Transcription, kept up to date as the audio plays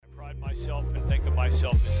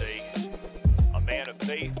himself as a man of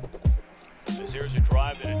faith. As there's a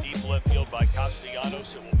drive in a deep left field by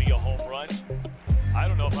Castellanos, it will be a home run. I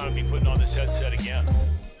don't know if I'm going to be putting on this headset again.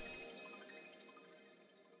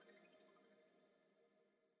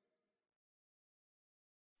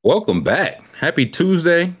 Welcome back. Happy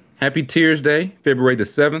Tuesday. Happy Tears Day, February the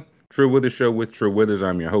 7th. Trill Withers Show with Trill Withers.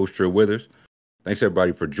 I'm your host, Trill Withers. Thanks,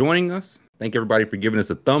 everybody, for joining us. Thank everybody for giving us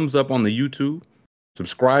a thumbs up on the YouTube.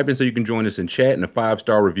 Subscribing so you can join us in chat and a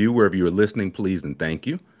 5-star review wherever you are listening, please and thank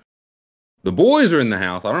you. The boys are in the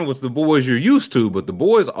house. I don't know what's the boys you're used to, but the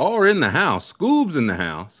boys are in the house. Scoob's in the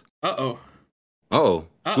house. Uh-oh.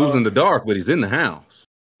 Scoob's in the dark, but he's in the house.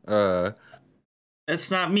 That's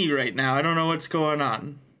not me right now. I don't know what's going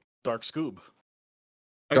on. Dark Scoob.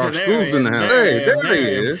 Okay, Dark Scoob's in the house. There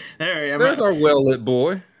he is. There I am. There's our well-lit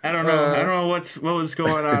boy. I don't know. I don't know what was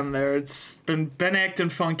going on there. It's been acting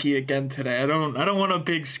funky again today. I don't want a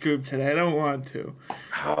big scoop today. I don't want to.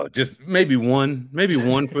 Oh, just maybe one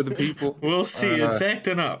for the people. We'll see. It's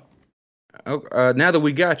acting up. Now that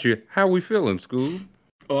we got you, how are we feeling, Scoob?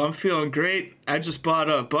 Oh, I'm feeling great. I just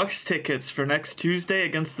bought Bucks tickets for next Tuesday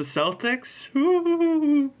against the Celtics.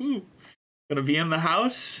 Gonna be in the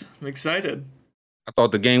house. I'm excited. I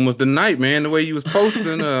thought the game was tonight, man. The way you was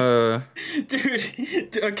posting,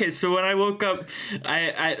 Dude. Okay, so when I woke up,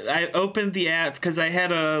 I opened the app because I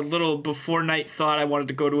had a little before night thought I wanted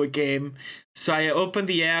to go to a game. So I opened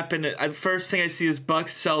the app, and the first thing I see is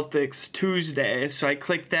Bucks Celtics Tuesday. So I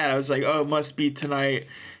clicked that. I was like, oh, it must be tonight.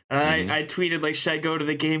 And I tweeted, like, should I go to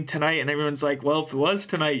the game tonight? And everyone's like, well, if it was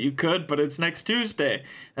tonight, you could, but it's next Tuesday.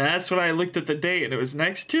 And that's when I looked at the date, and it was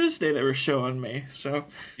next Tuesday they were showing me. So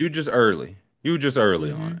You just early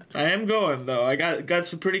on it. I am going, though. I got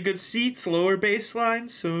some pretty good seats, lower baseline,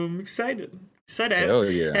 so I'm excited. Hell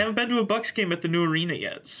yeah. I haven't been to a Bucks game at the new arena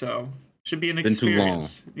yet, so should be an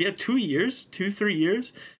experience. Too long. Yeah, 2 years, 3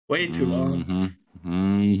 years. Way too long.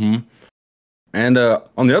 And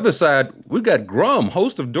on the other side, we got Grum,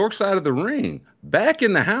 host of Dork Side of the Ring, back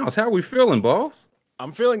in the house. How are we feeling, boss?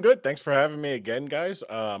 I'm feeling good. Thanks for having me again, guys.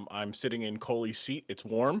 I'm sitting in Coley's seat. It's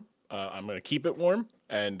warm. I'm gonna keep it warm,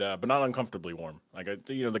 and but not uncomfortably warm. Like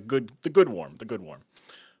the good warm.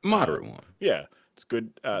 Moderate warm. Yeah, it's good.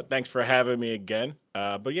 Thanks for having me again.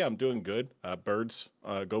 But yeah, I'm doing good. Birds,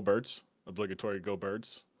 go Birds. Obligatory go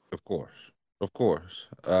Birds. Of course.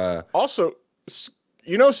 Also,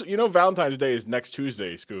 you know, Valentine's Day is next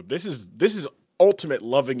Tuesday, Scoob. This is ultimate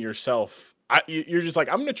loving yourself. You're just like,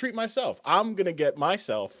 I'm gonna treat myself. I'm gonna get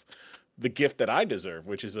myself the gift that I deserve,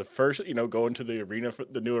 which is going to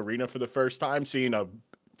the new arena for the first time, seeing a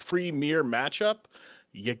premier matchup.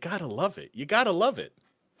 You gotta love it.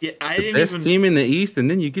 Yeah, The best team in the East,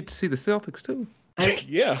 and then you get to see the Celtics too.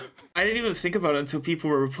 Yeah. I didn't even think about it until people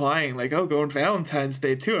were replying, like, oh, going Valentine's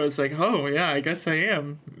Day too. I was like, oh yeah, I guess I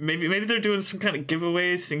am. Maybe they're doing some kind of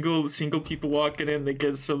giveaway, single people walking in, they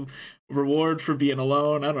get some reward for being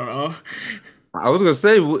alone. I don't know. I was gonna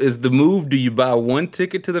say, is the move? Do you buy one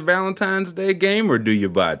ticket to the Valentine's Day game, or do you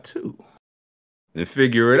buy two and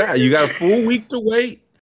figure it out? You got a full week to wait.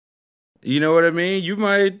 You know what I mean? You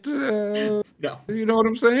might. No. You know what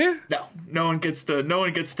I'm saying? No. No one gets to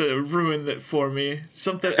ruin it for me.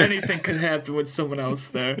 Anything could happen with someone else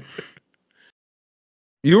there.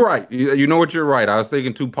 You're right. You know what? You're right. I was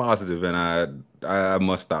thinking too positive, and I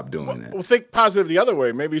must stop doing that. Well, think positive the other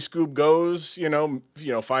way. Maybe Scoob goes,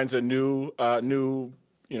 finds a new,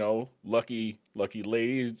 lucky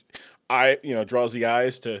lady. Draws the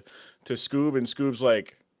eyes to Scoob, and Scoob's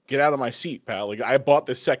like, get out of my seat, pal. Like, I bought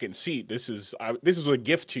the second seat. This is a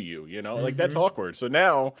gift to you. Like, that's awkward. So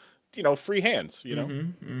now, free hands.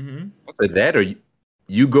 I'll say that, or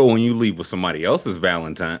you go and you leave with somebody else's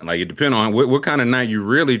Valentine. Like, it depends on what kind of night you're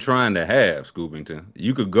really trying to have, Scoobington.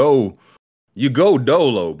 You could go,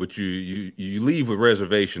 dolo, but you leave with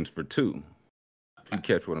reservations for two. If you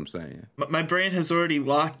catch what I'm saying. My brain has already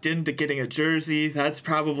locked into getting a jersey. That's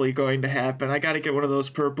probably going to happen. I got to get one of those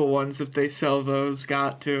purple ones if they sell those.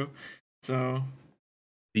 Got to. So.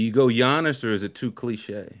 Do you go Giannis, or is it too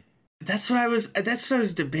cliche? That's what I was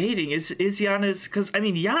debating. Is Giannis, because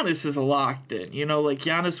Giannis is locked in. Like,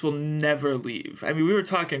 Giannis will never leave. We were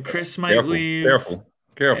talking Chris might leave. Careful.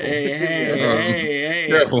 Hey.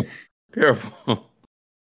 Careful.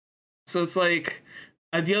 So it's like,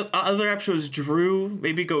 the other option was Drew.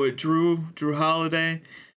 Maybe go with Drew Holiday.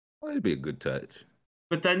 Well, it'd be a good touch.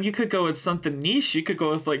 But then you could go with something niche. You could go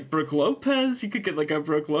with, like, Brooke Lopez. You could get, like, a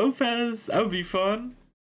Brooke Lopez. That would be fun.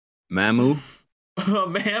 Mamu,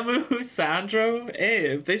 Sandro. Hey,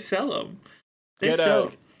 if they sell them, get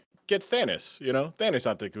Thanos. Thanos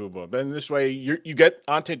Antetokounmpo. Then this way you get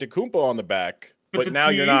Antetokounmpo on the back, but now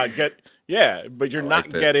you're not Yeah, but you're I not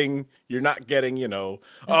like that. getting,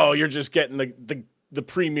 oh, you're just getting the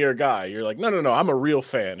premier guy. You're like, no, I'm a real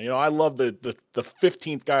fan. I love the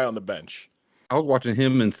 15th guy on the bench. I was watching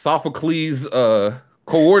him and Sophocles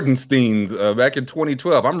Koordenstein back in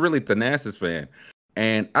 2012. I'm really Thanasis fan.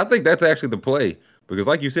 And I think that's actually the play. Because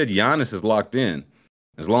like you said, Giannis is locked in.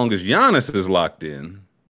 As long as Giannis is locked in,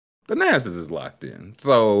 Thanasis is locked in.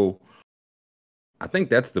 So I think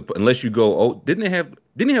that's unless you go, didn't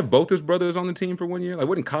he have both his brothers on the team for 1 year? Like,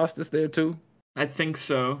 wouldn't Costas there too? I think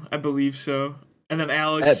so. I believe so. And then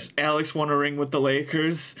Alex won a ring with the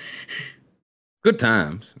Lakers. Good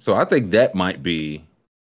times. So I think that might be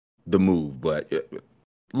the move. But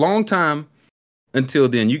long time until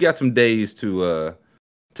then. You got some days to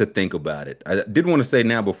think about it. I did want to say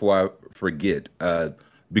now before I forget,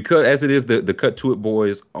 because as it is, the Cut to It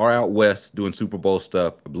boys are out west doing Super Bowl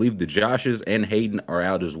stuff. I believe the Joshes and Hayden are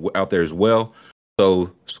out there as well.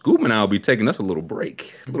 So Scoop and I will be taking us a little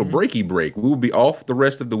break, breaky break. We will be off the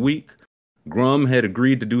rest of the week. Grum had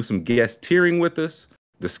agreed to do some guest tiering with us.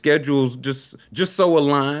 The schedules just so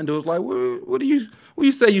aligned. It was like, what do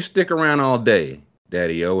you say you stick around all day,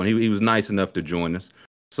 Daddy-O? And he was nice enough to join us.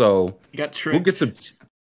 So You got tricked. we'll get some.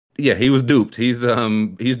 Yeah, he was duped. He's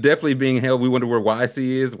definitely being held. We wonder where YC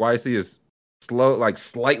is. YC is slow, like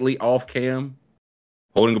slightly off cam,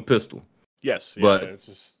 holding a pistol. Yes, but it's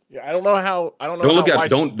just, I don't know how. Don't look at.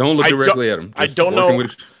 Don't look directly at him. I don't know.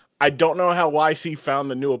 I don't know how YC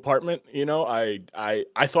found the new apartment. I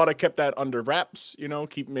thought I kept that under wraps.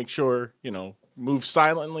 Make sure move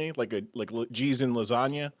silently like G's in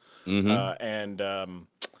lasagna. Mm-hmm.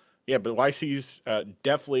 But YC's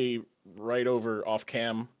definitely right over off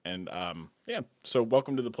cam, and so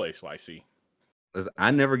welcome to the place, YC.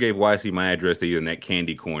 I never gave YC my address either, and that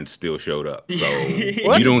candy corn still showed up. So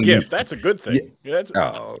well, that's a gift. That's a good thing. Yeah,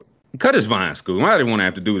 cut his vine, Scoop. I didn't want to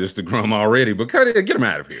have to do this to Grum already, but get him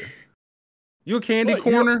out of here. You a candy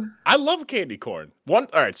corner? I love candy corn. All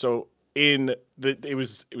right, so it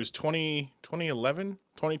was 2011,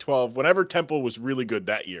 2012, whenever Temple was really good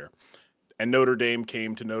that year, and Notre Dame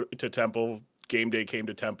came to Temple. Game day came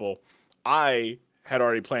to Temple. I had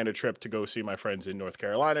already planned a trip to go see my friends in North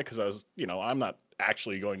Carolina because I was, I'm not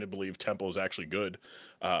actually going to believe Temple is actually good.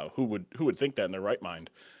 Who would think that in their right mind?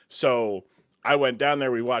 So I went down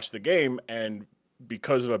there. We watched the game, and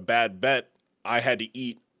because of a bad bet, I had to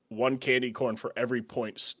eat one candy corn for every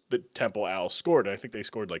point that Temple Owls scored. I think they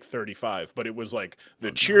scored like 35, but it was like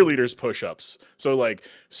the cheerleaders push-ups. So like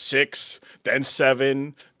 6, then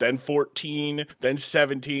 7, then 14, then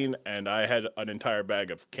 17, and I had an entire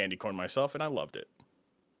bag of candy corn myself, and I loved it.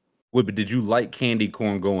 Wait, but did you like candy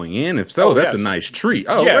corn going in? If so, that's a nice treat.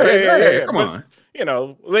 Oh, yeah. Come on.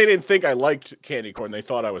 They didn't think I liked candy corn. They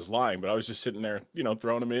thought I was lying, but I was just sitting there,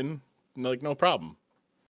 throwing them in, like no problem.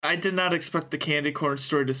 I did not expect the candy corn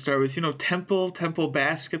story to start with, Temple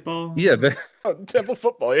basketball. Yeah. Temple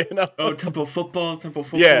football, Oh, Temple football.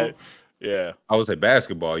 Yeah. I would say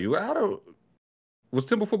basketball. Was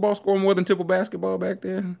Temple football scoring more than Temple basketball back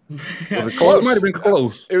then? Was it close? It might have been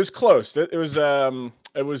close. It was close.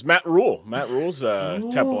 It was Matt Rule. Matt Rule's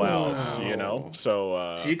Temple Owls,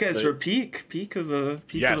 So you guys were peak of the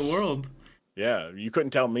world. Yeah, you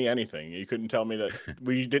couldn't tell me anything. You couldn't tell me that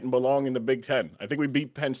we didn't belong in the Big Ten. I think we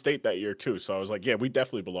beat Penn State that year too. So I was like, yeah, we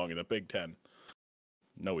definitely belong in the Big Ten.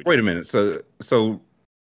 No, we didn't. Wait a minute. So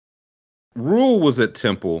Rule was at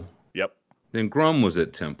Temple. Yep. Then Grum was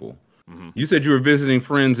at Temple. Mm-hmm. You said you were visiting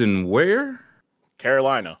friends in where?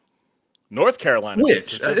 Carolina. North Carolina.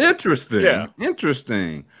 Which? Interesting. Yeah.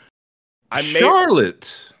 Interesting.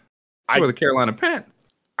 Charlotte. For the Carolina Panthers.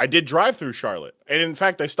 I did drive through Charlotte. And in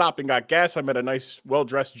fact, I stopped and got gas. I met a nice,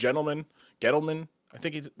 well-dressed gentleman. Gentleman.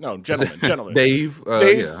 Dave.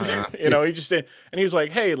 Yeah. He just said, and he was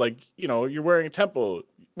like, hey, you're wearing a Temple.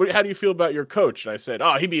 How do you feel about your coach? And I said,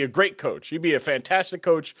 he'd be a great coach. He'd be a fantastic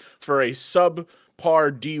coach for a subpar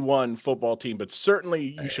D1 football team, but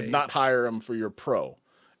certainly you should not hire him for your pro.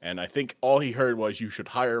 And I think all he heard was you should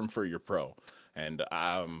hire him for your pro. And,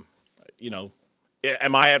 am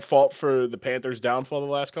I at fault for the Panthers' downfall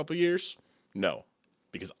the last couple of years? No,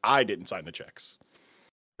 because I didn't sign the checks.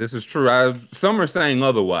 This is true. Some are saying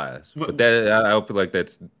otherwise, but that I feel like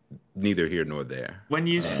that's neither here nor there. When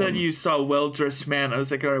you said you saw a well-dressed man, I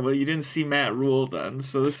was like, all right, well, you didn't see Matt Rule then,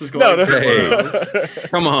 so this is going somewhere else.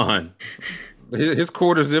 Come on. His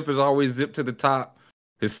quarter zip is always zipped to the top.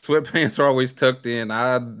 His sweatpants are always tucked in.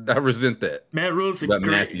 I resent that. Matt Rule's a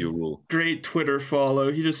great Twitter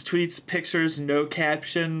follow. He just tweets pictures, no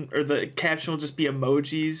caption, or the caption will just be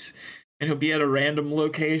emojis, and he'll be at a random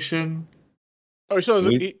location. Oh, so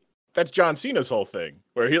that's John Cena's whole thing,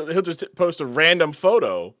 where he'll just post a random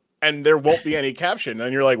photo and there won't be any caption.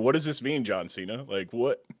 And you're like, what does this mean, John Cena? Like,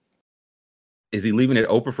 what? Is he leaving it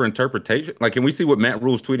open for interpretation? Like, can we see what Matt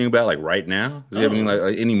Rule's tweeting about like right now? Does he have any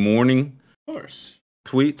like any morning Of course.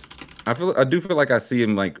 tweets? I do feel like I see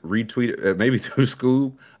him like retweet maybe through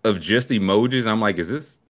Scoob of just emojis. I'm like, does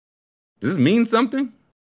this mean something?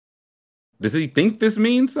 Does he think this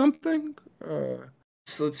means something?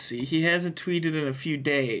 So let's see. He hasn't tweeted in a few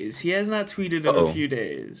days. He has not tweeted in a few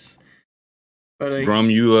days. But Grum,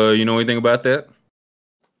 you know anything about that?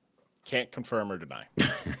 Can't confirm or deny.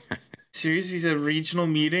 Series, he's at regional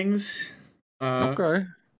meetings. Okay.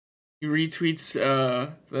 He retweets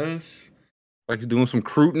this. Like he's doing some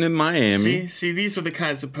recruiting in Miami. See, these are the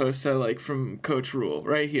kinds of posts I like from Coach Rule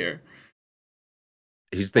right here.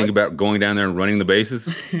 He's thinking about going down there and running the bases.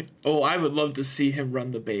 Oh, I would love to see him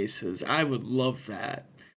run the bases. I would love that.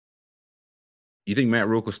 You think Matt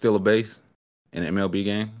Rule could steal a base in an MLB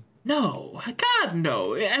game? No, God, no.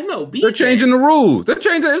 MLB. They're changing the rules. They're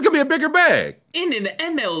changing. It's gonna be a bigger bag. In an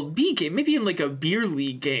MLB game, maybe in like a beer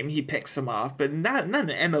league game, he picks him off, but not in an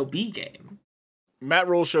MLB game. Matt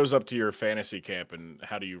Rule shows up to your fantasy camp, and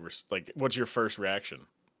how do you what's your first reaction?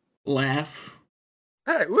 Laugh.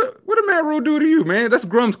 Hey, what did Matt Rule do to you, man? That's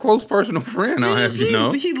Grum's close personal friend. I'll have you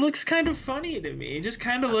know. He looks kind of funny to me. He just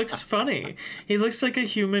kind of looks funny. He looks like a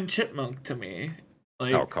human chipmunk to me.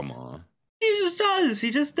 Like, oh, come on. He just does.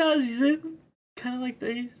 He's kind of like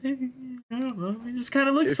that. I don't know. He just kind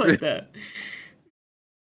of looks like that.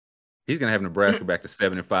 He's gonna have Nebraska back to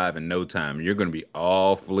 7-5 in no time, and you're gonna be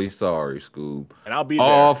awfully sorry, Scoob. And I'll be there.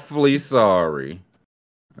 Awfully sorry.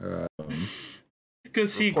 Gonna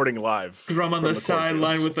see reporting live. Grum on the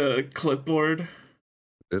sideline with a clipboard.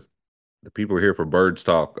 The people are here for Birds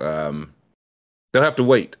Talk. They'll have to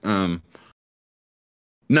wait. No,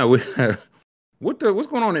 what's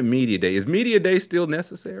going on at Media Day? Is Media Day still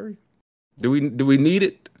necessary? Do we need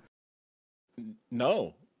it?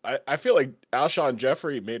 No. I feel like Alshon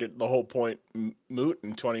Jeffrey made it the whole point moot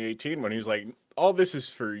in 2018 when he's like, all this is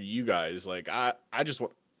for you guys. Like, I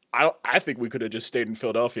think we could have just stayed in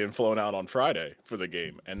Philadelphia and flown out on Friday for the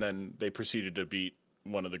game. And then they proceeded to beat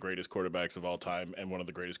one of the greatest quarterbacks of all time and one of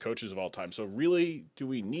the greatest coaches of all time. So really, do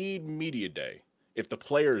we need Media Day if the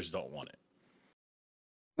players don't want it?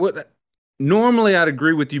 Well, normally I'd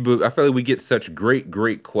agree with you, but I feel like we get such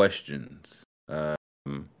great questions.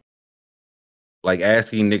 Like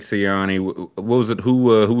asking Nick Sirianni, what was it?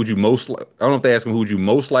 Who would you most like? I don't know if they ask him who would you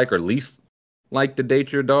most like or least like to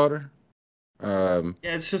date your daughter. Yeah,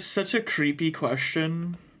 it's just such a creepy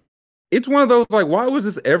question. It's one of those like, why was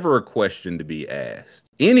this ever a question to be asked?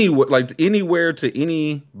 Anywhere to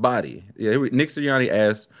anybody. Yeah, Nick Sirianni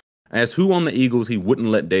asked who on the Eagles he wouldn't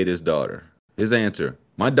let date his daughter. His answer: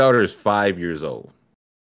 my daughter is 5 years old.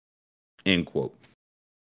 End quote.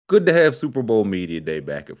 Good to have Super Bowl Media Day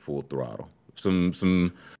back at full throttle.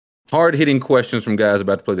 Some hard-hitting questions from guys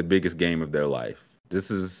about to play the biggest game of their life.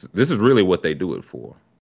 This is really what they do it for,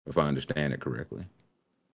 if I understand it correctly.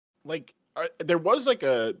 Like, there was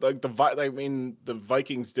the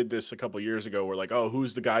Vikings did this a couple years ago where like, oh,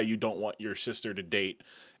 who's the guy you don't want your sister to date?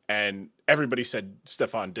 And everybody said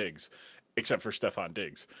Stefon Diggs, except for Stefon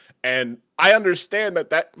Diggs. And I understand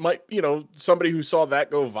that might, somebody who saw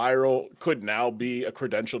that go viral could now be a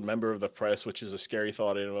credentialed member of the press, which is a scary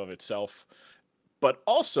thought in and of itself. But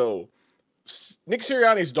also, Nick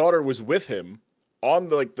Sirianni's daughter was with him on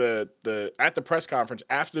the at the press conference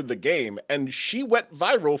after the game, and she went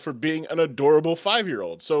viral for being an adorable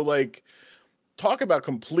 5-year-old. So like, talk about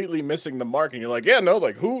completely missing the mark. And you're like, yeah, no,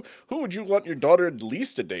 like who would you want your daughter at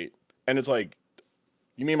least to date? And it's like,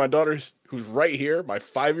 you mean my daughter who's right here, my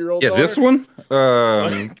 5-year-old? Yeah, daughter? This one.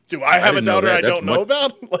 Do I have a daughter I don't know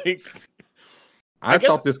about? Like, I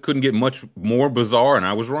thought this couldn't get much more bizarre, and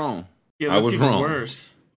I was wrong. Yeah, that's even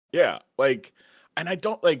worse. Yeah, like, and I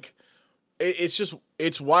don't like.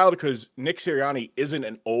 It's wild because Nick Sirianni isn't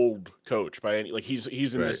an old coach by any like he's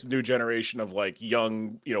in this new generation of like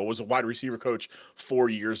young, was a wide receiver coach 4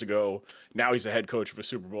 years ago. Now he's a head coach of a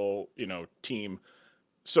Super Bowl, team.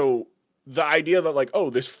 So the idea that like,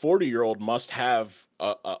 oh, this 40-year-old must have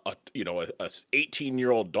a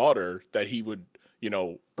 18-year-old daughter that he would,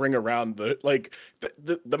 bring around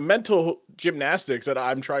the mental gymnastics that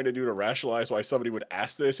I'm trying to do to rationalize why somebody would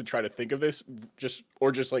ask this and try to think of this just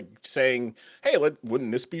like saying, hey,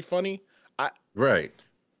 wouldn't this be funny? Right.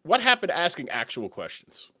 What happened to asking actual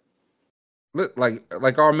questions? Look,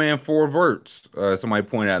 like our man Four Verts, somebody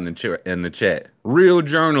pointed out in the chat. Real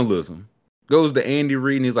journalism. Goes to Andy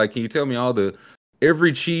Reid and he's like, can you tell me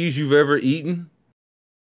every cheese you've ever eaten?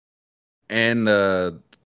 And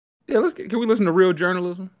can we listen to real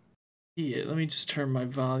journalism? Yeah, let me just turn my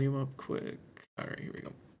volume up quick. All right, here we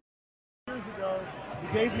go. Years ago, you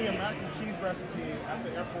gave me a mac and cheese recipe at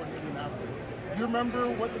the airport in Indianapolis. Do you remember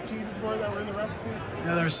what the cheeses were that were in the recipe?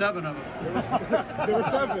 Yeah, there were 7 of them. There were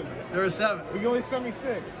 7. There were 7. But you only sent me 6.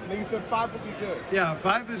 And then you said 5 would be good. Yeah,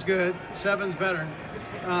 5 is good. 7's better.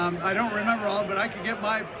 I don't remember all, but I could get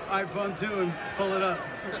my iPhone too and pull it up.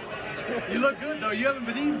 You look good though. You haven't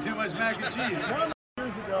been eating too much mac and cheese.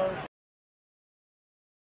 Years ago.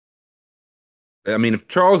 I mean, if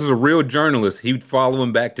Charles is a real journalist, he'd follow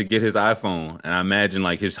him back to get his iPhone. And I imagine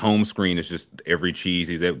like his home screen is just every cheese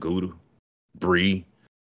he's at. Gouda, Brie,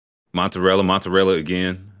 mozzarella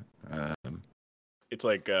again. It's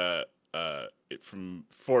like from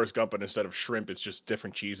Forrest Gump, and instead of shrimp, it's just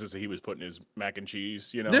different cheeses that he was putting in his mac and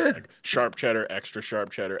cheese. You know, Yeah. like sharp cheddar, extra sharp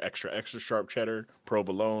cheddar, extra sharp cheddar,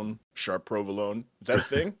 provolone, sharp provolone. Is that a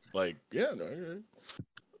thing? Like, yeah, no.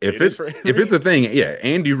 If It is it's for if it's a thing, yeah,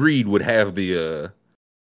 Andy Reid would have the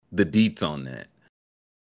deets on that.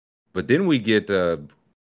 But then we get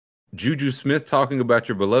Juju Smith talking about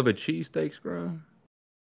your beloved cheesesteaks, bro.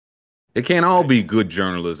 It can't all be good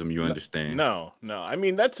journalism, you understand? No. I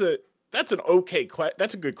mean, that's an okay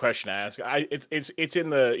that's a good question to ask. It's in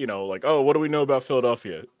the, you know, like, oh, what do we know about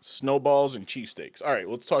Philadelphia? Snowballs and cheesesteaks. All right,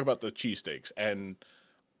 let's talk about the cheesesteaks. And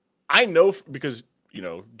I know because, you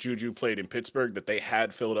know, Juju played in Pittsburgh that they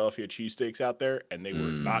had Philadelphia cheesesteaks out there and they were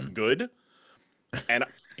not good. And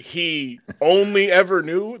he only ever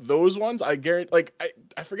knew those ones. I guarantee, like,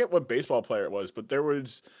 I forget what baseball player it was, but there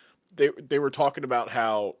was they were talking about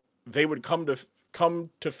how they would come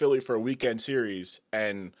to Philly for a weekend series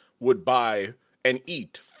and would buy and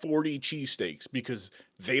eat 40 cheesesteaks because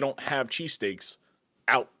they don't have cheesesteaks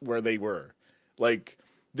out where they were. Like,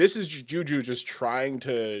 this is Juju just trying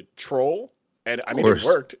to troll. And I mean, it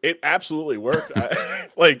worked. It absolutely worked.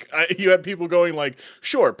 You had people going like,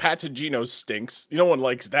 sure, Pat's and Geno's stinks. No one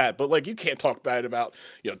likes that. But like, you can't talk bad about,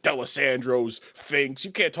 you know, D'Alessandro's Finks.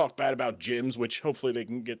 You can't talk bad about Jim's, which hopefully they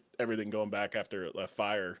can get everything going back after a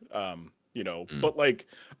fire. But like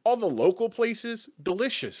all the local places,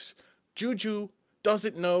 delicious. Juju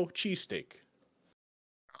doesn't know cheesesteak.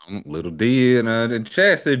 Little D in the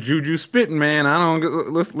chat said Juju spitting, man. I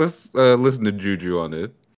don't. Let's listen to Juju on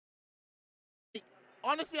this.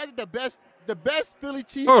 Honestly, I think the best Philly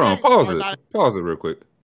cheese. Hold on, pause it real quick.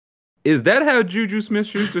 Is that how Juju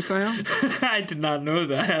Smith-Schuster sound? I did not know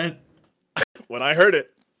that. When I heard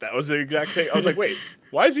it, that was the exact same. I was like, wait,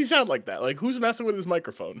 why does he sound like that? Like, who's messing with his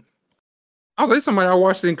microphone? I was like somebody I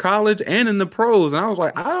watched in college and in the pros, and I was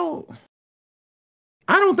like, I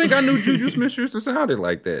don't think I knew Juju Smith-Schuster sounded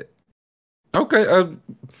like that. Okay,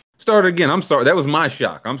 start again. I'm sorry. That was my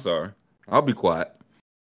shock. I'm sorry. I'll be quiet.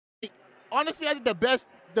 Honestly, I think the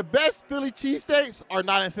best Philly cheesesteaks are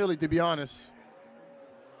not in Philly, to be honest.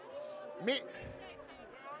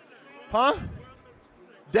 Huh?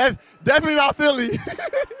 Definitely not Philly.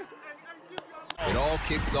 It all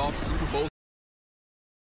kicks off Super Bowl.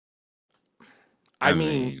 I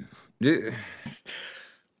mean, yeah.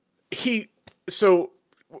 he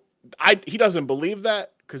doesn't believe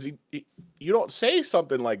that because you don't say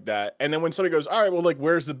something like that, and then when somebody goes, all right, well, like,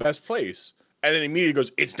 where's the best place? And then immediately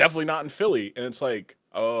goes, it's definitely not in Philly. And it's like,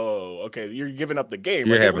 oh, okay, you're giving up the game.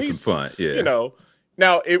 You're like, having some fun, yeah. You know,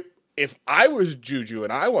 now if I was Juju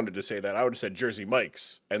and I wanted to say that, I would have said Jersey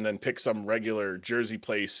Mike's and then pick some regular Jersey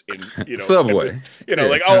place in, you know, Subway.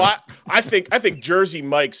 Like, oh, I think Jersey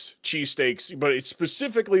Mike's cheesesteaks, but it's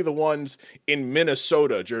specifically the ones in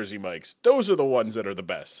Minnesota, Jersey Mike's. Those are the ones that are the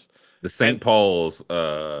best. The St. Paul's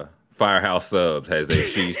Firehouse Subs has a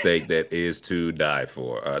cheesesteak that is to die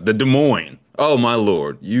for. The Des Moines. Oh my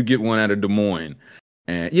Lord, you get one out of Des Moines,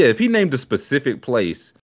 and yeah, if he named a specific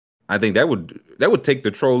place, I think that would take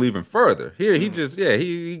the troll even further. Here, he just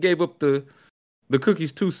he gave up the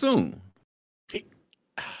cookies too soon.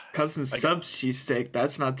 Cousin Sub's cheesesteak.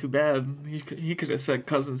 That's not too bad. He could have said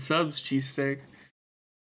Cousin Sub's cheesesteak.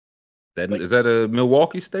 Is that a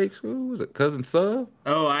Milwaukee steak school? Is it Cousin Sub?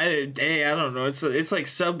 Oh, I don't know. It's like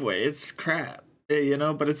Subway. It's crap, you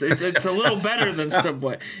know. But it's a little better than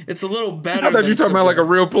Subway. It's a little better. I thought you talking about like a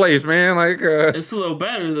real place, man. Like it's a little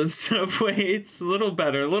better than Subway. It's a little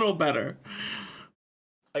better.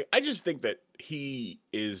 I just think that he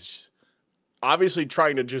is obviously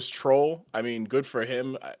trying to just troll. I mean, good for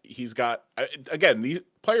him. He's got, again, these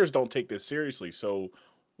players don't take this seriously, so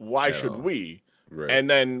why should we? Right. And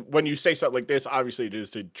then when you say something like this, obviously it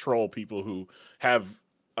is to troll people who have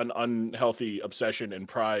an unhealthy obsession and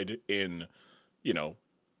pride in, you know,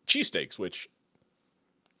 cheesesteaks, which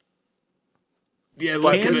goes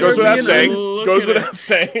without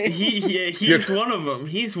saying. He's one of them.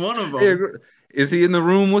 He's one of them. Is he in the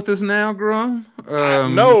room with us now, Grum?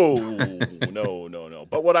 No.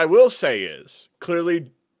 But what I will say is,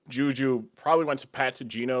 clearly, Juju probably went to Pat's and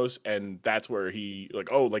Geno's, and that's where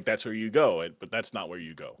that's where you go. But that's not where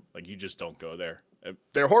you go. Like, you just don't go there.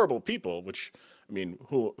 They're horrible people, which, I mean,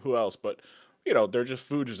 who else? But, they're just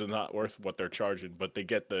food is not worth what they're charging. But they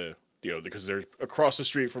get because they're across the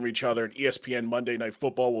street from each other, and ESPN Monday Night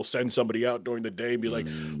Football will send somebody out during the day and be like,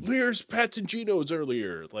 Lear's Pat's and Geno's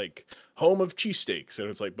earlier, like home of cheesesteaks. And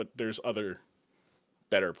it's like, but there's other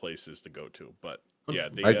better places to go to. But yeah.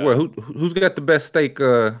 Who's got the best steak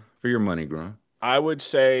for your money, Grum? I would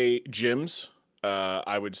say Jim's.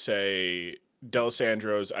 I would say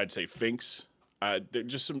D'Alessandro's. I'd say Fink's.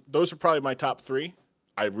 Those are probably my top three.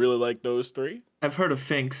 I really like those three. I've heard of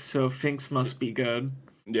Fink's, so Fink's must be good.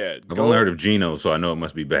 Yeah, I've only heard of Gino, so I know it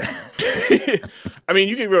must be bad. I mean,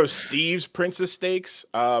 you can go Steve's Princess Steaks.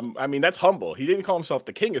 I mean, that's humble. He didn't call himself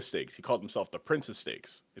the King of Steaks. He called himself the Prince of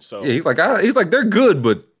Steaks. So yeah, he's like they're good,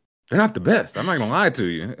 but they're not the best. I'm not gonna lie to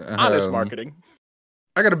you. Honest marketing.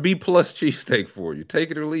 I got a B+ cheesesteak for you.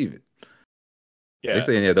 Take it or leave it. Yeah, they're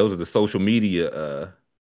saying those are the social media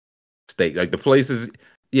steak, like the places.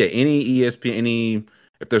 Yeah, any ESPN,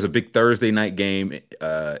 if there's a big Thursday night game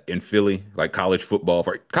in Philly, like college football,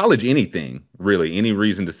 for college anything, really, any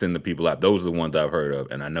reason to send the people out, those are the ones I've heard of,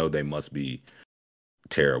 and I know they must be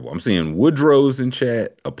terrible. I'm seeing Woodrow's in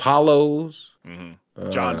chat, Apollo's. Mm-hmm.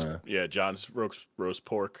 John's roast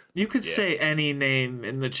pork. You could say any name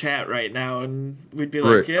in the chat right now, and we'd be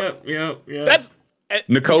like, yep. That's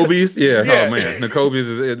Nakobe's. Yeah. Oh man, Nakobe's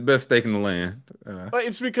is the best steak in the land. But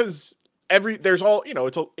it's because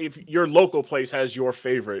if your local place has your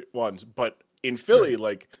favorite ones, but in Philly,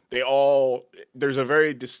 there's a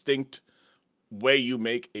very distinct way you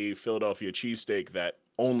make a Philadelphia cheesesteak that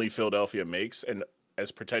only Philadelphia makes. And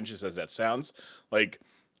as pretentious as that sounds, like,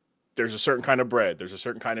 there's a certain kind of bread, there's a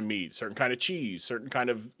certain kind of meat, certain kind of cheese, certain kind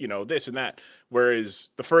of, this and that.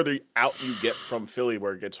 Whereas the further out you get from Philly,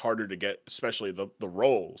 where it gets harder to get, especially the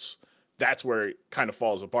rolls, that's where it kind of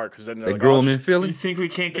falls apart, because then they grow them in Philly. You think we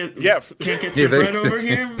can't get some bread over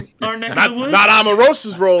here, our neck of the woods? Not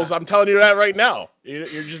Omarosa's rolls. I'm telling you that right now. You're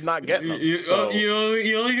just not getting them. You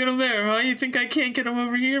only get them there, huh? You think I can't get them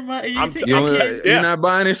over here? You're not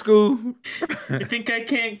buying at school? You think I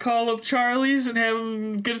can't call up Charlie's and have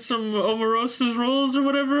them get some Omarosa's rolls or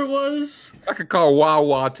whatever it was? I could call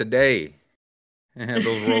Wawa today and have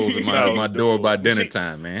those rolls in my door by dinner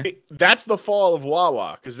time, man. That's the fall of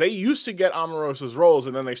Wawa, because they used to get Omarosa's rolls,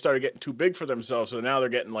 and then they started getting too big for themselves, so now they're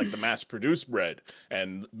getting like the mass-produced bread,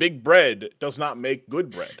 and big bread does not make good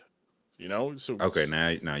bread, So okay,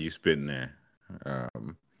 now you spitting there.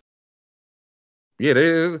 Yeah,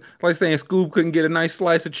 they like saying Scoob couldn't get a nice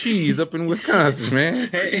slice of cheese up in Wisconsin, man.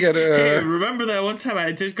 Hey, remember that one time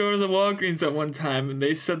I did go to the Walgreens at one time, and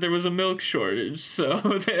they said there was a milk shortage.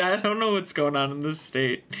 So I don't know what's going on in this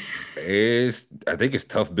state. I think it's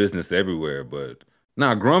tough business everywhere, but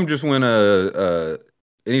Grum just went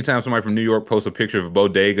anytime somebody from New York posts a picture of a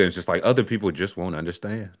bodega, it's just like other people just won't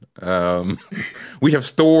understand. We have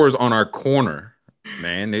stores on our corner,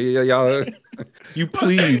 man. Y'all, you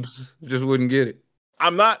plebes just wouldn't get it.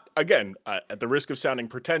 I'm not, again, at the risk of sounding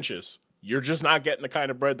pretentious, you're just not getting the kind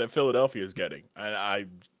of bread that Philadelphia is getting. And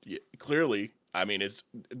clearly,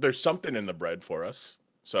 there's something in the bread for us.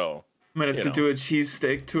 So might have to do a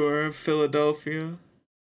cheesesteak tour of Philadelphia.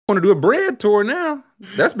 I want to do a bread tour now.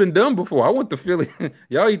 That's been done before. I want the Philly.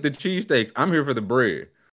 Y'all eat the cheesesteaks. I'm here for the bread.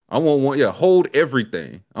 I want one. Yeah, hold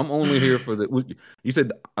everything. I'm only here for the. You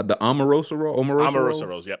said the Omarosa roll. Omarosa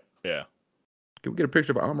rolls. Yep. Yeah. Can we get a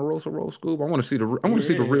picture of an Omarosa roll, Scoob? I want to see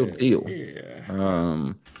the real deal.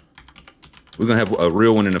 Yeah. We're gonna have a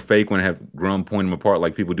real one and a fake one. Have Grum point them apart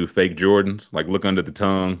like people do fake Jordans. Like, look under the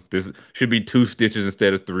tongue. This should be 2 stitches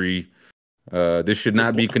instead of 3. This should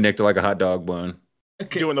not be connected like a hot dog bun.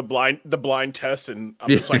 Okay. Doing the blind test, and I'm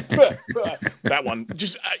just like that one.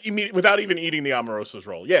 Just without even eating the Omarosa's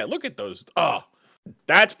roll. Yeah, look at those. Oh,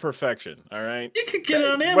 that's perfection. All right. You could get it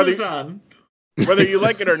on Amazon. Whether you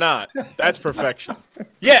like it or not, that's perfection.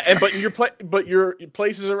 Yeah, but your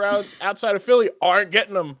places around outside of Philly aren't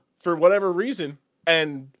getting them for whatever reason,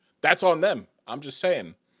 and that's on them. I'm just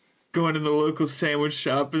saying. Going to the local sandwich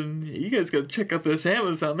shop, and you guys gotta check out this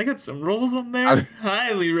Amazon. They got some rolls on there.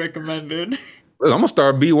 Highly recommended. Look, I'm gonna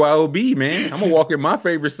start BYOB, man. I'm gonna walk in my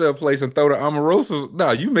favorite sub place and throw the Omarosa.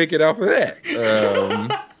 No, you make it out for that.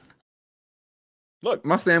 Look,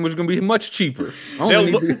 My sandwich is gonna be much cheaper. I They'll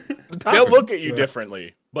only look- need the they'll toppings. look at you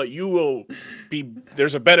differently, but you will be.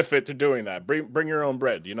 There's a benefit to doing that. Bring your own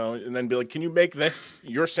bread, and then be like, "Can you make this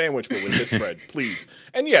your sandwich, but with this bread, please?"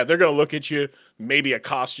 And yeah, they're gonna look at you, maybe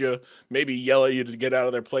accost you, maybe yell at you to get out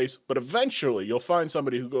of their place. But eventually, you'll find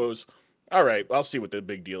somebody who goes, "All right, I'll see what the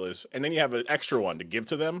big deal is," and then you have an extra one to give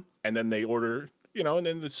to them, and then they order, and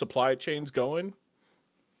then the supply chain's going.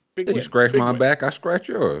 Big You win, scratch big my win. back, I scratch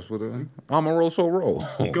yours with a Amoroso roll.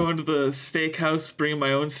 Going to the steakhouse, bringing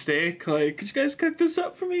my own steak. Like, could you guys cook this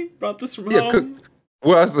up for me? Brought this from Yeah, home.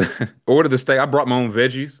 Well, I was, order the steak. I brought my own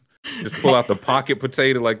veggies. Just pull out the pocket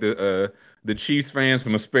potato, like the Chiefs fans,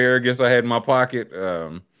 some asparagus I had in my pocket.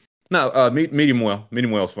 Medium well.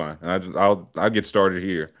 Medium well's fine. I'll get started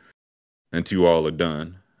here until you all are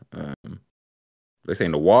done. They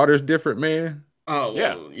saying the water's different, man. Oh, well,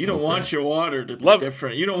 Yeah. you don't want your water to be Love-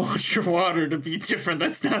 different. You don't want your water to be different.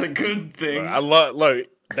 That's not a good thing. I love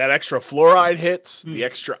that extra fluoride hits, the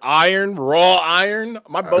extra iron, raw iron.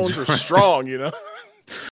 My bones are right. strong,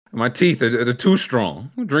 My teeth are too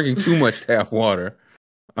strong. I'm drinking too much tap water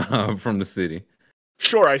from the city.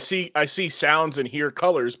 Sure, I see sounds and hear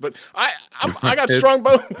colors, but I got It's- strong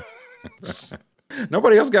bones.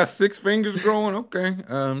 Nobody else got 6 fingers growing. Okay.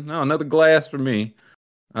 No, another glass for me,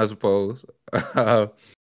 I suppose. We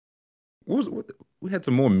had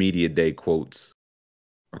some more media day quotes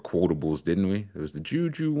or quotables, didn't we? There was the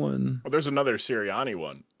Juju one. Well, there's another Sirianni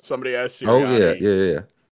one. Somebody asked Oh Sirianni yeah.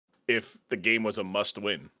 if the game was a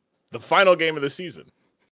must-win. The final game of the season.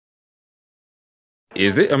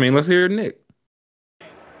 Is it? I mean, let's hear Nick.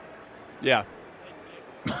 Yeah.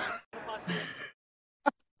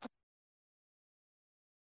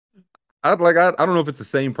 I don't know if it's the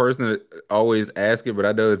same person that always asks it, but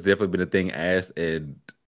I know it's definitely been a thing asked, and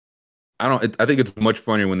I think it's much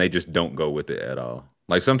funnier when they just don't go with it at all.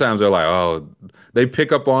 Like sometimes they're like, oh, they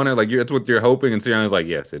pick up on it, like that's what you're hoping, and Sirianni's like,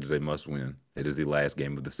 yes, it is a must win. It is the last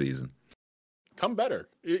game of the season. Come better.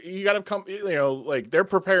 You got to come. Like they're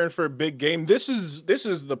preparing for a big game. This is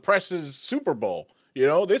the press's Super Bowl.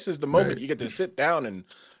 This is the moment Right. you get to sit down and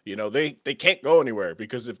they can't go anywhere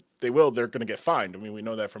because if they will, they're going to get fined. I mean, we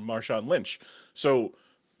know that from Marshawn Lynch. So,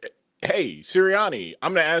 hey, Sirianni,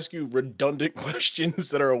 I'm going to ask you redundant questions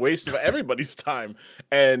that are a waste of everybody's time.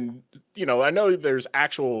 And I know there's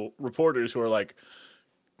actual reporters who are like,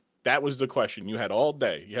 that was the question you had all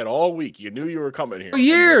day. You had all week. You knew you were coming here. A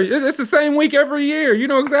year. It's the same week every year. You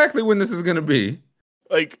know exactly when this is going to be.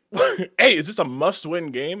 Like, hey, is this a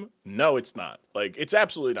must-win game? No, it's not. Like, it's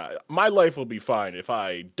absolutely not. My life will be fine if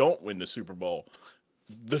I don't win the Super Bowl.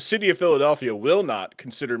 The city of Philadelphia will not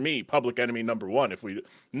consider me public enemy number one if we.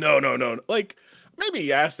 No. Like,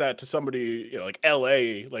 maybe ask that to somebody, like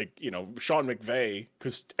L.A., like, Sean McVay,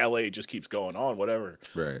 because L.A. just keeps going on, whatever.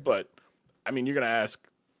 Right. But, I mean, you're going to ask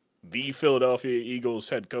the Philadelphia Eagles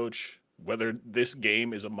head coach whether this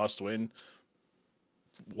game is a must-win.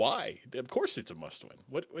 Why? Of course it's a must-win.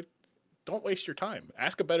 What? Don't waste your time.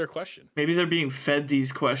 Ask a better question. Maybe they're being fed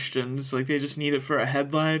these questions. Like they just need it for a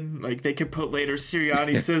headline. Like they could put later,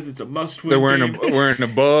 Sirianni says it's a must-win. They're wearing game. a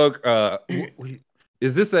bug.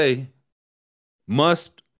 Is this a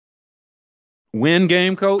must-win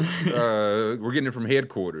game, Coach? We're getting it from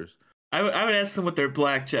headquarters. I would ask them what their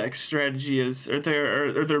blackjack strategy is, or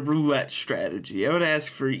their roulette strategy. I would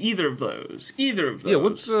ask for either of those.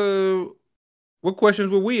 Yeah. What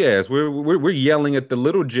questions would we ask? We're yelling at the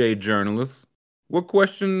Little J journalists. What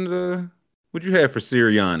questions would you have for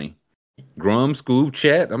Sirianni? Grum, Scoob,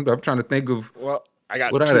 Chat. I'm trying to think of Well, I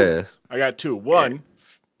got what two. I'd ask. I got two. One,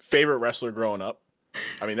 favorite wrestler growing up.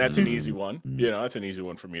 I mean, that's an easy one. That's an easy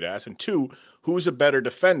one for me to ask. And two, who's a better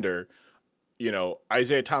defender?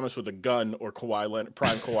 Isaiah Thomas with a gun or prime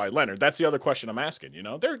Kawhi Leonard. That's the other question I'm asking.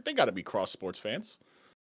 They got to be cross sports fans.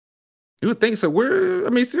 You would think so.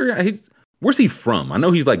 Sirianni, where's he from? I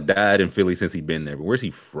know he's like died in Philly since he's been there, but where's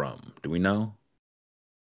he from? Do we know?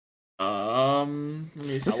 Let me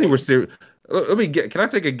Let's see where Siri. Let me get. Can I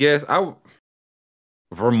take a guess?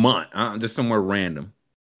 Vermont. Just somewhere random.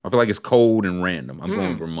 I feel like it's cold and random. I'm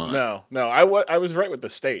going Vermont. No. I was right with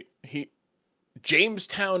the state.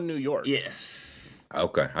 Jamestown, New York. Yes.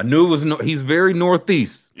 Okay, I knew it was. He's very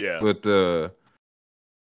northeast. Yeah. But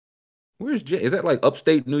where's Jay? Is that like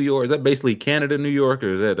upstate New York? Is that basically Canada, New York,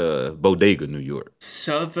 or is that Bodega, New York?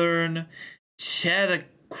 Southern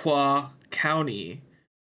Chautauqua County.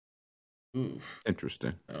 Oof.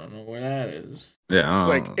 Interesting. I don't know where that is. Yeah, It's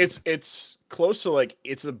like it's close to like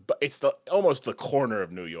it's the almost the corner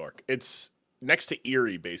of New York. It's next to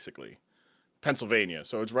Erie, basically, Pennsylvania.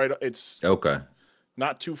 So it's right. It's okay.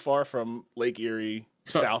 not too far from Lake Erie,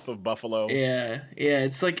 south of Buffalo. Yeah,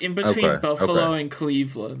 it's like in between Buffalo and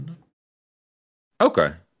Cleveland.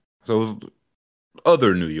 Okay, so it was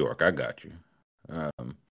other New York. I got you. What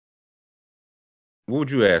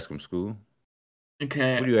would you ask him, School?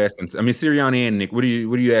 Okay. What are you asking? I mean, Sirianni and Nick. What are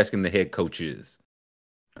you asking the head coaches?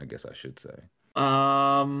 I guess I should say.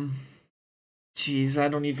 Geez, I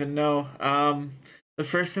don't even know. The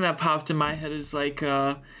first thing that popped in my head is like,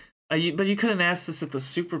 but you couldn't ask this at the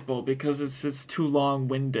Super Bowl because it's too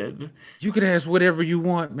long-winded. You could ask whatever you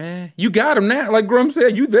want, man. You got him now. Like Grum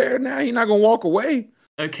said, you there now. You're not gonna walk away.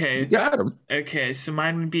 Okay. You got him. Okay, so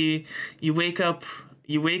mine would be you wake up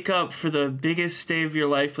for the biggest day of your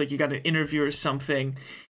life, like you got an interview or something,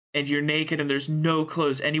 and you're naked and there's no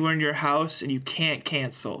clothes anywhere in your house and you can't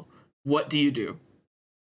cancel. What do you do?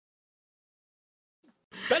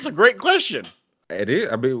 That's a great question. It is.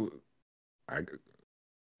 I mean,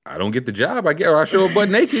 I don't get the job. I get, or I show up butt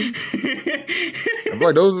naked. I'm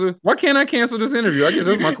like, why can't I cancel this interview? I guess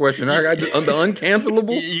that's my question. I got the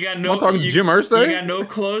uncancelable. You got no. I'm talking Jim Irsay. You got no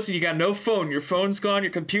clothes. You got no phone. Your phone's gone.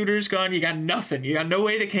 Your computer's gone. You got nothing. You got no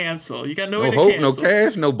way to cancel. You got no way to hope, cancel. No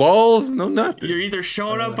cash, no balls, no nothing. You're either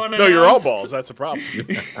showing up unannounced. No, you're all balls. That's the problem.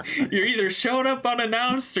 You're either showing up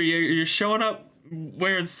unannounced or you're showing up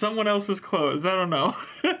wearing someone else's clothes. I don't know.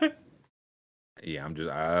 Yeah,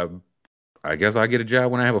 I guess I get a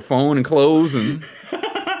job when I have a phone and clothes and.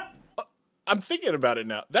 I'm thinking about it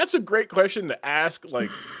now. That's a great question to ask, like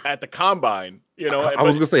at the combine. You know, I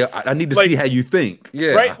was gonna say I need to see how you think. Yeah,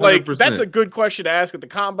 right. 100%. Like that's a good question to ask at the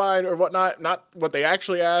combine or whatnot. Not what they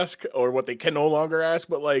actually ask or what they can no longer ask,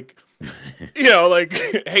 but like, you know, like,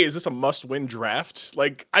 hey, is this a must-win draft?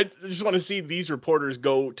 Like, I just want to see these reporters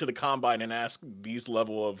go to the combine and ask these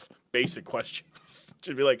level of basic questions.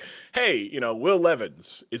 Should be like, hey, you know, Will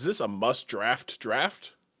Levens, is this a must draft?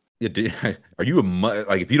 Yeah, are you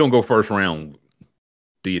like if you don't go first round,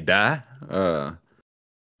 do you die?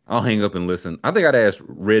 I'll hang up and listen. I think I'd ask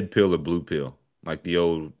red pill or blue pill, like the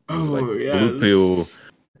old. Blue pill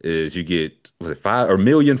is you get was it 5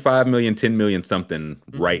 million, 5 million, 10 million something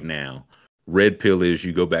right now. Red pill is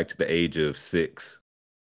you go back to the age of 6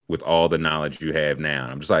 with all the knowledge you have now.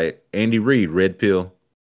 I'm just like Andy Reid, red pill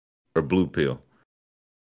or blue pill.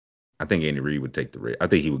 I think Andy Reid would take the red. I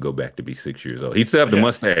think he would go back to be 6 years old. He'd still have the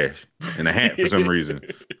mustache and the hat for some reason,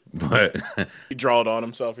 but he draw it on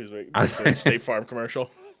himself. He's like a State Farm commercial.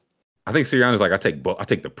 I think Sirianni's like I take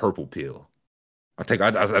the purple pill. I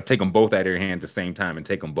take them both out of your hand at the same time and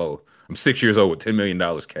take them both. I'm 6 years old with $10 million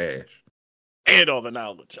cash and all the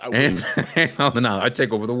knowledge. And all the knowledge. I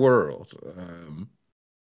take over the world.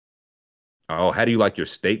 How do you like your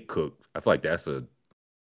steak cooked? I feel like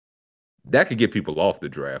that could get people off the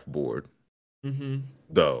draft board. Mm-hmm.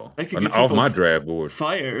 Though off my draft board,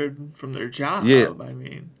 fired from their job. Yeah, I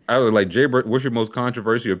mean, I was like, Jay, what's your most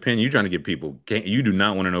controversial opinion? You're trying to get people. You do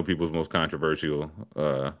not want to know people's most controversial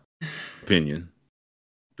opinion.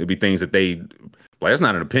 There'd be things that they like. That's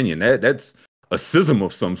not an opinion. That's a schism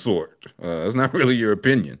of some sort. It's not really your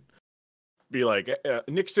opinion. Be like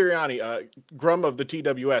Nick Sirianni, Grum of the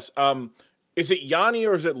TWS. Is it Yanni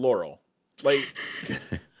or is it Laurel? Like,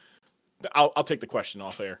 I'll take the question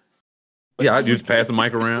off air. Yeah, I just pass the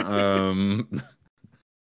mic around.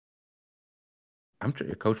 I'm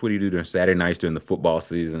sure, Coach. What do you do during Saturday nights during the football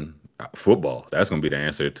season? Football. That's gonna be the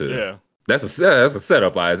answer to. Yeah. That's a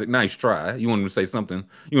setup, Isaac. Nice try. You want them to say something?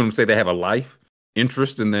 You want them to say they have a life,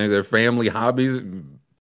 interest in their family, hobbies?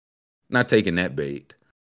 Not taking that bait.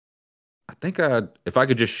 I think if I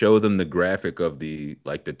could just show them the graphic of the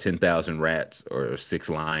 10,000 rats or 6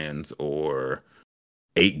 lions or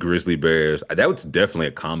 8 grizzly bears, that was definitely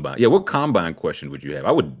a combine. Yeah, what combine question would you have?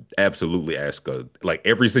 I would absolutely ask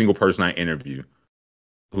every single person I interview,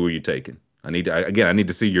 who are you taking? I need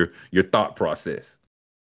to see your thought process.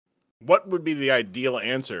 What would be the ideal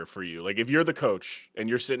answer for you? Like if you're the coach and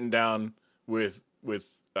you're sitting down with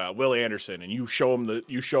Will Anderson and you show him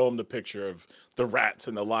the picture of the rats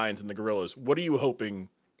and the lions and the gorillas, what are you hoping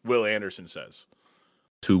Will Anderson says?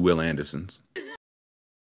 2 Will Andersons.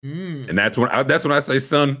 And that's when I say,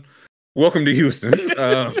 son, welcome to Houston.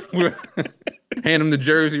 Hand him the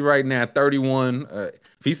jersey right now, 31.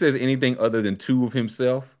 If he says anything other than 2 of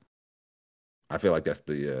himself, I feel like that's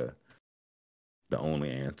the only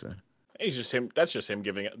answer. He's just him. That's just him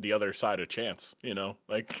giving the other side a chance. You know,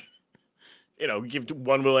 give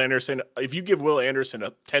one Will Anderson. If you give Will Anderson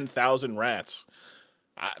 10,000 rats,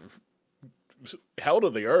 hell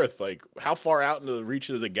to the earth. Like, how far out into the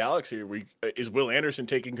reach of the galaxy is Will Anderson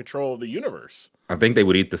taking control of the universe? I think they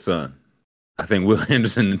would eat the sun. I think Will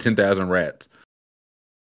Anderson and 10,000 rats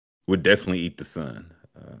would definitely eat the sun.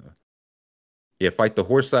 Yeah, fight the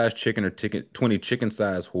horse-sized chicken or 20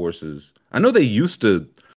 chicken-sized horses. I know they used to,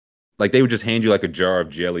 like, they would just hand you like a jar of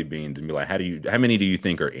jelly beans and be like, how many do you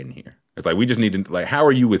think are in here? It's like, we just need to, like, how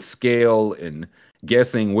are you with scale and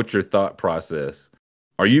guessing? What's your thought process?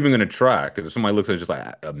 Are you even going to try? Because if somebody looks at it just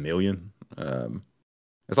like a million,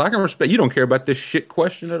 it's like, I can respect, you don't care about this shit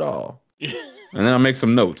question at all. And then I'll make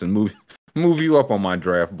some notes and move you up on my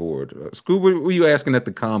draft board. Scoob, what were you asking at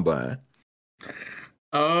the combine?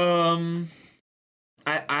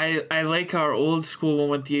 I like our old school one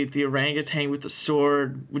with the orangutan with the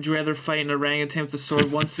sword. Would you rather fight an orangutan with the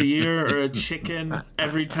sword once a year or a chicken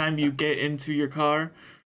every time you get into your car?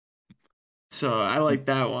 So I like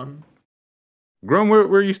that one. Grum,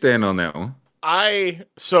 where you stand on that one? I'm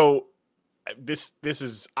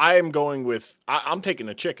going with I'm taking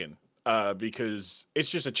a chicken because it's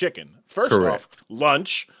just a chicken. First off,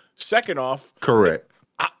 lunch. Second off, correct.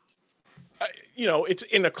 It's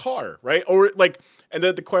in a car, right? Or like, and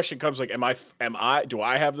then the question comes like, do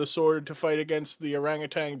I have the sword to fight against the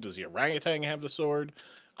orangutan? Does the orangutan have the sword?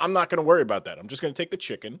 I'm not going to worry about that. I'm just going to take the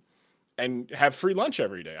chicken and have free lunch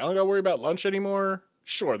every day. I don't got to worry about lunch anymore.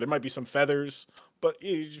 Sure, there might be some feathers, but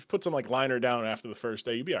you just put some like liner down after the first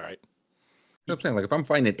day, you'll be all right. You know what I'm saying? Like, if I'm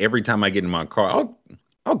fighting it every time I get in my car,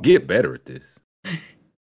 I'll get better at this.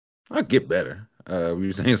 I'll get better. Were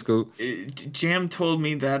you saying, Scoop? Jam told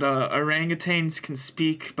me that orangutans can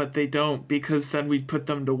speak, but they don't because then we'd put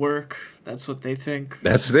them to work. That's what they think.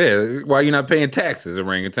 That's it. Why you not paying taxes,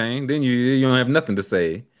 orangutan? Then you don't have nothing to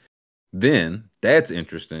say. Then that's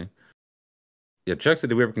interesting. Yeah, Chuck said,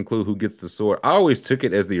 did we ever conclude who gets the sword? I always took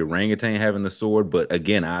it as the orangutan having the sword, but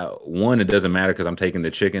again, one, it doesn't matter because I'm taking the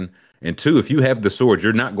chicken, and two, if you have the sword,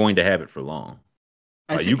 you're not going to have it for long.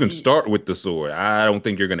 You can start with the sword. I don't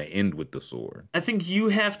think you're going to end with the sword. I think you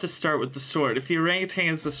have to start with the sword. If the orangutan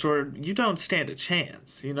has the sword, you don't stand a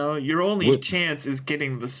chance. Your only chance is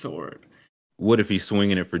getting the sword. What if he's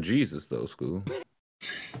swinging it for Jesus, though, School?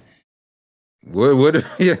 What if,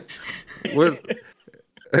 yeah.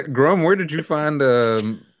 Grum, where did you find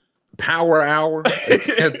Power Hour?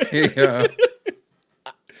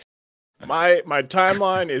 My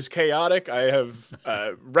timeline is chaotic. I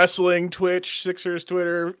have wrestling, Twitch, Sixers,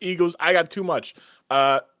 Twitter, Eagles. I got too much.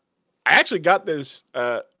 I actually got this.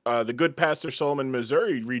 The good Pastor Solomon,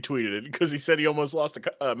 Missouri, retweeted it because he said he almost lost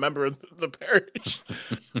a member of the parish.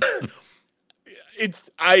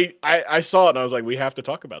 I saw it and I was like, we have to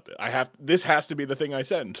talk about this. This has to be the thing I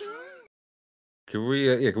send. Can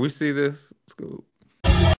we see this? Let's go.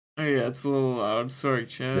 Oh yeah, it's a little loud. Sorry,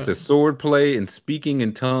 chat. It's a sword play and speaking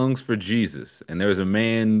in tongues for Jesus. And there's a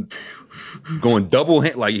man going double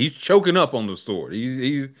hand, like he's choking up on the sword.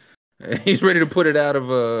 He's ready to put it out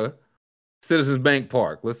of Citizens Bank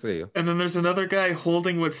Park. Let's see. And then there's another guy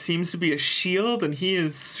holding what seems to be a shield, and he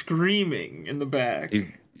is screaming in the back.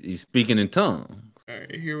 He's speaking in tongues. All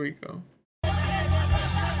right, here we go.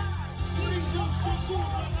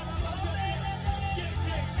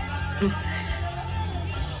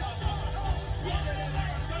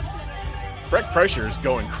 Brett Kreischer is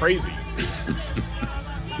going crazy.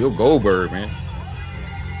 Bill Goldberg, man.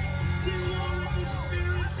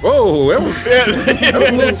 Whoa, that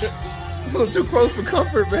was a little too close for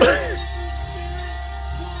comfort, man.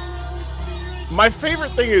 My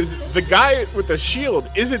favorite thing is the guy with the shield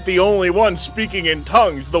isn't the only one speaking in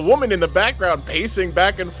tongues. The woman in the background pacing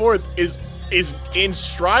back and forth is in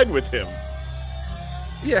stride with him.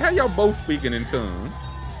 Yeah, how y'all both speaking in tongues?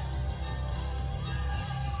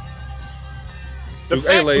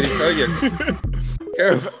 Hey, lady. Oh, yeah.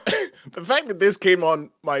 Careful. The fact that this came on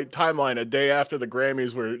my timeline a day after the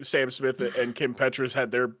Grammys where Sam Smith and Kim Petras had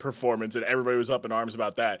their performance and everybody was up in arms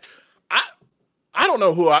about that. I don't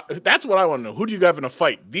know that's what I want to know. Who do you have in a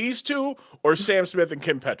fight? These two or Sam Smith and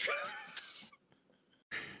Kim Petras?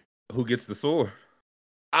 Who gets the sword?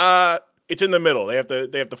 It's in the middle. They have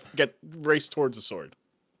to get race towards the sword.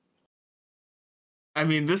 I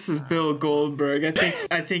mean, this is Bill Goldberg.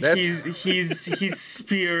 I think he's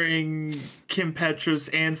spearing Kim Petras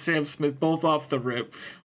and Sam Smith both off the rip,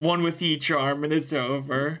 one with each arm, and it's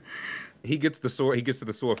over. He gets the sword. He gets to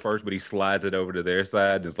the sword first, but he slides it over to their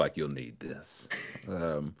side. And it's like, you'll need this.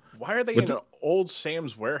 Why are they in an old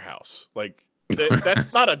Sam's warehouse? Like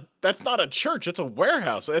that's not a church. It's a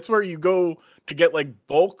warehouse. That's where you go to get like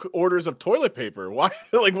bulk orders of toilet paper. Why?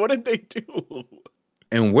 Like, what did they do?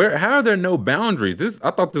 And how are there no boundaries?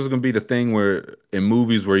 I thought this was gonna be the thing where in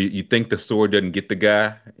movies where you think the sword doesn't get the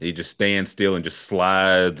guy, he just stands still and just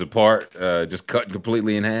slides apart, just cut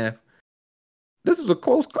completely in half. This is a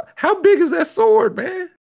close. How big is that sword, man?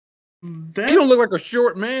 He don't look like a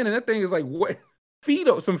short man, and that thing is like what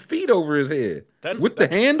some feet over his head with the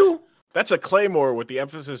handle. That's a claymore with the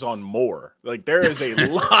emphasis on more. Like there is a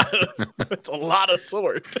lot. It's a lot of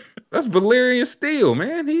sword. That's Valyrian steel,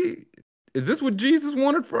 man. Is this what Jesus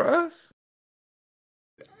wanted for us?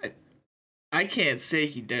 I can't say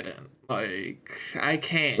he didn't. Like I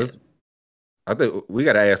can't. I think we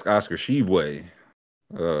got to ask Oscar Sheboy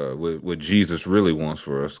what Jesus really wants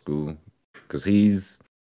for us, school, because he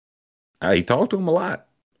talked to him a lot.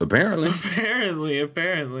 Apparently.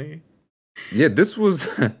 Apparently. Yeah, this was.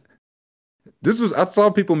 I saw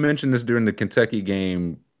people mention this during the Kentucky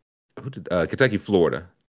game, Kentucky Florida,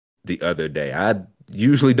 the other day. I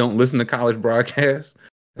usually don't listen to college broadcasts,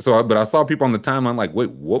 but I saw people on the timeline like,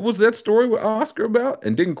 wait, what was that story with Oscar about?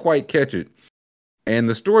 And didn't quite catch it. And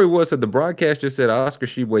the story was that the broadcast just said Oscar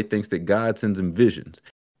Sheboy thinks that God sends him visions,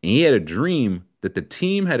 and he had a dream that the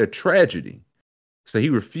team had a tragedy, so he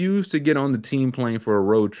refused to get on the team plane for a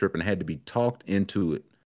road trip and had to be talked into it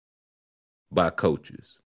by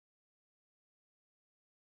coaches.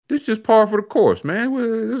 This is just par for the course,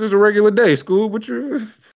 man. This is a regular day, school, but your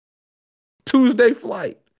Tuesday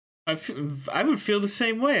flight. I would feel the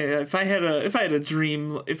same way if I had a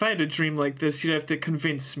dream like this. You'd have to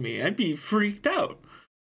convince me. I'd be freaked out.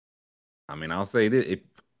 I mean, I'll say this: if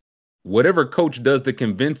whatever coach does the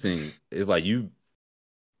convincing is like you,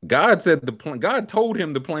 God told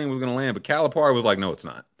him the plane was going to land, but Calipari was like, no, it's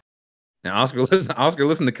not. Now Oscar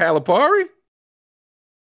listen to Calipari.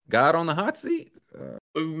 God on the hot seat.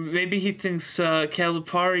 Maybe he thinks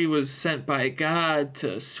Calipari was sent by God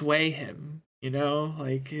to sway him. You know,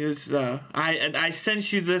 like his I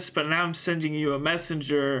sent you this, but now I'm sending you a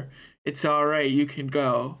messenger. It's all right, you can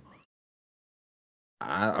go.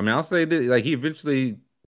 I mean, I'll say this: like he eventually,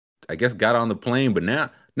 I guess, got on the plane, but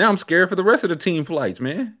now I'm scared for the rest of the team flights,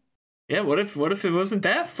 man. Yeah, what if it wasn't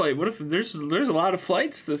that flight? What if there's a lot of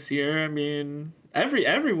flights this year? I mean,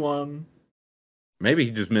 everyone. Maybe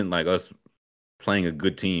he just meant like us playing a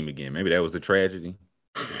good team again. Maybe that was the tragedy.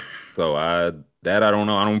 So I don't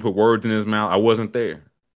know. I don't put words in his mouth. I wasn't there.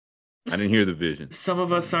 I didn't hear the vision. Some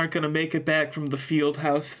of us aren't going to make it back from the field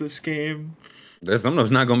house this game. There's some of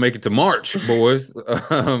us not going to make it to March, boys.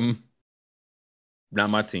 Not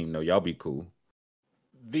my team, though. Y'all be cool.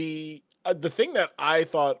 The thing that I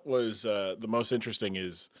thought was the most interesting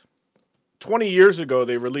is 20 years ago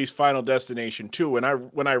they released Final Destination 2,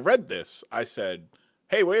 and when I read this, I said,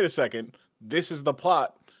 "Hey, wait a second. This is the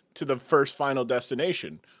plot to the first Final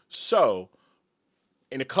Destination." So,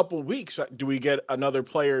 in a couple weeks, do we get another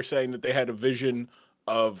player saying that they had a vision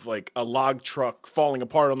of like a log truck falling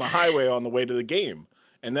apart on the highway on the way to the game?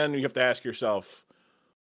 And then you have to ask yourself,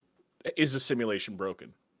 is the simulation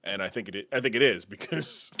broken? And I think it is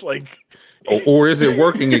because like, or is it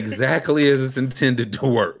working exactly as it's intended to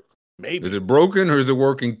work? Maybe. Is it broken or is it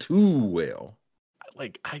working too well?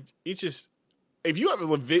 Like it's just, if you have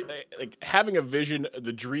like having a vision,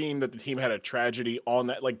 the dream that the team had a tragedy on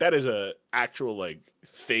that, like that is a actual like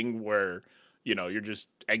thing where, you know, you're just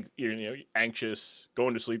anxious,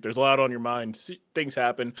 going to sleep. There's a lot on your mind. Things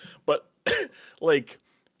happen, but like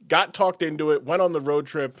got talked into it, went on the road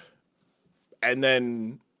trip, and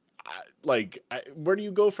then where do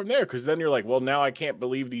you go from there? Because then you're like, well, now I can't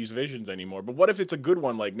believe these visions anymore. But what if it's a good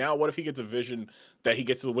one? Like now, what if he gets a vision that he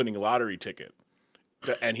gets the winning lottery ticket?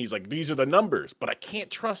 And he's like, these are the numbers, but I can't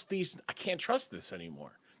trust these. I can't trust this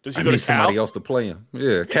anymore. Does he go to somebody else to play him?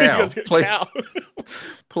 Yeah, Cal.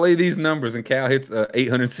 Play these numbers, and Cal hits a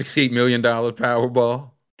 $868 million Powerball.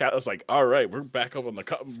 Cal was like, all right, we're back up on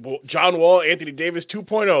the John Wall, Anthony Davis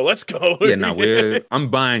 2.0. Let's go. Yeah, no, I'm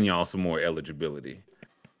buying y'all some more eligibility.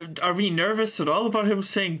 Are we nervous at all about him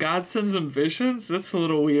saying God sends him visions? That's a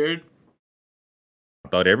little weird. I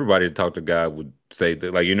thought everybody that talked to God would say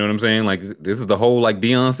that, like, you know what I'm saying? Like, this is the whole, like,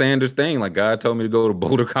 Deion Sanders thing. Like, God told me to go to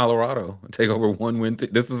Boulder, Colorado and take over one win.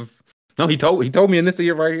 He told me in this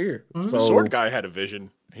year right here. So, the sword guy had a vision.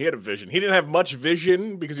 He had a vision. He didn't have much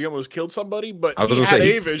vision because he almost killed somebody, but he had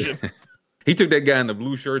a vision. He took that guy in the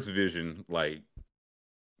blue shirts vision, like,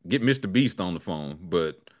 get Mr. Beast on the phone,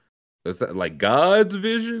 but is that like God's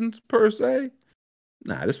visions per se?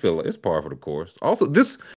 Nah, this feels like it's par for the course. Also,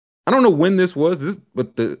 I don't know when this was,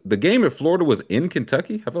 but the game at Florida was in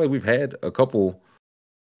Kentucky. I feel like we've had a couple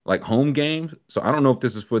like home games, so I don't know if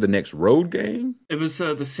this is for the next road game. It was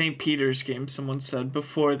the St. Peter's game. Someone said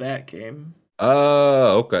before that game.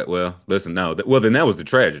 Okay. Well, listen, then that was the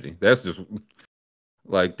tragedy. That's just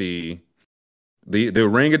like the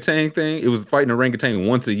orangutan thing. It was fighting orangutan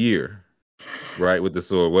once a year. Right, with the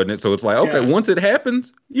sword, wasn't it? So it's like, okay, once it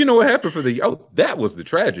happens, you know what happened for that was the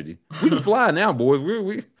tragedy. We can fly now, boys.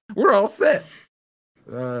 We're all set.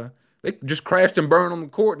 They just crashed and burned on the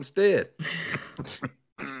court instead.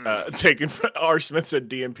 Taking R. Smith said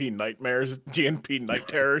DNP nightmares, DNP night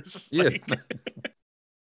terrors. Yeah.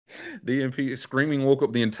 DNP screaming woke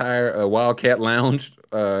up the entire Wildcat Lounge.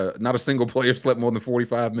 Not a single player slept more than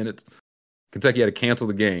 45 minutes. Kentucky had to cancel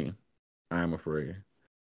the game. I'm afraid.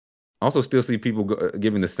 Also, still see people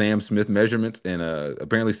giving the Sam Smith measurements, and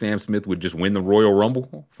apparently Sam Smith would just win the Royal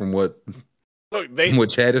Rumble. From what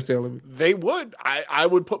Chad is telling me, they would. I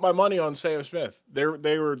would put my money on Sam Smith.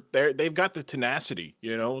 They've got the tenacity.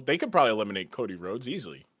 You know, they could probably eliminate Cody Rhodes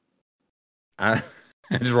easily.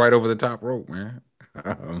 Just right over the top rope, man.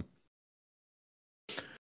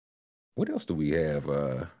 What else do we have?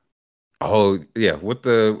 Oh yeah,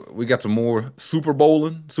 we got some more Super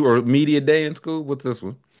Bowling or media day in school. What's this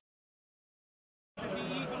one? The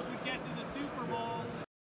Eagles would get to the Super Bowl.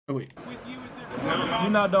 Oh wait. With you as their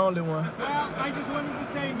You're not the only one. Well, I just wanted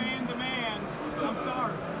to say man to man. I'm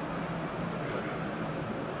sorry.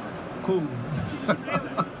 Cool.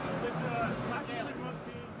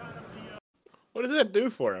 What does that do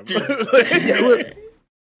for him?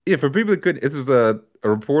 Yeah, for people that couldn't, this was a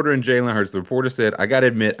reporter and Jalen Hurts. The reporter said, I got to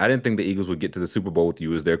admit, I didn't think the Eagles would get to the Super Bowl with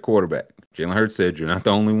you as their quarterback. Jalen Hurts said, you're not the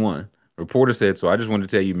only one. Reporter said, so I just wanted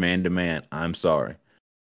to tell you man to man, I'm sorry.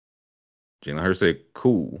 Jalen Hurts said,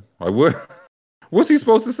 cool. Like, what's he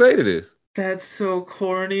supposed to say to this? That's so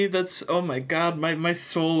corny. That's, oh my God, my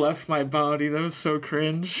soul left my body. That was so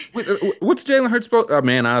cringe. What's Jalen Hurts supposed? Oh,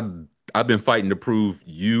 man, I've been fighting to prove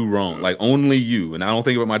you wrong, like only you. And I don't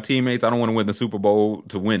think about my teammates. I don't want to win the Super Bowl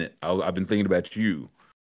to win it. I've been thinking about you,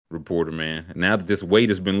 reporter, man. And now that this weight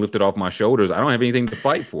has been lifted off my shoulders, I don't have anything to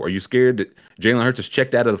fight for. Are you scared that Jalen Hurts is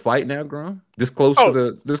checked out of the fight now, Grom? This close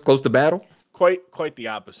to battle? Quite the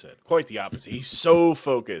opposite. Quite the opposite. He's so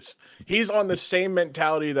focused. He's on the same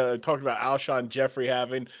mentality that I talked about Alshon Jeffrey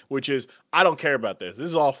having, which is, I don't care about this. This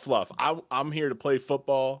is all fluff. I'm here to play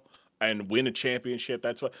football and win a championship.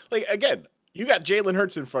 That's what, like, again, you got Jalen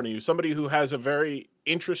Hurts in front of you, somebody who has a very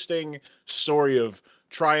interesting story of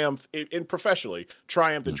triumph in professionally,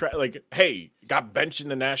 triumph and like, hey, got benched in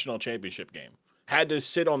the national championship game, had to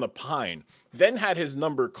sit on the pine, then had his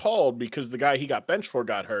number called because the guy he got benched for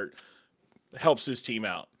got hurt, helps his team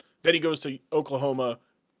out. Then he goes to Oklahoma,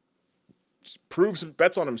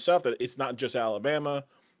 bets on himself that it's not just Alabama.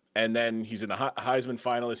 And then he's in a Heisman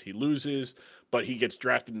finalist. He loses, but he gets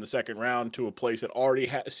drafted in the second round to a place that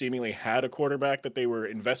already seemingly had a quarterback that they were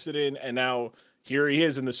invested in. And now here he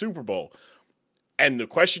is in the Super Bowl. And the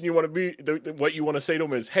question you want to be, what you want to say to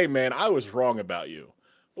him is, hey, man, I was wrong about you.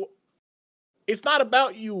 It's not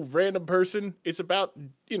about you, random person. It's about,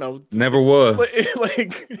 Never was.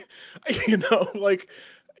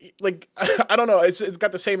 Like, I don't know. It's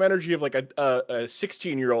got the same energy of like a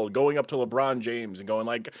 16-year-old going up to LeBron James and going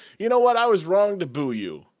like, you know what? I was wrong to boo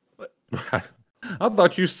you. I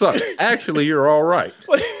thought you sucked. Actually, you're all right.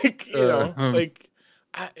 I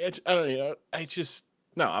don't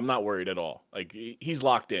know. I'm not worried at all. Like, he's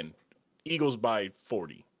locked in. Eagles by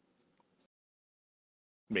 40.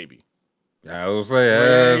 Maybe. I will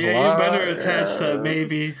say, you better attach that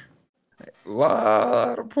maybe. A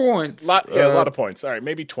lot of points. A lot of points. All right,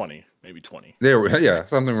 maybe 20. Maybe 20. Yeah,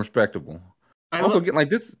 something respectable. Getting like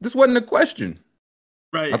this wasn't a question.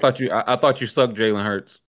 Right. I thought you sucked, Jalen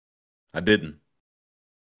Hurts. I didn't.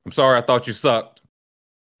 I'm sorry, I thought you sucked.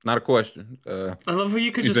 Not a question. I love how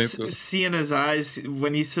you could just see in his eyes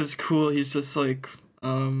when he says cool, he's just like,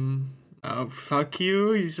 fuck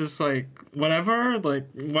you. He's just like, whatever. Like,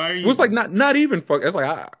 why are you? It was like not even fuck. It's like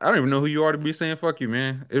I don't even know who you are to be saying fuck you,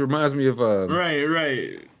 man. It reminds me of right.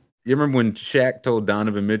 You remember when Shaq told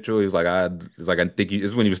Donovan Mitchell? He was like, I think this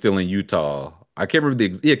is when he was still in Utah. I can't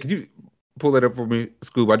remember could you pull that up for me,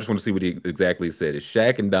 Scoob? I just want to see what he exactly said. It's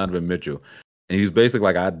Shaq and Donovan Mitchell, and he's basically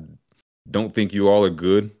like, I don't think you all are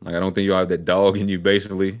good. Like, I don't think you all have that dog in you,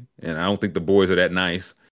 basically, and I don't think the boys are that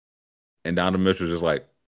nice. And Donovan Mitchell's just like,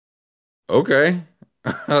 okay.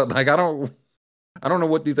 Like, I don't know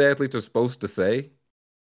what these athletes are supposed to say.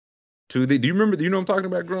 Do you know what I'm talking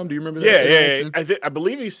about, Grum? Do you remember that? Yeah. I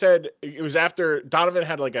believe he said it was after Donovan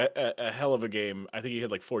had like a hell of a game. I think he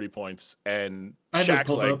had like 40 points, and Shaq's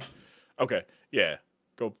like, up. Okay, yeah,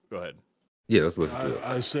 go ahead. Yeah, let's listen to it.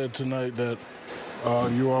 I said tonight that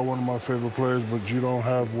you are one of my favorite players, but you don't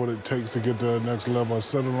have what it takes to get to the next level. I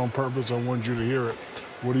said it on purpose. I wanted you to hear it.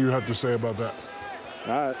 What do you have to say about that?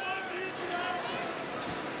 All right.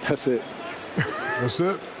 That's it. That's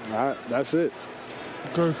it? All right, that's it.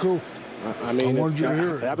 Okay, cool. I mean, I wanted you to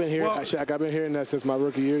hear it. I've been hearing, Shaq, I've been hearing that since my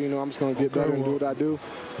rookie year. I'm just going to get better and do what I do.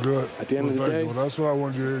 Good. At the end of the day. Well, that's what I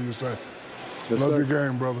wanted you to hear you say. Yes, Love sir. your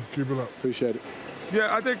game, brother. Keep it up. Appreciate it.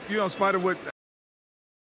 Yeah, I think, Spider,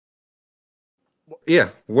 Yeah,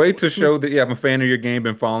 way to show that. Yeah, I'm a fan of your game.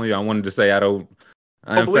 Been following you. I wanted to say I don't.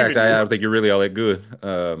 In fact, I don't think you're really all that good.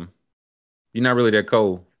 You're not really that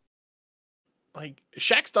cold. Like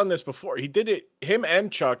Shaq's done this before. He did it. Him and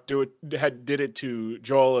Chuck did it to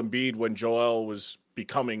Joel Embiid when Joel was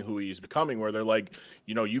becoming who he's becoming. Where they're like,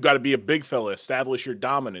 you got to be a big fella, establish your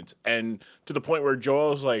dominance, and to the point where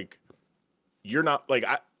Joel's like, "You're not like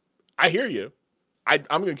I hear you. I'm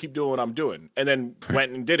gonna keep doing what I'm doing," and then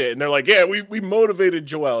went and did it. And they're like, "Yeah, we motivated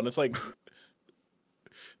Joel," and it's like,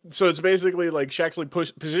 so it's basically like Shaq's like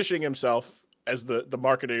positioning himself as the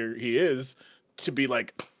marketer he is to be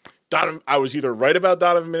like, I was either right about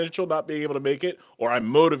Donovan Mitchell not being able to make it, or I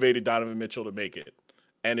motivated Donovan Mitchell to make it.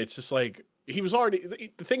 And it's just like, he was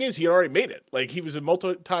already, the thing is, he had already made it. Like, he was a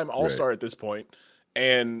multi-time all-star at this point.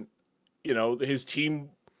 And, his team,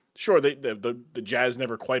 sure, the Jazz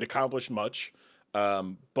never quite accomplished much.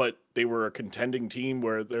 But they were a contending team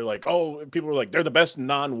where they're like, people were like, they're the best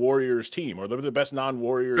non-Warriors team, or they're the best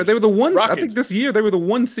non-Warriors. But they were the one, Rockets. I think this year, they were the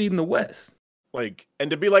 1 seed in the West. Like, and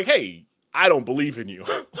to be like, hey, I don't believe in you.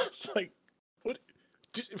 It's like, what?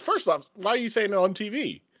 First off, why are you saying it on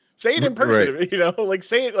TV? Say it in person, right. like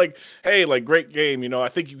say it like, hey, like great game, I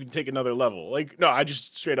think you can take another level. Like, no, I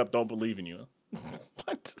just straight up don't believe in you.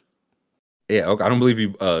 What? Yeah, okay. I don't believe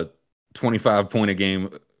you. 25-point a game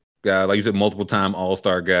guy, like you said, multiple time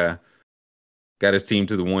All-Star guy, got his team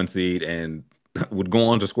to the 1 seed and would go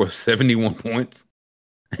on to score 71 points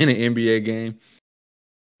in an NBA game.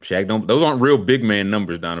 Shaq, those aren't real big man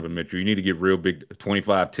numbers, Donovan Mitchell. You need to get real big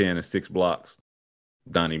 25, 10, and 6 blocks,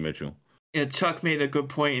 Donnie Mitchell. Yeah, Chuck made a good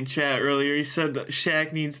point in chat earlier. He said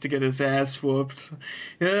Shaq needs to get his ass whooped.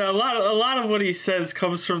 A lot of what he says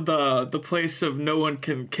comes from the place of no one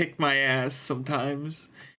can kick my ass sometimes.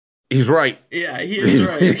 He's right. Yeah, he is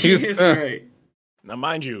right. He is right. Now,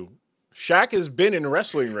 mind you, Shaq has been in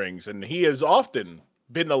wrestling rings, and he has often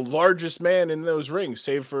been the largest man in those rings,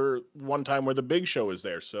 save for one time where the Big Show was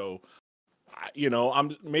there. So,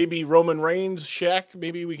 I'm maybe Roman Reigns, Shaq.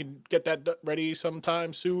 Maybe we can get that ready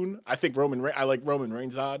sometime soon. I think I like Roman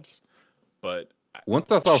Reigns odds, but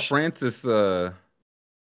once I saw Francis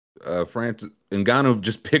Ngannou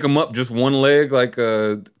just pick him up just one leg, like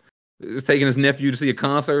taking his nephew to see a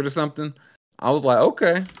concert or something, I was like,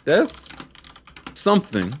 okay, that's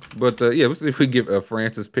something. But yeah, let's see if we get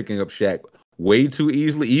Francis picking up Shaq way too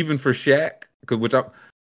easily, even for Shaq,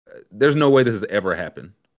 there's no way this has ever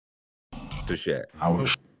happened to Shaq.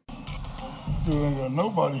 You ain't got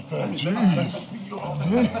nobody fat. Jeez.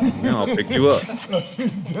 Now I'll pick you up.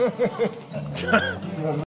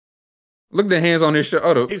 Look at the hands on his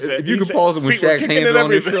shoulder. If you could pause it when Shaq's hands are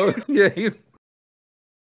on his shoulder. Yeah, he's.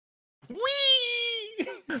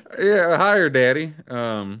 Whee! Yeah, higher, daddy.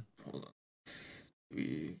 Hold on.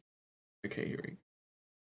 Okay, here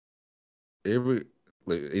we go.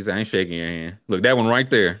 Look, I ain't shaking your hand. Look, that one right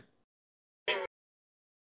there.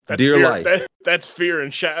 That's dear fear. Life. That's fear.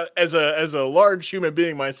 And as a large human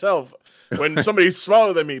being myself, when somebody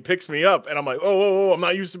smaller than me picks me up, and I'm like, oh, I'm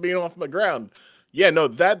not used to being off the ground. Yeah, no,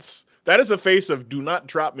 that is a face of do not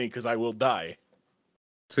drop me because I will die.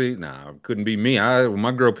 See, it couldn't be me. When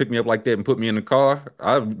my girl picked me up like that and put me in the car,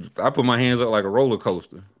 I put my hands up like a roller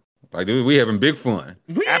coaster. Like, dude, we having big fun.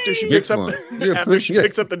 After she picks up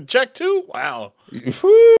the check too? Wow.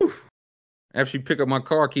 Woo. After she pick up my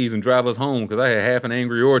car keys and drive us home because I had half an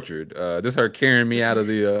Angry Orchard. This her carrying me out of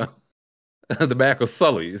the the back of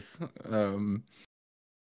Sully's.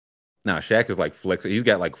 Shaq is like flexing. He's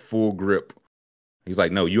got like full grip. He's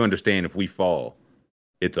like, no, you understand if we fall,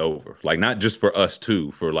 it's over. Like, not just for us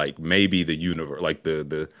too, for like maybe the universe, like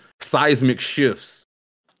the seismic shifts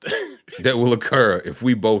that will occur if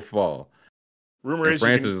we both fall. Rumor is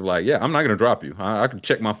Francis is like, yeah, I'm not going to drop you. I can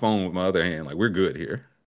check my phone with my other hand. Like, we're good here.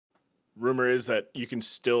 Rumor is that you can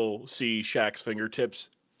still see Shaq's fingertips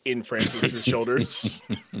in Francis's shoulders.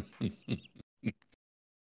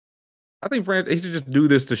 I think he should just do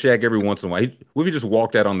this to Shaq every once in a while. What if he just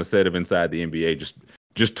walked out on the set of Inside the NBA,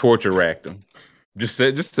 just torture racked him, just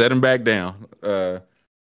set him back down,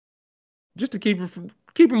 just to keep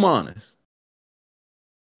him honest.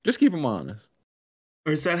 Just keep him honest.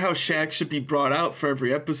 Or is that how Shaq should be brought out for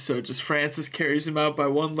every episode? Just Francis carries him out by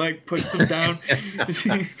one leg, puts him down.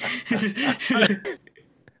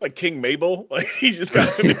 Like King Mabel? Like he's just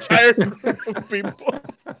got an entire group of people.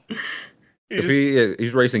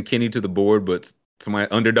 He's racing Kenny to the board, but somebody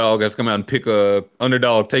underdog has to come out and pick a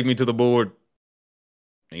underdog, take me to the board.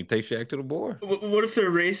 And he takes Shaq to the board. What if they're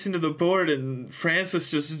racing to the board and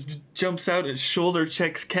Francis just jumps out and shoulder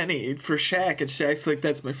checks Kenny for Shaq, and Shaq's like,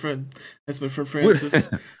 "That's my friend. That's my friend Francis."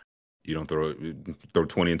 You don't throw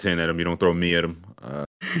 20 and 10 at him. You don't throw me at him.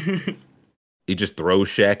 he just throws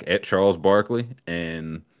Shaq at Charles Barkley,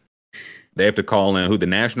 and they have to call in the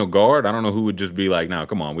National Guard. I don't know who would just be like, "No,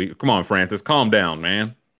 come on, Francis, calm down,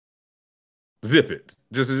 man. Zip it.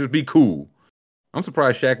 Just be cool." I'm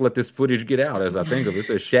surprised Shaq let this footage get out. As I think of it, it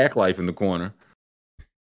says Shaq Life in the corner.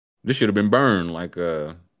 This should have been burned, like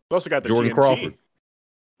also got the Jordan TNT. Crawford.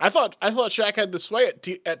 I thought Shaq had the sway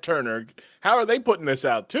at Turner. How are they putting this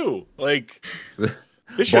out too? Like,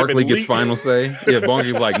 this Barkley gets final say. Yeah,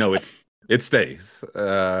 Barkley like, no, it stays.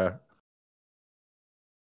 What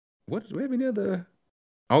do we have any other?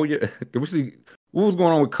 Oh yeah, we see what was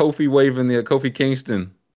going on with Kofi waving the Kofi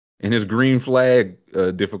Kingston and his green flag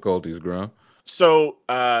difficulties, Grum. So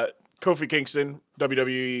Kofi Kingston,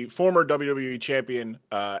 former WWE champion,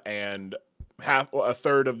 and a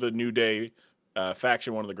third of the New Day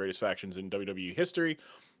faction, one of the greatest factions in WWE history.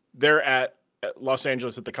 They're at Los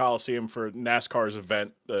Angeles at the Coliseum for NASCAR's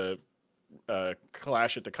event, the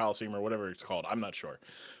Clash at the Coliseum or whatever it's called. I'm not sure.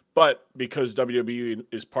 But because WWE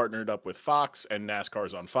is partnered up with Fox and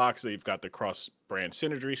NASCAR's on Fox, they've got the cross-brand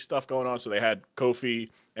synergy stuff going on. So they had Kofi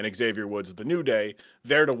and Xavier Woods of the New Day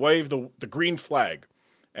there to wave the green flag.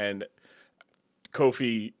 And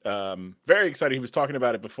Kofi, very excited. He was talking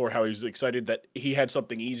about it before, how he was excited that he had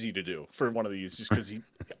something easy to do for one of these, just because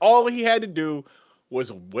all he had to do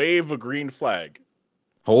was wave a green flag.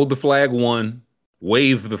 Hold the flag 1,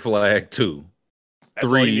 wave the flag 2. That's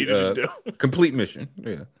 3, all you needed to do. Complete mission.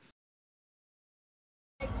 Yeah.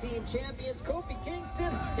 Team champions Kofi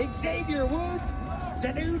Kingston, Xavier Woods,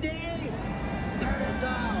 the New Day starts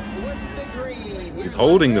off with the green. He's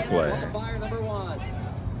holding the flag. Qualifier number 1.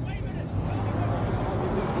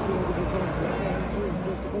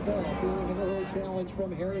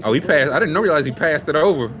 Oh, he passed. I didn't realize he passed it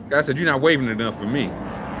over. Guy said, "You're not waving it enough for me."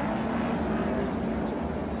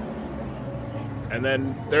 And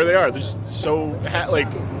then there they are. They're just so like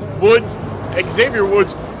Xavier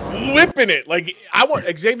Woods whipping it. Like, I want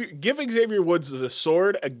give Xavier Woods the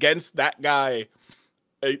sword against that guy.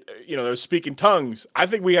 That was speaking tongues. I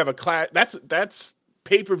think we have a class. That's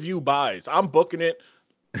pay-per-view buys. I'm booking it.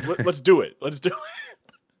 Let's do it. Let's do it.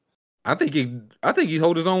 I think he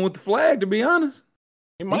hold his own with the flag. To be honest,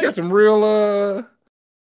 he got some real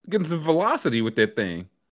getting some velocity with that thing.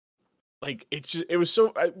 Like, it was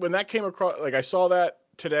so when that came across, like, I saw that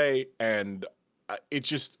today, and it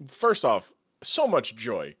just, first off, so much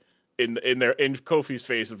joy in Kofi's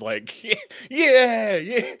face of like, yeah,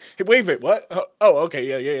 wave it. What? Oh,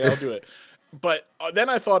 okay, yeah, I'll do it. But then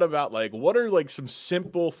I thought about, like, what are like some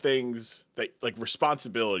simple things that, like,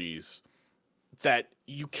 responsibilities that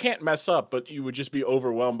you can't mess up, but you would just be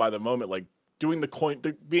overwhelmed by the moment, like doing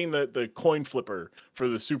being the coin flipper for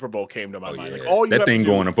the Super Bowl came to my mind. Yeah. Like, all you that thing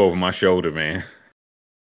going up over my shoulder, man.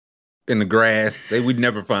 In the grass, we'd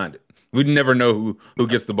never find it. We'd never know who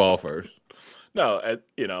gets the ball first. No,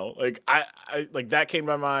 like I like that came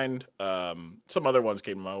to my mind. Some other ones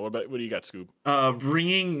came to mind. What do you got, Scoop?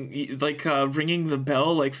 Ringing the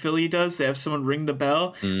bell like Philly does. They have someone ring the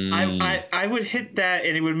bell. I would hit that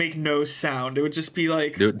and it would make no sound. It would just be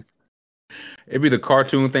like, dude, it'd be the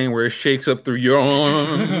cartoon thing where it shakes up through your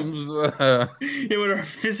arms. It would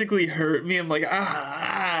physically hurt me. I'm like,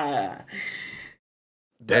 ah.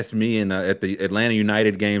 That's me. And at the Atlanta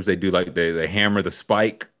United games, they do like they hammer the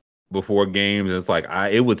spike before games. It's like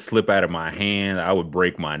it would slip out of my hand. I would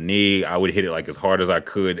break my knee. I would hit it like as hard as I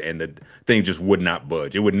could, and the thing just would not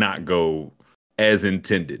budge. It would not go as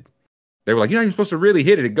intended. They were like, you're not even supposed to really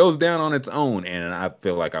hit it. It goes down on its own, and I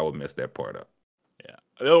feel like I would mess that part up. Yeah,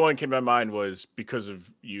 the other one came to my mind was because of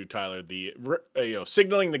you, Tyler. The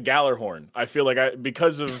signaling the Gallarhorn. I feel like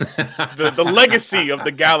because of the legacy of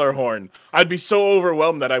the Gallarhorn, I'd be so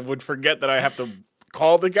overwhelmed that I would forget that I have to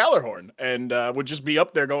call the Gallarhorn and would just be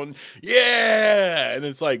up there going, yeah. And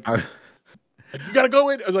it's like, you got to go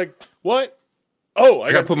in. I was like, what? Oh,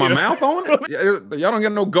 I got to put my mouth on it? Y'all don't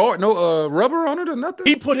get no guard, no rubber on it or nothing?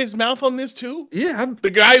 He put his mouth on this too? Yeah. The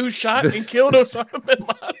guy who shot and killed Osama bin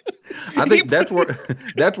Laden. I think that's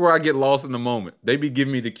where I get lost in the moment. They be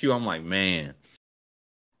giving me the cue. I'm like, man,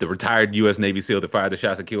 the retired U.S. Navy SEAL that fired the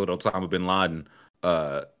shots that killed Osama bin Laden,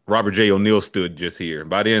 Robert J. O'Neill stood just here.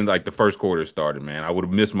 By then, like, the first quarter started, man. I would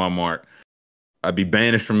have missed my mark. I'd be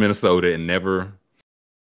banished from Minnesota and never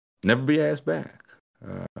be asked back.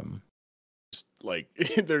 Like,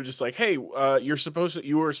 they're just like, hey, you were supposed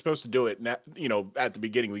to do it. Now, at the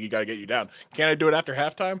beginning, we got to get you down. Can I do it after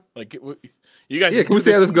halftime? Like, you guys? Yeah, can we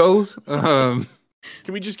see how this goes? Can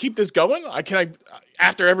we just keep this going? Can I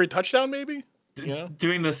after every touchdown, maybe?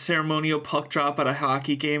 Doing the ceremonial puck drop at a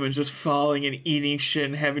hockey game and just falling and eating shit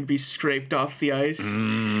and having to be scraped off the ice.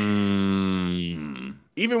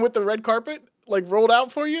 Even with the red carpet, like, rolled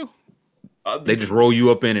out for you? They just roll you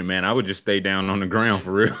up in it, man. I would just stay down on the ground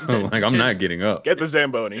for real. Like, I'm not getting up. Get the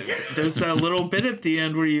Zamboni. There's that little bit at the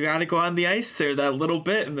end where you got to go on the ice there, that little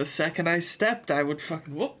bit. And the second I stepped, I would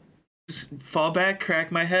fucking whoop, just fall back,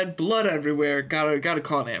 crack my head, blood everywhere. Gotta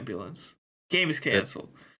call an ambulance. Game is canceled.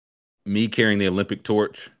 Me carrying the Olympic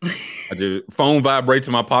torch. I do. Phone vibrates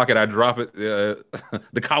in my pocket. I drop it.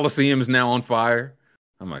 The Coliseum is now on fire.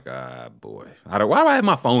 I'm like, boy. Why do I have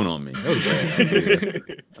my phone on me? That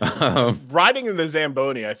was bad. Riding in the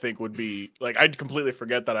Zamboni, I think, would be like, I'd completely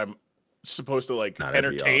forget that I'm supposed to like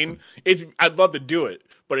entertain. Awesome. I'd love to do it,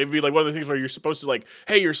 but it'd be like one of the things where you're supposed to like,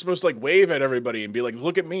 hey, you're supposed to like wave at everybody and be like,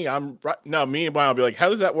 look at me. Me and Brian will be like, how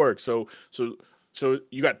does that work? So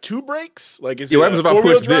you got 2 brakes? Like, is what happens if I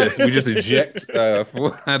push this? We just eject.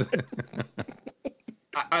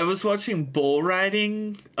 I was watching bull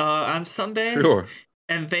riding on Sunday. Sure.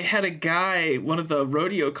 And they had a guy, one of the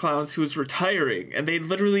rodeo clowns, who was retiring, and they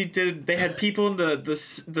literally they had people in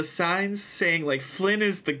the signs saying like Flynn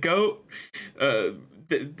is the GOAT.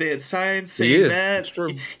 They had signs saying that. It's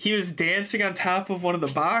true. He was dancing on top of one of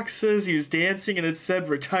the boxes. He was dancing, and it said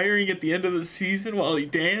retiring at the end of the season while he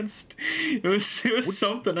danced. It was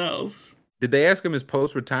something else. Did they ask him his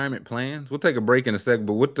post-retirement plans? We'll take a break in a second,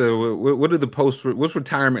 but what's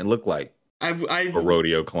retirement look like? A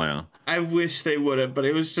rodeo clown. I wish they would have, but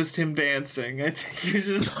it was just him dancing. I think he was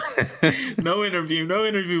just no interview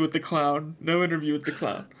with the clown.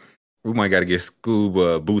 We might got to get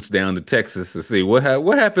Scoob boots down to Texas to see what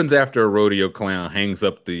happens after a rodeo clown hangs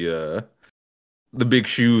up the big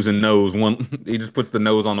shoes and nose. He just puts the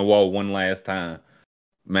nose on the wall one last time.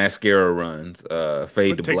 Mascara runs,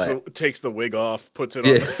 fade to black. Takes the wig off, puts it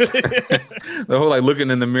on. The whole like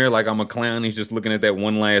looking in the mirror like I'm a clown. He's just looking at that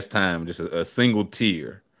one last time. Just a single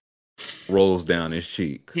tear rolls down his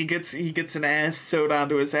cheek. He gets an ass sewed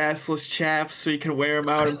onto his assless chaps so he can wear them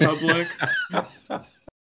out in public.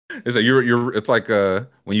 It's like it's like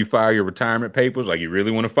when you file your retirement papers. Like, you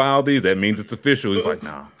really want to file these? That means it's official. He's like,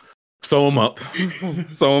 no, sew them up,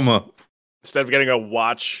 sew them up. Instead of getting a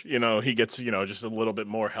watch, he gets, just a little bit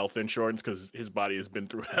more health insurance because his body has been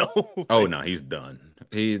through hell. Oh no, he's done.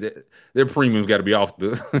 Their premium's got to be off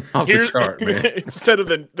the chart, man. Instead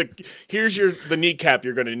of here's the kneecap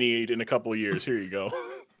you're going to need in a couple of years. Here you go.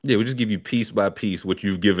 Yeah, we just give you piece by piece what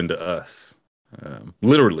you've given to us.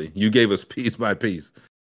 Literally, you gave us piece by piece.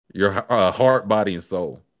 Your heart, body, and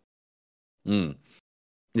soul.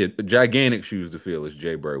 Yeah, gigantic shoes to fill, as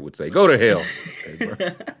Jay Bird would say. Go to hell.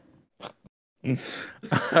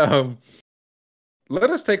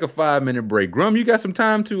 Let us take a 5-minute break. Grum, you got some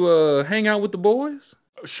time to hang out with the boys?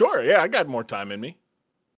 Sure, yeah, I got more time in me.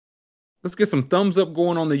 Let's get some thumbs up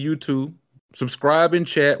going on the YouTube. Subscribe and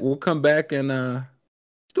chat. We'll come back and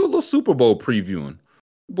do a little Super Bowl previewing.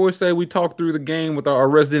 Boys say we talked through the game with our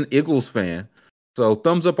resident Eagles fan. So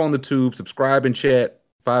thumbs up on the tube, subscribe and chat.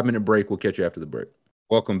 5-minute break. We'll catch you after the break.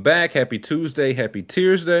 Welcome back. Happy Tuesday. Happy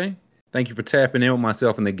Tuesday. Thank you for tapping in with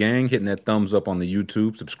myself and the gang, hitting that thumbs up on the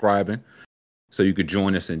YouTube, subscribing so you could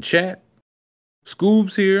join us in chat.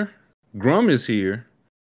 Scoob's here. Grum is here.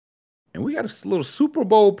 And we got a little Super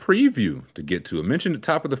Bowl preview to get to. I mentioned at the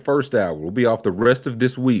top of the first hour. We'll be off the rest of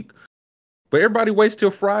this week. But everybody waits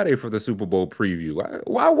till Friday for the Super Bowl preview.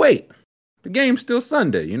 Why wait? The game's still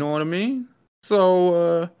Sunday. You know what I mean?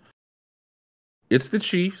 So, it's the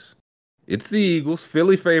Chiefs. It's the Eagles.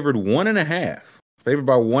 Philly favored 1.5. Favored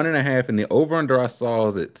by 1.5, and the over-under I saw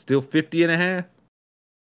is it still 50.5? Do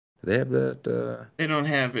they have that? They don't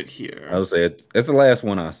have it here. I would say it's the last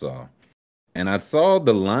one I saw. And I saw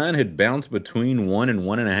the line had bounced between 1 and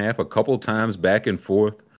 1.5 a couple times back and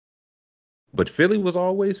forth. But Philly was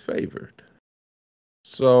always favored.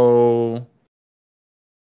 So,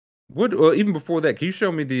 even before that, can you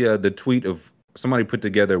show me the tweet of somebody put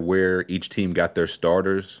together where each team got their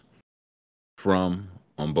starters from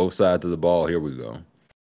on both sides of the ball? Here we go.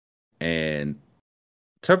 And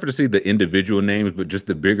tougher to see the individual names, but just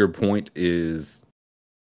the bigger point is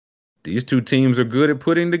these two teams are good at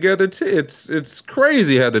putting together. It's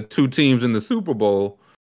crazy how the two teams in the Super Bowl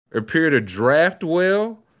appear to draft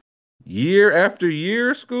well year after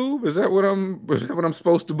year. Scoob, is that what I'm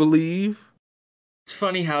supposed to believe? It's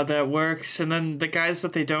funny how that works. And then the guys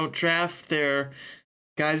that they don't draft, they're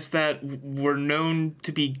guys that were known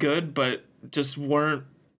to be good, but just weren't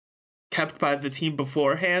kept by the team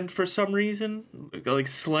beforehand for some reason. Like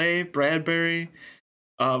Slay, Bradbury,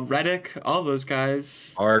 Reddick, all those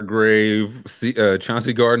guys. Hargrave,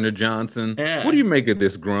 Chauncey Gardner-Johnson. Yeah. What do you make of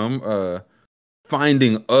this, Grum?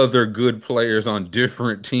 Finding other good players on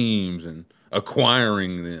different teams and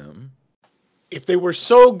acquiring them. If they were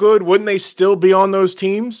so good, wouldn't they still be on those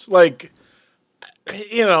teams? Like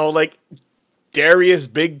Darius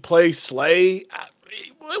Big Play Slay.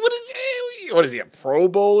 What is he, a Pro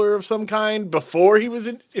Bowler of some kind? Before he was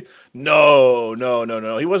in? No.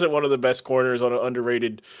 He wasn't one of the best corners on an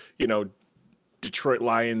underrated, Detroit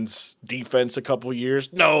Lions defense a couple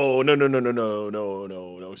years. No.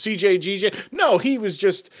 CJ. No, he was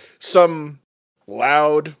just some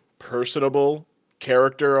loud, personable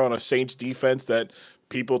character on a Saints defense that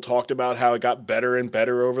people talked about how it got better and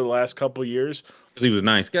better over the last couple years. He was a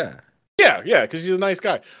nice guy. Yeah, because he's a nice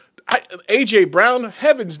guy. AJ Brown,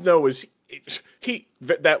 heavens knows he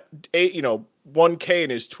that 1K in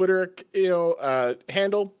his Twitter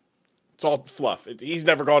handle. It's all fluff. He's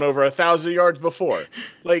never gone over 1,000 yards before.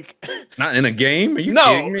 Like, not in a game. Are you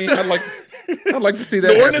kidding me? I'd like to see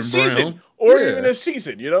that or in a happen, season, Brown. even a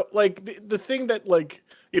season. Like the thing that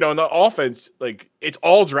in the offense, it's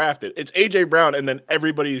all drafted. It's AJ Brown, and then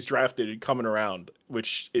everybody's drafted and coming around,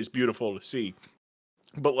 which is beautiful to see.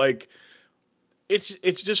 But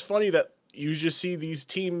it's just funny that you just see these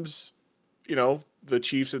teams, the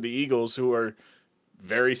Chiefs and the Eagles, who are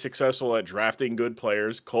very successful at drafting good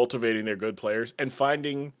players, cultivating their good players, and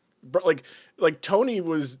finding like Tony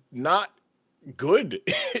was not good.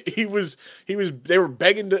 They were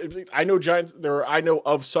begging to. I know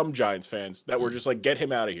of some Giants fans that were just like, get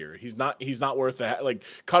him out of here. He's not worth that. Like,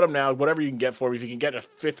 cut him now. Whatever you can get for him. If you can get a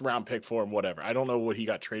 5th round pick for him, whatever. I don't know what he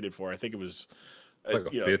got traded for. I think it was like a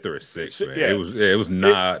 5th or a 6th. Man. Yeah. It was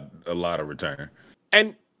not a lot of return.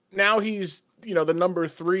 And now he's the number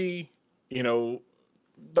 3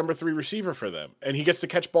 receiver for them, and he gets to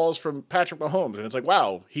catch balls from Patrick Mahomes, and it's like,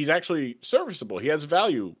 wow, he's actually serviceable. He has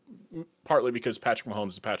value, partly because Patrick Mahomes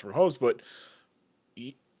is Patrick Mahomes, but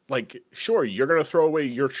sure, you're going to throw away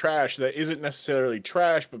your trash that isn't necessarily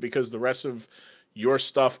trash, but because the rest of your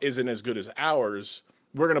stuff isn't as good as ours,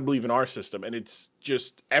 we're going to believe in our system. And it's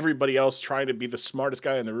just everybody else trying to be the smartest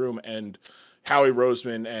guy in the room, and Howie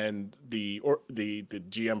Roseman and the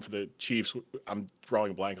GM for the Chiefs, I'm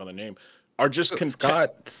drawing a blank on the name, are just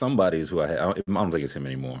Scott somebody's who I don't think it's him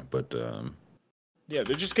anymore, but yeah,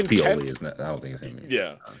 they're just content. Pioli is not. I don't think it's him anymore.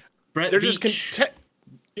 Yeah, Brett they're Veach. just content.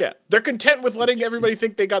 Yeah, they're content with letting everybody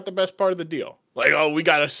think they got the best part of the deal. Like, oh, we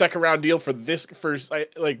got a 2nd round deal for this first.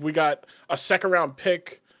 We got a 2nd round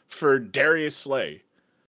pick for Darius Slay.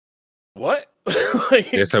 What?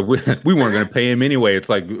 Yeah, so we weren't going to pay him anyway. It's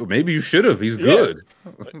like, maybe you should have. He's good.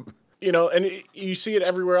 And you see it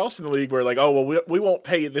everywhere else in the league where we won't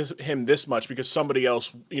pay him this much because somebody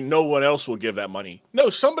else, no one else will give that money. No,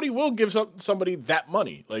 somebody will give somebody that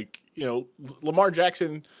money. Lamar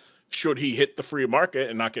Jackson, should he hit the free market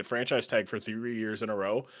and not get franchise tagged for 3 years in a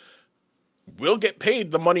row, will get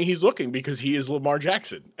paid the money he's looking because he is Lamar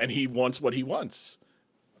Jackson and he wants what he wants.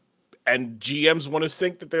 And GMs want to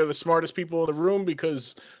think that they're the smartest people in the room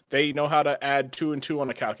because they know how to add 2 and 2 on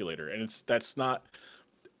a calculator, and that's not.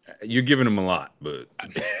 You're giving him a lot, but I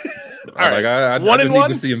need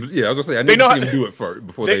to see him. Yeah, I was gonna say I need to see him do it first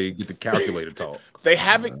before they get the calculator talk. They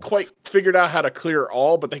haven't quite figured out how to clear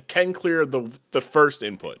all, but they can clear the first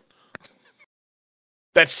input.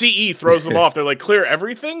 That CE throws them off. They're like, clear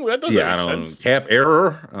everything? That doesn't make sense. Cap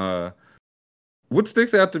error. What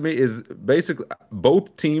sticks out to me is basically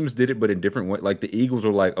both teams did it, but in different ways. Like the Eagles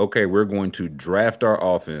were like, okay, we're going to draft our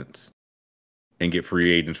offense and get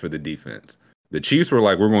free agents for the defense. The Chiefs were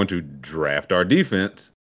like, we're going to draft our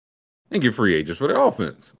defense and get free agents for the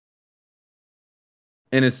offense.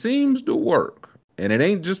 And it seems to work. And it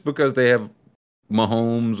ain't just because they have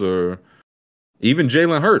Mahomes or even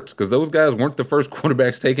Jalen Hurts, because those guys weren't the first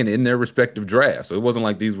quarterbacks taken in their respective drafts. So it wasn't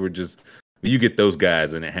like these were just, you get those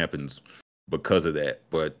guys and it happens because of that.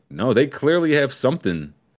 But no, they clearly have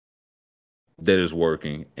something that is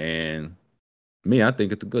working. And I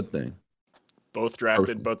think it's a good thing. Both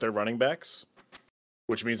drafted both their running backs,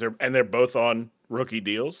 which means they're both on rookie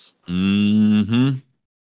deals. Mm-hmm.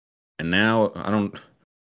 And now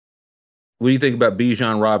what do you think about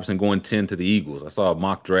Bijan Robinson going 10 to the Eagles? I saw a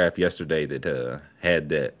mock draft yesterday that had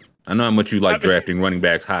that. I know how much you like drafting running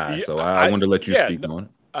backs high, so I wanted to let you speak on it.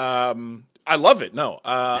 I love it. No,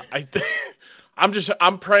 I'm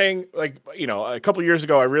praying, a couple years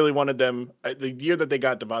ago, I really wanted them, the year that they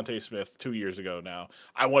got Devontae Smith 2 years ago now,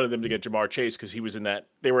 I wanted them to get Jamar Chase because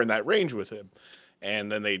they were in that range with him.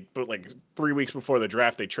 And then they, 3 weeks before the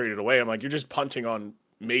draft, they traded away. I'm like, you're just punting on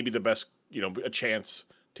maybe the best, a chance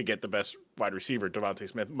to get the best wide receiver. Devontae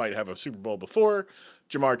Smith might have a Super Bowl before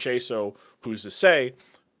Jamar Chase, so who's to say?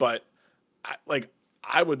 But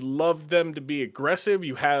I would love them to be aggressive.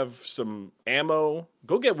 You have some ammo.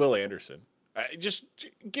 Go get Will Anderson. Just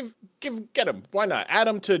get him. Why not? Add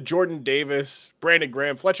him to Jordan Davis, Brandon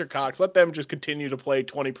Graham, Fletcher Cox. Let them just continue to play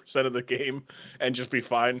 20% of the game and just be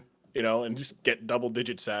fine. and just get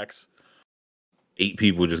double-digit sacks. 8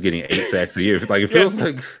 people just getting 8 sacks a year. Like it feels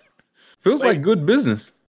like good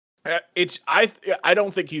business. I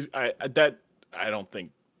don't think he's probably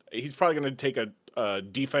going to take a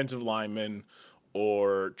defensive lineman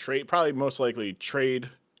or most likely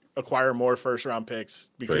acquire more first-round picks.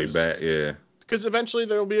 Trade back, yeah. Because eventually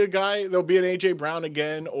there'll be an AJ Brown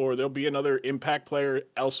again, or there'll be another impact player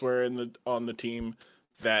elsewhere on the team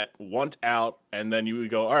that want out, and then you would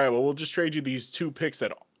go, all right, well, we'll just trade you these 2 picks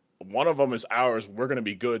that one of them is ours. We're going to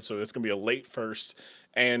be good, so it's going to be a late first,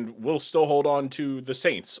 and we'll still hold on to the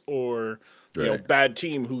Saints or bad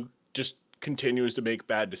team who just continues to make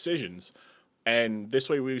bad decisions. And this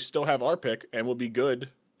way we still have our pick, and we'll be good.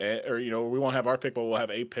 Or, we won't have our pick, but we'll have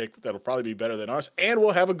a pick that'll probably be better than us, and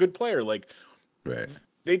we'll have a good player. Like,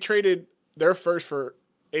 they traded their first for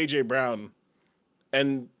AJ Brown,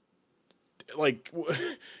 and like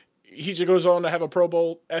he just goes on to have a Pro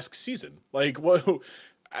Bowl-esque season. Like,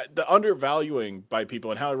 the undervaluing by people,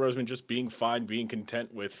 and Howie Roseman just being fine, being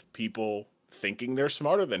content with people thinking they're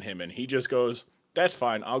smarter than him, and he just goes, that's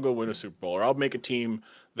fine. I'll go win a Super Bowl, or I'll make a team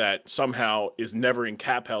that somehow is never in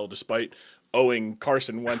cap hell despite owing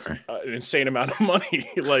Carson Wentz an insane amount of money.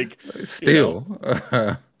 Like, still,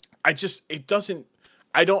 I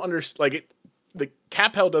don't understand. Like, the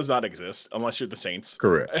cap hell does not exist unless you're the Saints.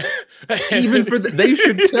 Correct. Even for they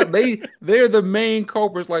should tell they're the main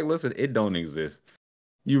culprits. Like, listen, it don't exist.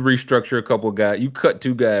 You restructure a couple of guys, you cut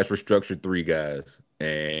 2 guys, restructure 3 guys,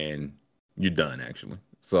 and you're done. Actually,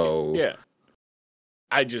 so yeah.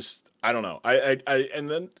 I don't know. And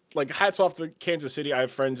then, like, hats off to Kansas City. I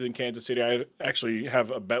have friends in Kansas City. I actually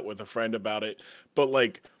have a bet with a friend about it. But,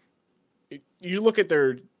 like, you look at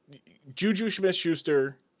their Juju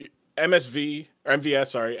Smith-Schuster,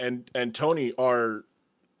 MVS, and Tony are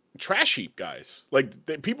trash heap guys. Like,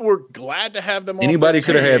 people were glad to have them. Anybody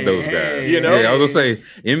could have had those guys. Yeah, I was gonna say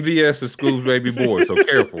MVS is Scoob's baby boy. So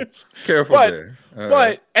careful there.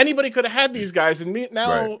 But anybody could have had these guys, and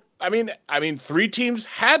now. Right. I mean, 3 teams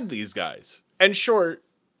had these guys, and sure,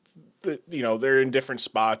 they're in different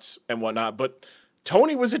spots and whatnot. But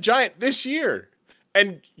Tony was a Giant this year,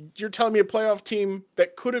 and you're telling me a playoff team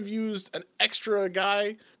that could have used an extra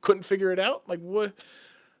guy couldn't figure it out? Like, what?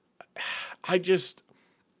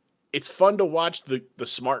 It's fun to watch the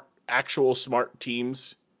actual smart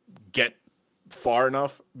teams get far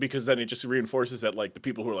enough, because then it just reinforces that, like, the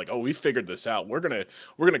people who are like, oh, we figured this out. We're gonna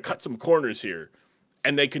cut some corners here.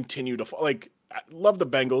 And they continue to like. I love the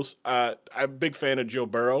Bengals. I'm a big fan of Joe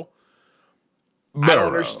Burrow. I don't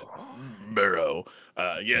understand. Burrow.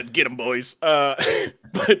 Yeah, get him, boys. But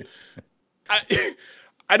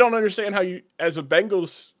I don't understand how you, as a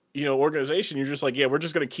Bengals, organization, you're just like, yeah, we're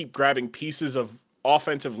just gonna keep grabbing pieces of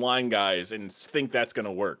offensive line guys and think that's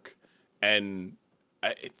gonna work. And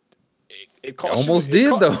it almost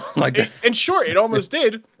did though. Like, and sure, it almost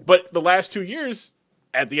did. But the last 2 years.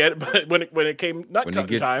 At the end, but when it came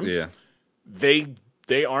cutting time, they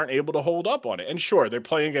aren't able to hold up on it. And sure, they're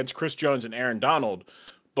playing against Chris Jones and Aaron Donald,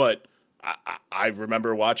 but I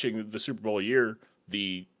remember watching the Super Bowl year,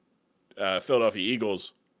 the Philadelphia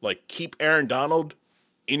Eagles like keep Aaron Donald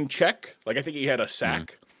in check. Like, I think he had a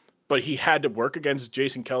sack, but he had to work against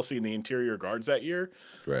Jason Kelce and the interior guards that year.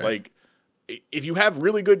 Right. Like, if you have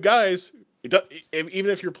really good guys, even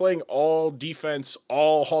if you're playing all defense,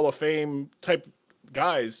 all Hall of Fame type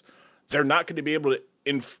guys, they're not going to be able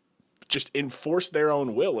to just enforce their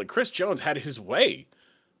own will. Like, Chris Jones had his way,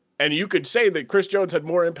 and you could say that Chris Jones had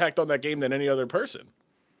more impact on that game than any other person.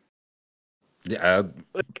 Yeah,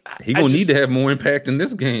 he gonna need to have more impact in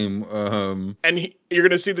this game. And you're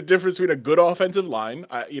gonna see the difference between a good offensive line.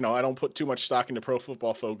 I don't put too much stock into Pro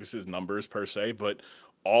Football Focus's numbers per se, but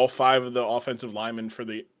all 5 of the offensive linemen for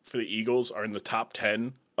the Eagles are in the top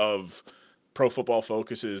 10 of Pro Football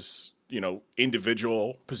Focus's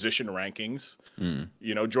individual position rankings.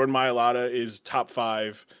 Jordan Mailata is top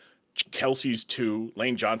 5. Kelsey's 2.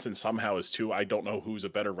 Lane Johnson somehow is 2. I don't know who's a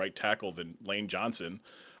better right tackle than Lane Johnson.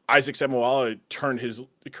 Isaac Seumalo turned his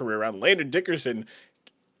career around. Landon Dickerson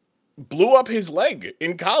blew up his leg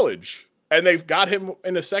in college, and they've got him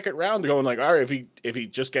in the 2nd round going like, all right, if he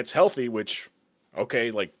just gets healthy, which,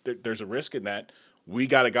 okay, like there's a risk in that. We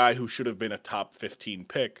got a guy who should have been a top 15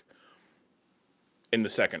 pick in the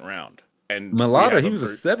 2nd round. And Mailata, he was a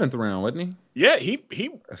 7th round, wasn't he? Yeah, he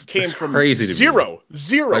came from crazy zero.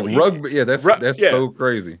 Like rugby, yeah, that's so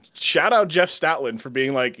crazy. Shout out Jeff Stoutland for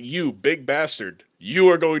being like, you big bastard, you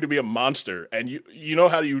are going to be a monster. And you know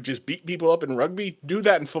how you just beat people up in rugby? Do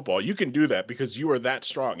that in football. You can do that because you are that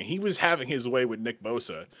strong. And he was having his way with Nick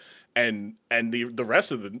Bosa and the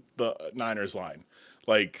rest of the Niners line.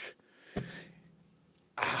 Like,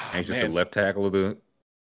 Anxious man. to left tackle of the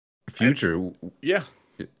future. Yeah.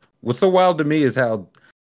 What's so wild to me is how,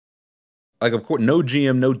 like, of course, no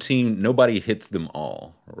GM, no team, nobody hits them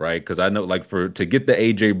all, right? Because I know, like, to get the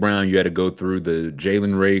AJ Brown, you had to go through the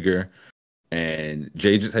Jalen Reagor and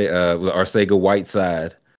Arcega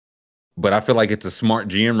Whiteside. But I feel like it's a smart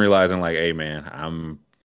GM realizing, like, hey, man,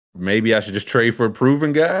 maybe I should just trade for a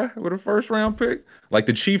proven guy with a first round pick. Like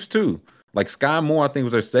the Chiefs, too. Like Sky Moore, I think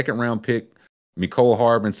was their second round pick. Mecole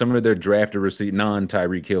Hardman, some of their drafted receipt,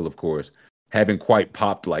 non-Tyreek Hill, of course, haven't quite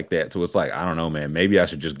popped like that. So it's like, I don't know, man. Maybe I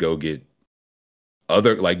should just go get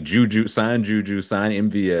other, like Juju, sign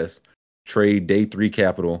MVS, trade day 3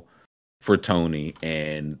 capital for Tony,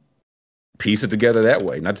 and piece it together that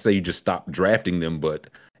way. Not to say you just stop drafting them, but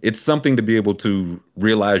it's something to be able to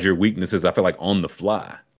realize your weaknesses, I feel like, on the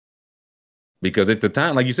fly. Because at the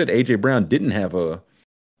time, like you said, AJ Brown didn't have a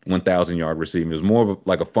 1,000-yard receiving. It was more of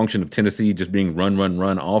like a function of Tennessee just being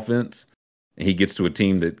run offense. And he gets to a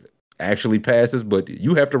team that actually passes, but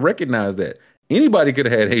you have to recognize that anybody could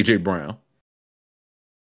have had AJ Brown.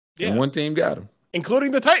 Yeah. And one team got him.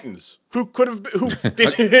 Including the Titans, who could have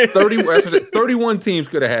 31 teams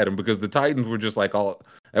could have had him, because the Titans were just like, all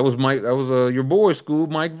that was your boy school,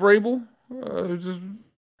 Mike Vrabel.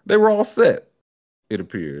 They were all set, it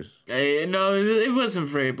appears. No, it wasn't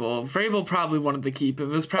Vrabel. Vrabel probably wanted to keep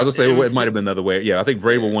him. It was probably, I was gonna say it might have been the other way. Yeah, I think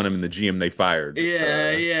Vrabel wanted him in the GM they fired.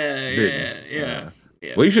 Yeah.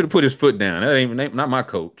 Well, he should have put his foot down. That ain't not my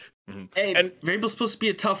coach. Mm-hmm. Hey, and Vrabel's supposed to be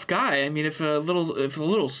a tough guy. I mean, if a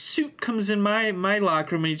little suit comes in my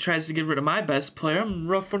locker room and he tries to get rid of my best player, I'm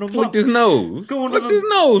roughing him up. Flick his nose. Flick his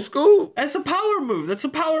nose, Scoop. That's a power move. It's a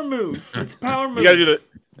power move. You gotta do the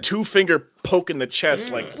 2-finger poke in the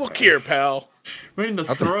chest, like, look here, pal. Right in the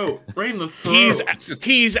throat. Right in the throat.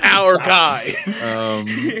 He's our guy.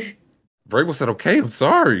 Vrabel said, "Okay, I'm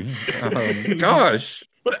sorry." Gosh.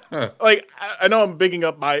 But like, I know I'm bigging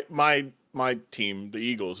up my team, the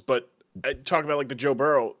Eagles, but talking about like the Joe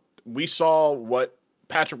Burrow, we saw what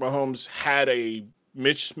Patrick Mahomes had a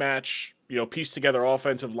mismatch, pieced together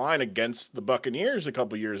offensive line against the Buccaneers a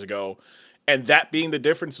couple years ago, and that being the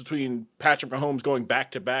difference between Patrick Mahomes going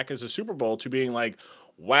back to back as a Super Bowl to being like,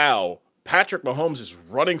 wow, Patrick Mahomes is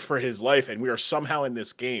running for his life, and we are somehow in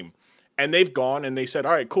this game. And they've gone and they said,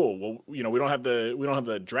 all right, cool. Well, we don't have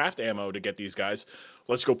the draft ammo to get these guys.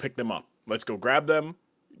 Let's go pick them up. Let's go grab them.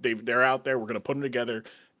 They're out there. We're going to put them together.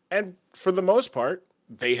 And for the most part,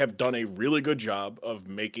 they have done a really good job of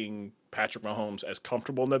making Patrick Mahomes as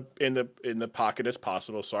comfortable in the pocket as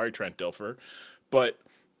possible. Sorry, Trent Dilfer, but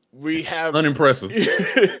we have unimpressive.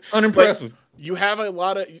 Unimpressive. You have a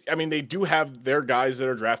lot of. I mean, they do have their guys that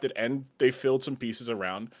are drafted, and they filled some pieces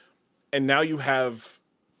around. And now you have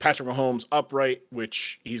Patrick Mahomes upright,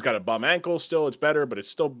 which he's got a bum ankle still. It's better, but it's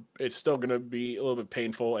still going to be a little bit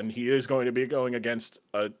painful. And he is going to be going against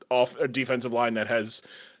a defensive line that has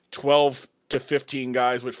 12 to 15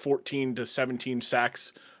 guys with 14 to 17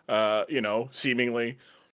 sacks, seemingly.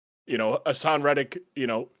 Hassan Reddick,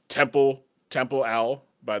 Temple Al,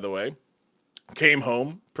 by the way, came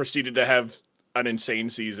home, proceeded to have an insane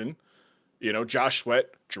season. Josh Sweat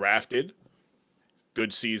drafted,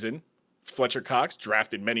 good season. Fletcher Cox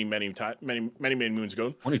drafted many moons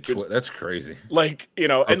ago. That's crazy. Like,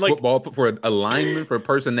 and like football for a lineman, for a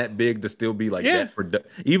person that big to still be like that,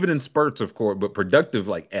 even in spurts, of course, but productive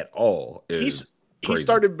like at all. He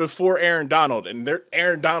started before Aaron Donald, and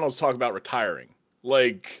Aaron Donald's talking about retiring.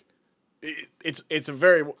 Like, it's a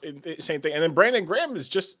very same thing. And then Brandon Graham is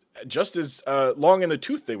just as long in the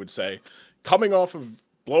tooth, they would say, coming off of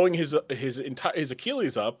blowing his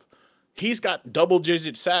Achilles up. He's got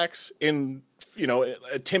double-digit sacks in,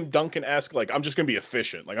 a Tim Duncan-esque, like, I'm just going to be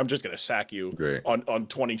efficient. Like, I'm just going to sack you on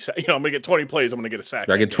 20 I'm going to get 20 plays, I'm going to get a sack.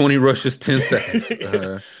 I get 20 rushes, 10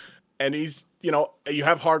 sacks. And he's, you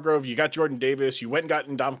have Hargrove, you got Jordan Davis, you went and got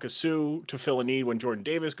Ndamukong Suh to fill a need when Jordan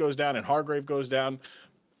Davis goes down and Hargrave goes down.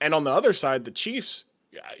 And on the other side, the Chiefs,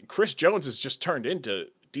 Chris Jones has just turned into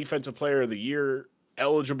Defensive Player of the Year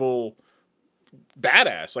eligible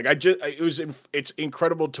badass. Like it's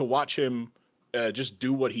incredible to watch him just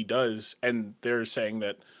do what he does. And they're saying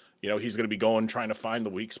that, he's going to be trying to find the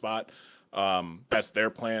weak spot. That's their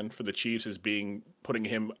plan for the Chiefs, is putting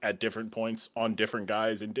him at different points on different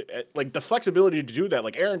guys, and like the flexibility to do that.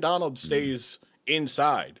 Like Aaron Donald stays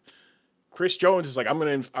inside. Chris Jones is like, I'm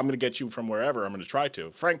going to get you from wherever. I'm going to try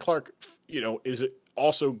to. Frank Clark, is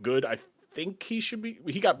also good. I think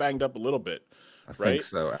he got banged up a little bit. I think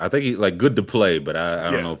so. I think he's like good to play, but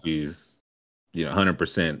I don't know if he's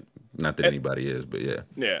 100%. Not that anybody is, but yeah.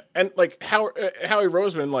 Yeah, and like Howie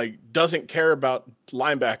Roseman like doesn't care about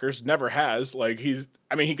linebackers, never has. Like he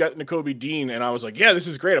got Nakobe Dean, and I was like, yeah, this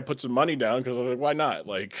is great. I put some money down because I was like, why not?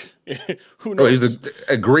 Like, who knows? He's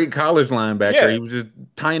a great college linebacker. Yeah. He was just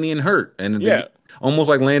tiny and hurt, and yeah, almost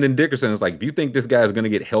like Landon Dickerson. It's like, if you think this guy's going to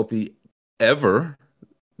get healthy ever,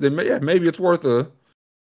 then maybe it's worth a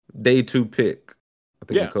day 2 pick. I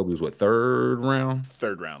think Nakobe was what, third round,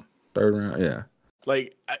 yeah.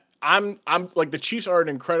 Like I'm like, the Chiefs are an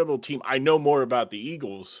incredible team. I know more about the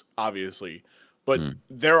Eagles, obviously, but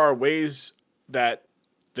there are ways that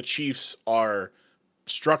the Chiefs are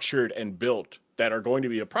structured and built that are going to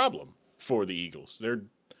be a problem for the Eagles.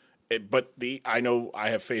 I know I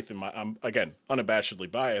have faith in I'm again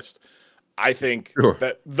unabashedly biased. I think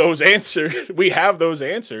that those answers, we have those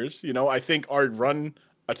answers. You know, I think our run,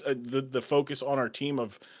 the focus on our team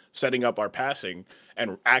of setting up our passing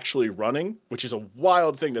and actually running, which is a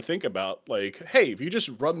wild thing to think about. Like, hey, if you just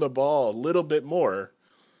run the ball a little bit more,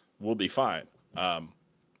 we'll be fine.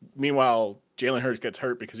 Meanwhile, Jalen Hurts gets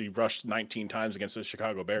hurt because he rushed 19 times against the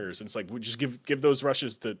Chicago Bears, and it's like, we just give those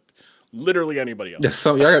rushes to literally anybody else. Yeah,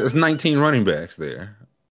 so there's 19 running backs there.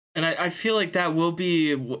 And I feel like that will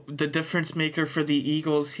be the difference maker for the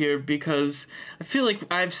Eagles here, because I feel like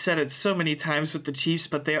I've said it so many times with the Chiefs,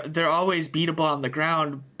 but they're always beatable on the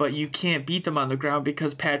ground, but you can't beat them on the ground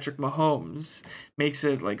because Patrick Mahomes makes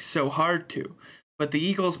it like so hard to. But the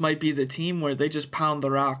Eagles might be the team where they just pound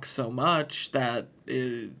the rock so much that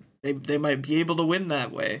they might be able to win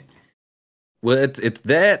that way. Well,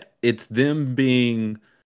 it's them being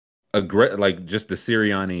like just the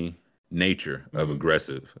Sirianni nature of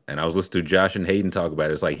aggressive. And I was listening to Josh and Hayden talk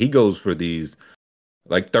about it. It's like he goes for these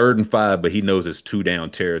like 3rd and 5, but he knows it's 2 down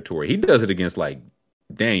territory. He does it against like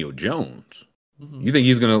Daniel Jones. You think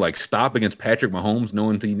he's gonna like stop against Patrick Mahomes,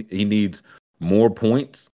 knowing he needs more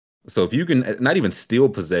points? So if you can not even steal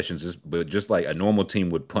possessions, but just like a normal team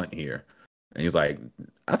would punt here, and he's like,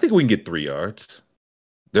 I think we can get 3 yards.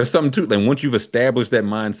 There's something to it. And once you've established that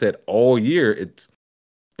mindset all year,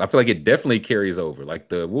 I feel like it definitely carries over.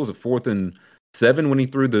 Like what was it, 4th and 7 when he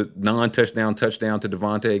threw the non-touchdown touchdown to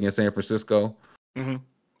Devontae against San Francisco? Mm-hmm.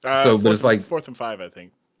 But it's like 4th and 5, I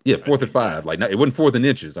think. Yeah, 4th and 5. Like it wasn't 4th and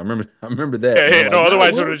inches. I remember that. Yeah, like, no,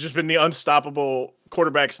 otherwise it would have just been the unstoppable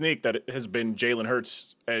quarterback sneak that has been Jalen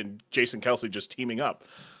Hurts and Jason Kelce just teaming up.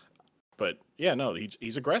 But yeah, no,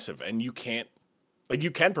 he's aggressive, and you can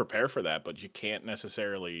prepare for that, but you can't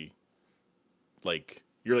necessarily like.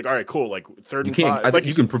 You're like, all right, cool. Like 3rd and 5. I think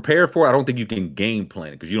you can prepare for it. I don't think you can game plan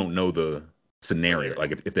it because you don't know the scenario.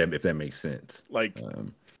 Like if that makes sense. Like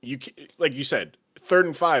like you said, 3rd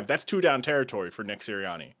and 5. That's 2 down territory for Nick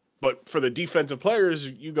Sirianni. But for the defensive players,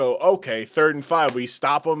 you go, okay, 3rd and 5. We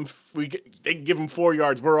stop them. They give them 4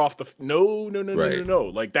 yards. We're off the. No.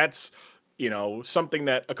 Like that's something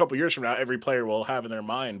that a couple years from now every player will have in their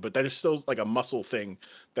mind. But that is still like a muscle thing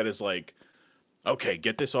that is like. Okay,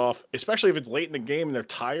 get this off, especially if it's late in the game and they're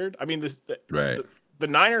tired. I mean, the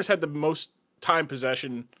Niners had the most time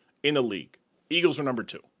possession in the league. Eagles were number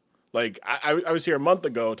 2. Like, I was here a month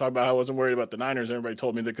ago talking about how I wasn't worried about the Niners. Everybody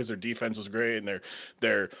told me that because their defense was great and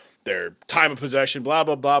their time of possession, blah,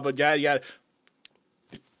 blah, blah, but yada.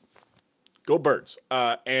 Go Birds.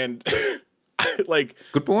 And, like...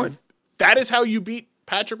 Good point. That is how you beat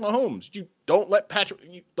Patrick Mahomes. You don't let Patrick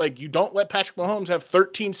Mahomes have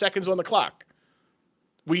 13 seconds on the clock.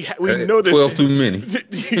 We know this. 12 too many.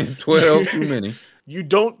 12 too many. You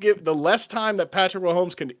don't give the less time that Patrick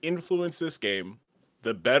Mahomes can influence this game,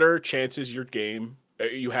 the better chances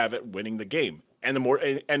you have at winning the game. And the more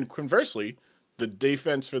and conversely, the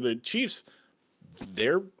defense for the Chiefs,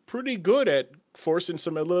 they're pretty good at forcing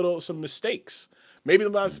some mistakes. Maybe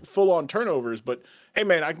not full on turnovers, but hey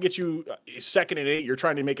man, I can get you 2nd and 8. You're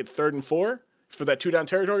trying to make it 3rd and 4 for that 2 down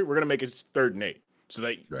territory. We're gonna make it 3rd and 8. So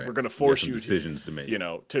that we're going to force you decisions to make,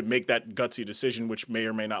 to make that gutsy decision, which may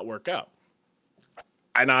or may not work out.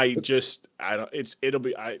 And it's going to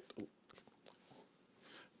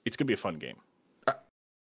be a fun game.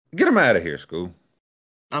 Get him out of here, School.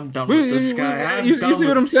 I'm done with this guy. You see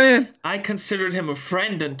what I'm saying? I considered him a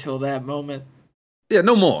friend until that moment. Yeah,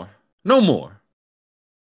 no more.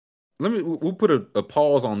 We'll put a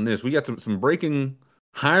pause on this. We got some breaking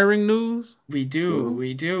hiring news? We do.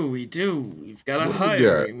 We've got to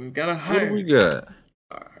hire. What do we got?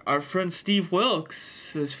 Our friend Steve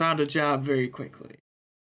Wilks has found a job very quickly.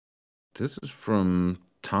 This is from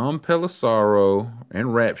Tom Pelissaro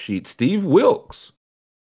and Rap Sheet. Steve Wilks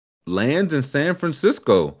lands in San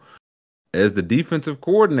Francisco as the defensive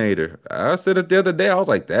coordinator. I said it the other day. I was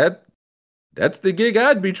like, that's the gig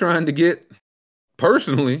I'd be trying to get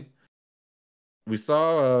personally. We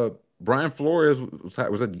saw Brian Flores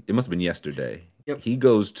it must have been yesterday. Yep. He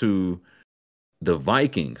goes to the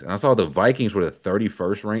Vikings, and I saw the Vikings were the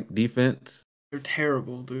 31st ranked defense. They're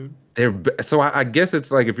terrible, dude. So I guess it's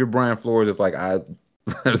like if you're Brian Flores, it's like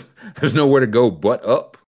there's nowhere to go but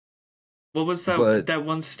up. What was that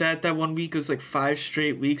one stat that 1 week was like 5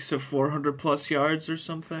 straight weeks of 400 plus yards or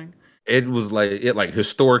something? It was like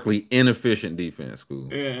historically inefficient defense, school.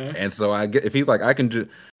 Yeah. And so if he's like if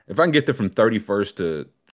I can get there from 31st to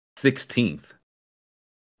 16th,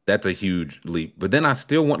 that's a huge leap. But then I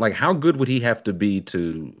still want, like, how good would he have to be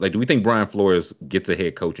to, like, do we think Brian Flores gets a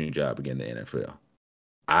head coaching job again in the NFL?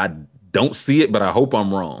 I don't see it, but I hope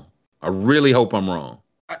I'm wrong. I really hope I'm wrong.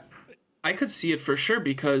 I could see it for sure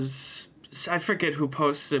because I forget who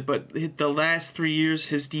posted, but the last 3 years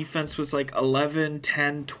his defense was like 11,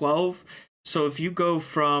 10, 12. So if you go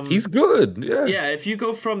from... He's good, yeah. Yeah, if you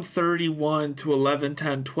go from 31 to 11,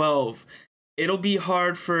 10, 12, it'll be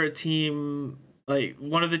hard for a team... Like,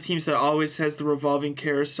 one of the teams that always has the revolving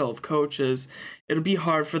carousel of coaches, it'll be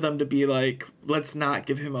hard for them to be like, let's not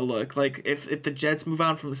give him a look. Like, if the Jets move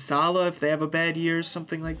on from Saleh, if they have a bad year or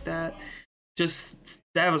something like that,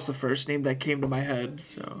 that was the first name that came to my head,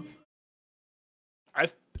 so...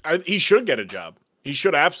 he should get a job. He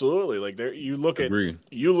should absolutely. Like, there, you look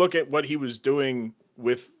at what he was doing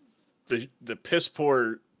with the piss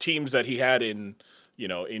poor teams that he had in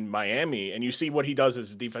Miami, and you see what he does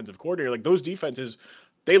as a defensive coordinator. Like, those defenses,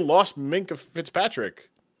 they lost Minkah Fitzpatrick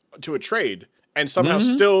to a trade and somehow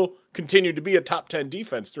still continued to be a top 10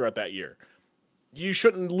 defense throughout that year. You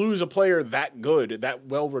shouldn't lose a player that good, that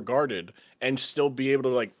well regarded, and still be able to,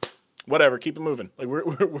 like, whatever, keep it moving. Like,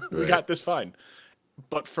 we got this fine.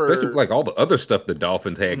 But especially, like, all the other stuff the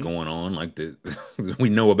Dolphins had going on, like we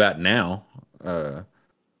know about now.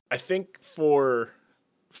 I think for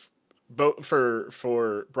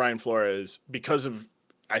Brian Flores, because of,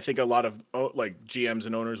 I think a lot of like GMs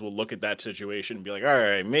and owners will look at that situation and be like, all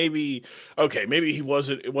right, maybe it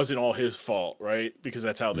wasn't all his fault, right? Because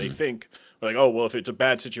that's how they think. Like, oh, well, if it's a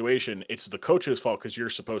bad situation, it's the coach's fault because you're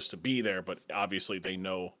supposed to be there. But obviously they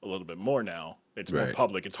know a little bit more now. It's more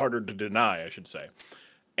public. It's harder to deny, I should say.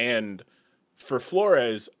 And for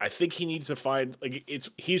Flores, I think he needs to find, like,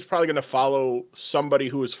 he's probably going to follow somebody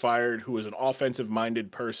who was fired, who is an offensive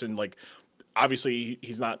minded person. Like, obviously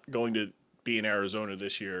he's not going to be in Arizona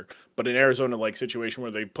this year, but an Arizona like situation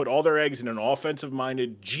where they put all their eggs in an offensive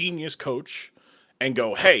minded genius coach and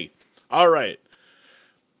go, hey, all right,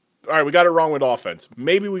 we got it wrong with offense.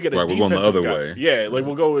 Maybe we get a defensive we're going the other guy. way. Yeah, like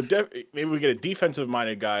we'll go with maybe we get a defensive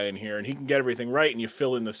minded guy in here and he can get everything right, and you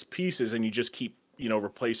fill in the pieces and you just keep,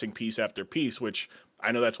 replacing piece after piece, which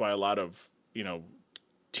I know that's why a lot of,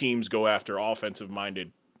 teams go after offensive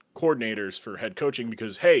minded coordinators for head coaching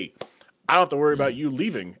because, hey, I don't have to worry about you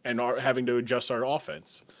leaving and having to adjust our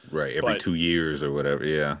offense. Right, every 2 years or whatever,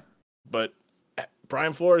 yeah. But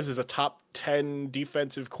Brian Flores is a top 10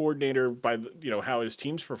 defensive coordinator by how his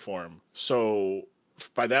teams perform. So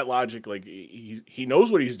by that logic, like he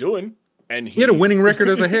knows what he's doing, and he had a winning record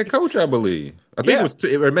as a head coach, I believe. I think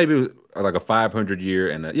it was maybe like a 500 year,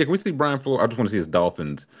 and can we see Brian Flores? I just want to see his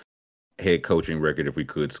Dolphins head coaching record if we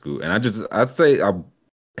could, Scoot. And I'd say I'm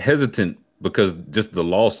hesitant because just the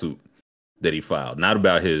lawsuit that he filed, not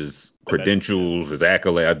about his credentials, his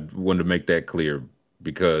accolade. I wanted to make that clear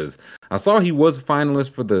because I saw he was a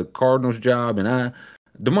finalist for the Cardinals job, and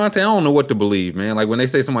DeMonte, I don't know what to believe, man. Like when they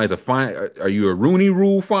say somebody's are you a Rooney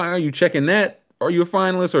Rule fine? Are you checking that? Are you a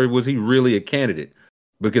finalist, or was he really a candidate?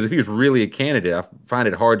 Because if he was really a candidate, I find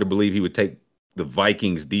it hard to believe he would take the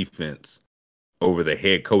Vikings defense over the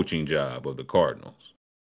head coaching job of the Cardinals.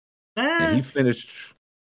 And he finished.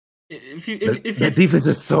 That defense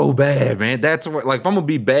is so bad, man. That's what, like, if I'm gonna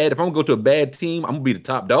be bad, if I'm gonna go to a bad team, I'm gonna be the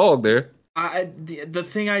top dog there. The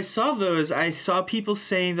thing I saw though is I saw people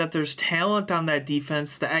saying that there's talent on that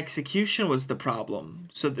defense. The execution was the problem.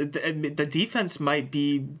 So the defense might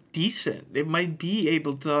be decent. It might be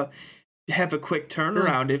able to have a quick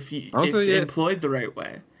turnaround if employed the right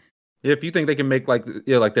way. Yeah, if you think they can make like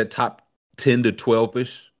that top 10 to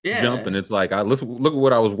 12-ish jump, and it's like, let's look at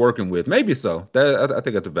what I was working with. Maybe so. I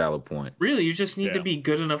think that's a valid point. Really, you just need to be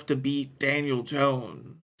good enough to beat Daniel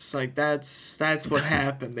Jones. Like that's what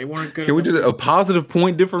happened. They weren't good. Can we just a positive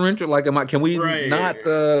point differential? Like, can we not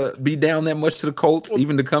be down that much to the Colts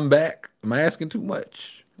even to come back? Am I asking too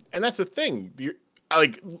much? And that's the thing.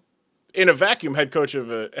 Like in a vacuum, head coach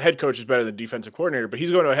is better than defensive coordinator, but he's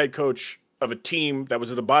going to a head coach of a team that was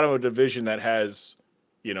at the bottom of a division that has,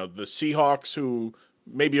 the Seahawks who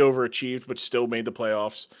maybe overachieved but still made the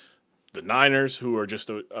playoffs, the Niners who are just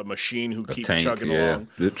a machine who keep chugging along.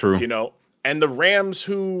 True. And the Rams,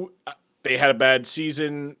 who they had a bad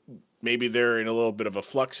season, maybe they're in a little bit of a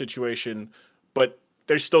flux situation, but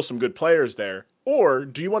there's still some good players there? Or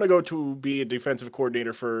do you want to go to be a defensive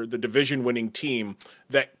coordinator for the division-winning team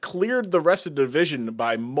that cleared the rest of the division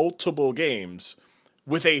by multiple games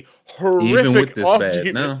with a horrific off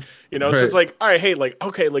unit? No. So it's like, all right, hey, like,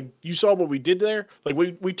 okay, like you saw what we did there. Like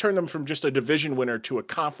we turned them from just a division winner to a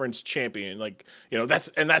conference champion. Like,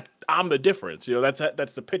 that I'm the difference.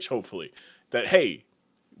 That's the pitch, hopefully. That, hey,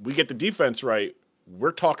 we get the defense right.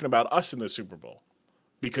 We're talking about us in the Super Bowl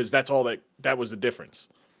because that's all that was the difference.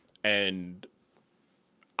 And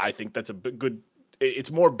I think that's a good.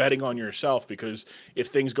 It's more betting on yourself because if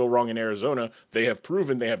things go wrong in Arizona, they have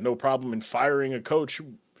proven they have no problem in firing a coach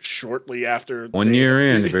shortly after 1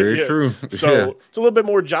 year in. Very true. So it's a little bit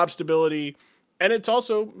more job stability, and it's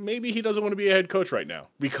also maybe he doesn't want to be a head coach right now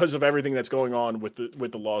because of everything that's going on with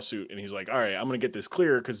the lawsuit, and he's like, all right, I'm going to get this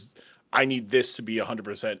clear because I need this to be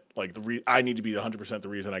 100%. Like I need to be 100% the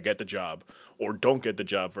reason I get the job or don't get the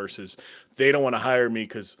job. Versus they don't want to hire me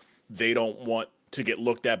because they don't want to get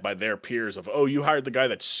looked at by their peers of, oh, you hired the guy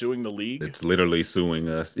that's suing the league. It's literally suing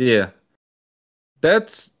us. Yeah.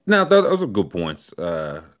 Those are good points.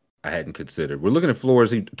 I hadn't considered. We're looking at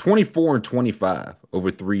Flores. He 24-25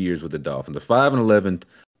 over 3 years with the Dolphins. The 5-11,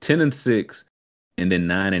 10-6, and then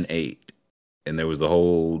 9-8. And there was the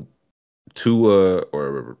whole Tua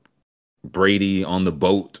or Brady on the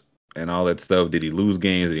boat and all that stuff. Did he lose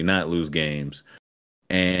games? Did he not lose games?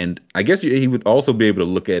 And I guess he would also be able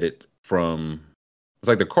to look at it from. It's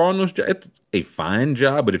like the Cardinals job. It's a fine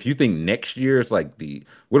job, but if you think next year, it's like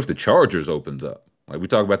what if the Chargers opens up? Like we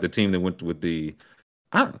talk about the team that went with the.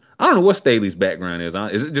 I don't know what Staley's background is.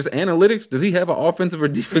 Is it just analytics? Does he have an offensive or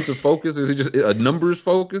defensive focus? Is it just a numbers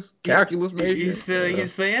focus? Calculus, maybe? He's the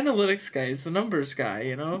analytics guy. He's the numbers guy,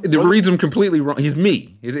 It reads him completely wrong. He's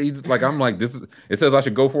me. He's like, I'm like, this is. It says I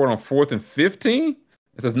should go for it on 4th and 15.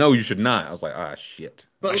 It says no, you should not. I was like, shit.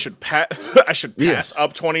 But I should pass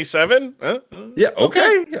up 27. Yeah,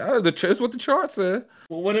 okay. That's what the chart said.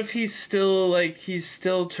 Well, what if he's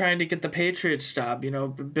still trying to get the Patriots job?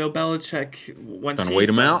 Bill Belichick wants to wait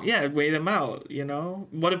him out. Yeah, wait him out.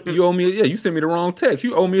 What if you owe me? Yeah, you sent me the wrong text.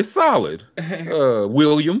 You owe me a solid,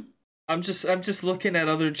 William. I'm just looking at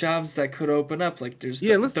other jobs that could open up. Like there's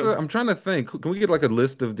I'm trying to think. Can we get like a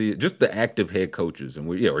list of the active head coaches and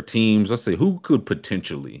or teams? Let's see who could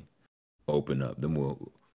potentially open up. Then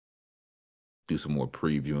we'll do some more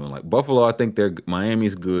previewing. Like Buffalo, I think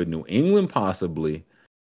Miami's good. New England possibly.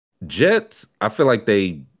 Jets, I feel like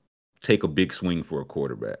they take a big swing for a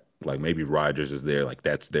quarterback. Like maybe Rodgers is there. Like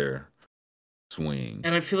that's their swing.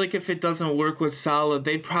 And I feel like if it doesn't work with Saleh,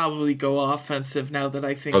 they'd probably go offensive now that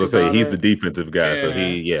I think about it. He's the defensive guy, so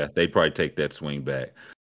they'd probably take that swing back.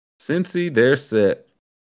 Cincy, they're set.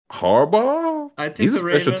 Harbaugh, I think he's a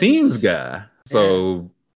special teams guy.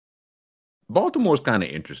 So Baltimore's kind of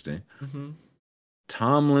interesting. Mm-hmm.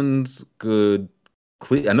 Tomlin's good.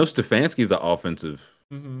 I know Stefanski's the offensive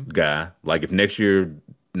guy. Like if next year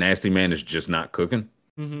Nasty Man is just not cooking,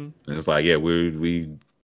 and it's like, we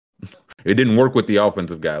it didn't work with the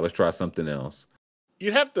offensive guy. Let's try something else.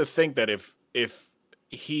 You'd have to think that if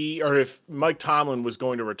Mike Tomlin was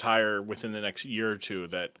going to retire within the next year or two,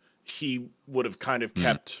 that he would have kind of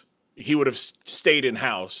kept. He would have stayed in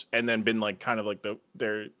house and then been like kind of like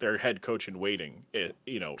their head coach in waiting.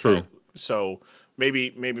 True. So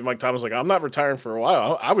maybe Mike Tomlin's like, I'm not retiring for a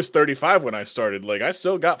while. I was 35 when I started. Like I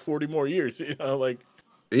still got 40 more years. Like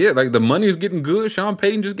the money is getting good. Sean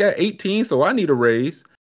Payton just got 18, so I need a raise.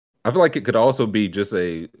 I feel like it could also be just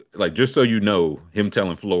just so you know, him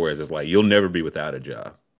telling Flores is like, you'll never be without a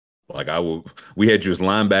job. Like we had you as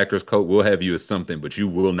linebackers coach. We'll have you as something, but you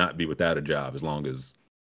will not be without a job as long as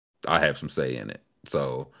I have some say in it.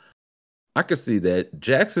 So I could see that.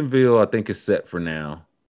 Jacksonville, I think, is set for now.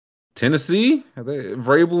 Tennessee,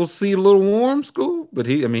 Vrabel's see a little warm, school, but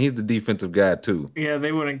he's the defensive guy too. Yeah,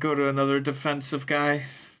 they wouldn't go to another defensive guy,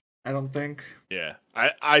 I don't think. Yeah,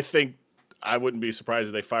 I think I wouldn't be surprised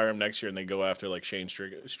if they fire him next year and they go after like Shane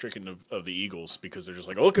Stricken of the Eagles because they're just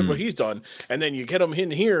like, look at what he's done, and then you get him in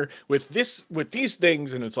here with these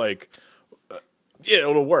things, and it's like,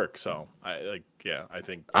 it'll work. So I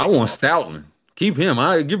think I want Stoughton. Keep him.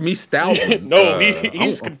 Give me Stoughton. No,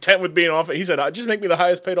 he's content with being off. He said, just make me the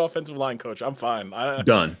highest paid offensive line coach. I'm fine.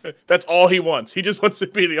 Done. That's all he wants. He just wants to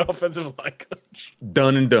be the offensive line coach.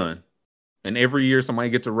 Done and done. And every year somebody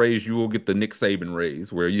gets a raise, you will get the Nick Saban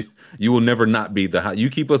raise, where you will never not be the high. You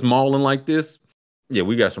keep us mauling like this,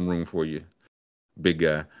 we got some room for you, big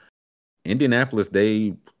guy. Indianapolis,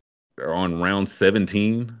 they are on round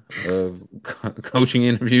 17 of coaching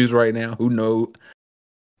interviews right now. Who knows?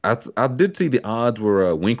 I did see the odds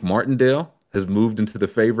were Wink Martindale has moved into the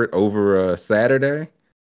favorite over Saturday.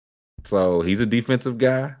 So he's a defensive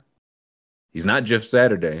guy. He's not Jeff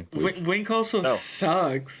Saturday. Wink also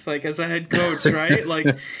sucks, like as a head coach, right?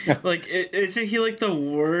 Isn't he like the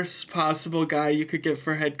worst possible guy you could get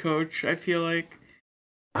for head coach? I feel like.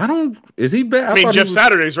 Is he bad? I mean, Jeff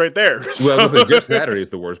Saturday's right there. So. Well, I was gonna say Jeff Saturday is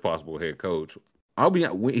the worst possible head coach. I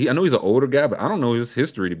know he's an older guy, but I don't know his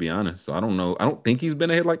history, to be honest. So I don't know. I don't think he's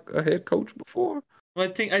been a head coach before. Well,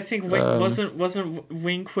 I think Wink wasn't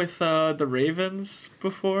Wink with the Ravens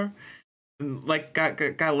before. Like got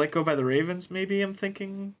let go by the Ravens, maybe. I'm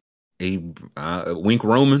thinking. Wink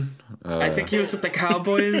Roman. I think he was with the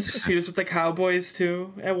Cowboys. He was with the Cowboys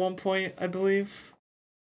too at one point, I believe.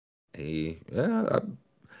 He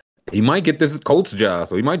might get this Colts job,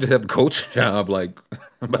 so he might just have the coach job. Like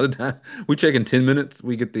by the time we check in 10 minutes,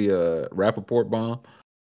 we get the Rappaport bomb.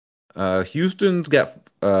 Houston's got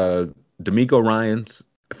D'Amico Ryans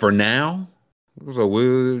for now,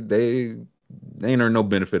 so they ain't earned no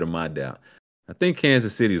benefit of my doubt. I think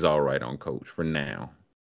Kansas City's all right on coach for now.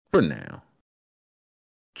 For now.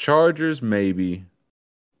 Chargers, maybe.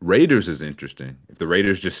 Raiders is interesting. If the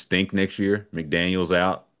Raiders just stink next year, McDaniel's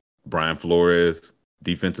out, Brian Flores,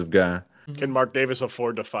 defensive guy. Can Mark Davis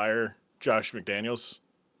afford to fire Josh McDaniels?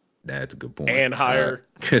 That's a good point. And hire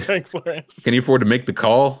Frank Flores? Can he afford to make the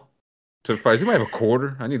call to fight? He might have a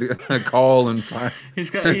quarter. I need to call and fire. He's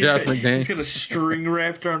got a string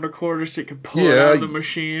wrapped around a quarter so he can pull it out of the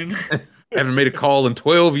machine. Haven't made a call in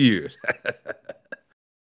 12 years.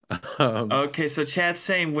 Okay, so chat's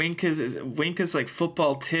saying Wink is like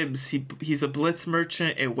football Tibbs. He's a blitz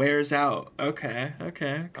merchant. It wears out. Okay.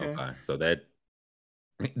 So that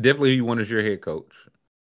definitely you want as your head coach.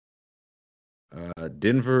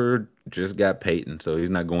 Denver just got Peyton, so he's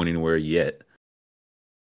not going anywhere yet.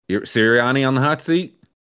 Sirianni on the hot seat.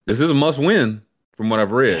 This is a must-win from what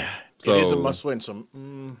I've read. So it is a must-win. So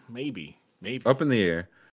maybe up in the air.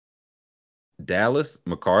 Dallas,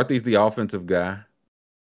 McCarthy's the offensive guy.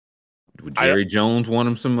 Would Jerry Jones want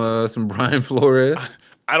him some Brian Flores?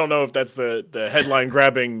 I don't know if that's the headline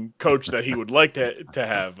grabbing coach that he would like to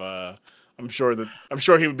have. I'm sure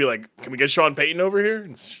he would be like, "Can we get Sean Payton over here?"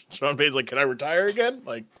 And Sean Payton's like, "Can I retire again?"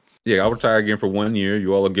 Like, yeah, I'll retire again for 1 year.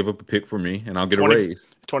 You all will give up a pick for me, and I'll get a raise.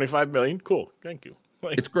 $25 million. Cool, thank you.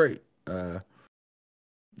 Like, it's great.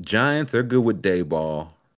 Giants, they're good with Dayball.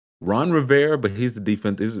 Ron Rivera, but he's the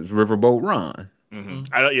defense. This is Riverboat Ron.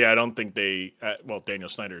 Mm-hmm. I don't think they. Daniel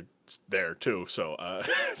Snyder's there too. So.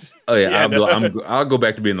 I'll go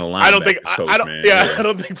back to being the linebacker coach. I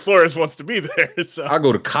don't think Flores wants to be there. So I'll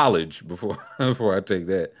go to college before I take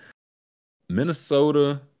that.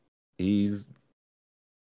 Minnesota, he's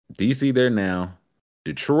DC there now.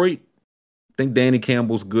 Detroit, I think Danny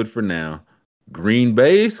Campbell's good for now. Green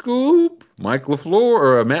Bay, Scoop, Matt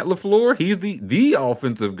LaFleur, he's the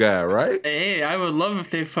offensive guy, right? Hey, I would love if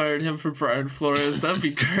they fired him for Brian Flores. That'd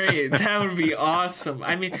be great. That would be awesome.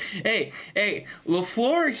 I mean, hey,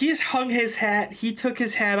 LaFleur, he's hung his hat. He took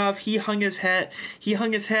his hat off. He hung his hat. He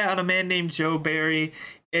hung his hat on a man named Joe Barry.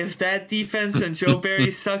 If that defense and Joe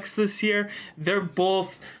Barry sucks this year, they're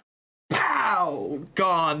both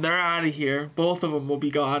gone. They're out of here. Both of them will be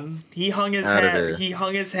gone. He hung his hat. He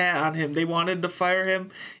hung his hat on him. They wanted to fire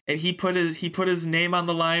him, and he put his name on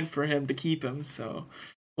the line for him to keep him. So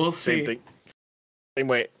we'll see. Same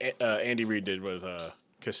way Andy Reid did with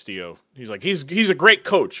Castillo. He's like he's a great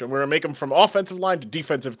coach, and we're gonna make him from offensive line to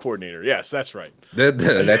defensive coordinator. Yes, that's right. That's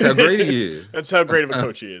how great he is. That's how great of a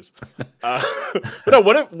coach he is. But no,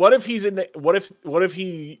 what if he's in the what if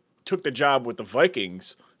he took the job with the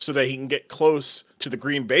Vikings so that he can get close to the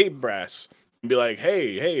Green Bay brass and be like,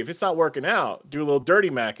 hey, if it's not working out, do a little dirty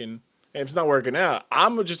macking. And if it's not working out,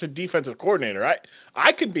 I'm just a defensive coordinator.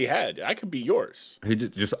 I could be I could be yours. He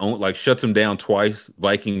just shuts him down twice.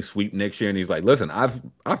 Vikings sweep next year, and he's like, "Listen, I've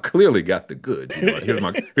clearly got the goods. You know,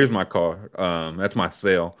 here's my car. That's my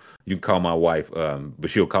cell. You can call my wife, but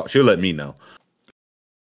she'll let me know."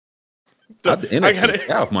 The NFC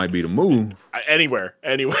South might be the move. Anywhere.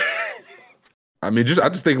 I mean, I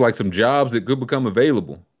just think like some jobs that could become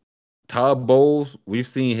available. Todd Bowles, we've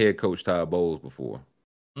seen head coach Todd Bowles before.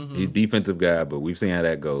 Mm-hmm. He's a defensive guy, but we've seen how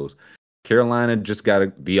that goes. Carolina just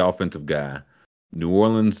got the offensive guy. New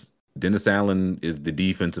Orleans, Dennis Allen is the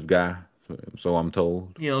defensive guy, so I'm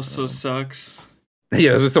told. He also sucks.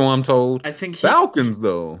 Yeah, so I'm told. I think Falcons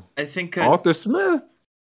though. I think Arthur Smith.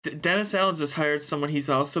 Dennis Allen just hired someone he's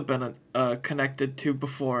also been connected to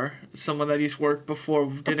before. Someone that he's worked before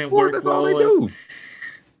didn't work that's well all they with. Do.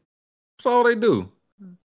 That's all they do.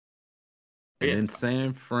 And then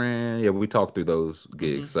San Fran, we talked through those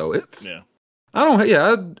gigs. Mm-hmm. So it's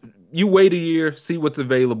you wait a year, see what's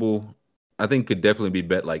available. I think could definitely be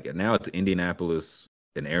bet. Like now it's Indianapolis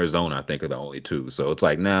and Arizona, I think are the only two. So it's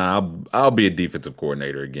like, nah, I'll be a defensive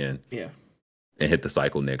coordinator again. Yeah. And hit the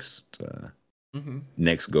cycle next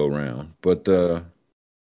next go round. But the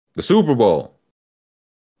Super Bowl.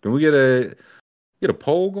 Can we get a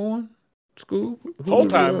poll going? School? Poll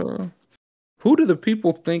time. Who do the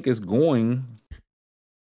people think is going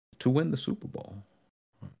to win the Super Bowl?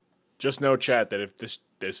 Just know, chat, that if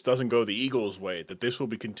this doesn't go the Eagles' way, that this will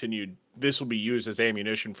be continued. This will be used as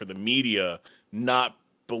ammunition for the media not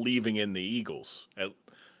believing in the Eagles.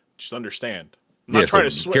 Just understand. I'm not trying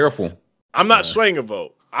to sway. Careful. I'm not swaying a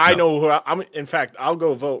vote. I know who I'm. In fact, I'll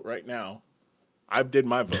go vote right now. I did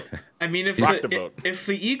my vote. I mean, if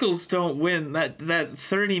the Eagles don't win, that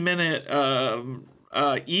 30-minute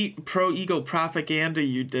pro-Eagle propaganda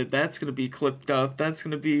you did, that's going to be clipped up. That's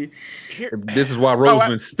going to be... This is why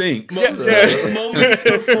Roseman stinks. Moments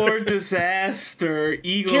before disaster,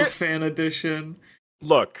 Eagles fan edition.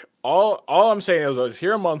 Look, all I'm saying is I was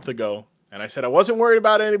here a month ago, and I said I wasn't worried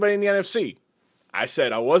about anybody in the NFC. I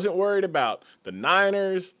said I wasn't worried about the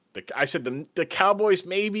Niners. I said the Cowboys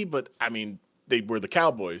maybe, but I mean, they were the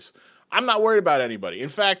Cowboys. I'm not worried about anybody. In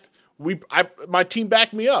fact, my team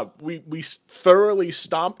backed me up. We thoroughly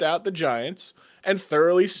stomped out the Giants and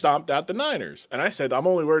thoroughly stomped out the Niners. And I said I'm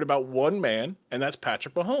only worried about one man, and that's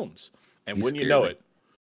Patrick Mahomes. And when you know it,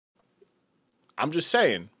 I'm just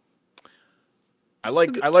saying. I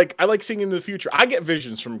like seeing into the future. I get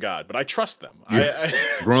visions from God, but I trust them.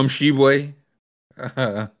 Grum Shibwe,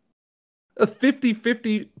 a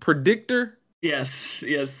 50-50 predictor. Yes.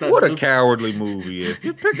 What a cowardly move he is.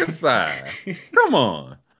 You pick a side. Come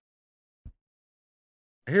on.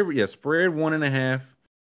 Here, spread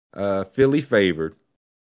 1.5. Philly favored.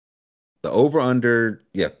 The over/under,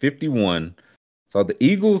 51. So the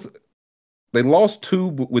Eagles, they lost 2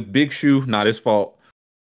 with Big Shoe, not his fault.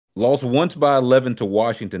 Lost once by 11 to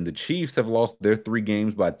Washington. The Chiefs have lost their 3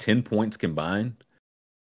 games by 10 points combined.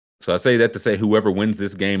 So I say that to say whoever wins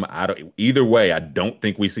this game, either way, I don't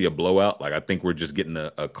think we see a blowout. Like I think we're just getting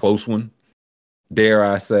a close one. Dare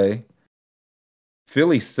I say.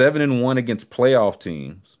 Philly 7-1 against playoff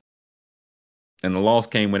teams. And the loss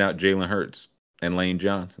came without Jalen Hurts and Lane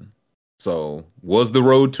Johnson. So was the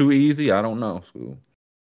road too easy? I don't know.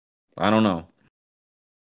 I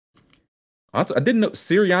didn't know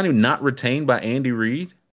Sirianni not retained by Andy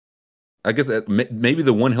Reid. I guess maybe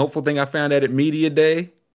the one helpful thing I found at Media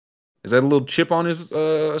Day is that a little chip on his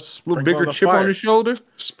little bigger chip on his shoulder.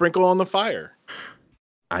 Sprinkle on the fire.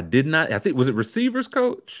 I did not. I think was it receivers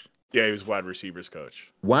coach. Yeah, he was wide receivers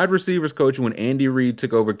coach. Wide receivers coach. When Andy Reid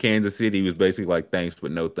took over Kansas City, he was basically like thanks but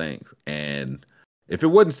no thanks. And if it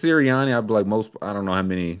wasn't Sirianni, I'd be like I don't know how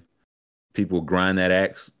many people grind that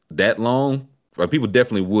axe that long. Well, people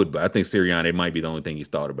definitely would, but I think Sirianni might be the only thing he's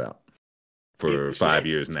thought about for 5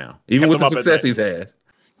 years now, even with the success he's had.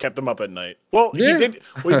 Kept them up at night. Well, he did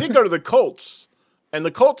go to the Colts, and the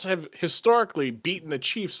Colts have historically beaten the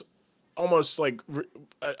Chiefs almost like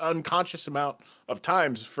an unconscious amount of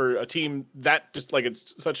times for a team that just like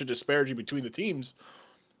it's such a disparity between the teams.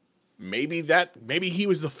 Maybe he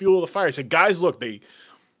was the fuel of the fire. He said, guys, look, they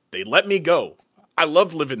let me go. I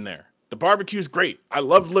loved living there. The barbecue's great. I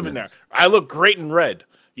loved living there. I look great in red.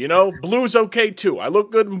 You know, blue's okay too. I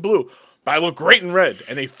look good in blue, but I look great in red,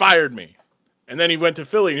 and they fired me. And then he went to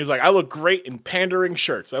Philly, and he's like, I look great in pandering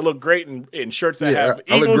shirts. I look great in shirts that have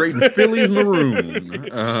I look great in Philly's maroon.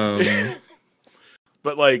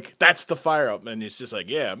 But, like, that's the fire up. And it's just like,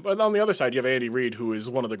 yeah. But on the other side, you have Andy Reid, who is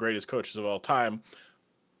one of the greatest coaches of all time.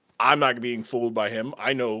 I'm not being fooled by him.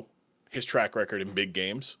 I know his track record in big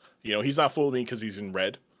games. You know, he's not fooling me because he's in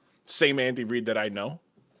red. Same Andy Reid that I know.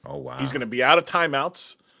 Oh, wow. He's going to be out of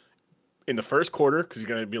timeouts in the first quarter because he's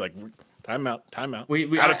going to be like, timeout.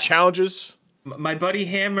 Out of challenges. My buddy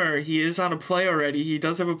Hammer, he is on a play already. He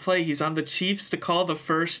does have a play. He's on the Chiefs to call the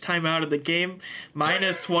first time out of the game.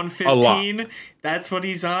 Minus 115. That's what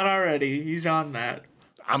he's on already. He's on that.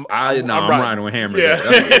 I'm riding with Hammer. Yeah.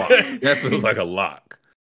 That's a lock. That feels like a lock.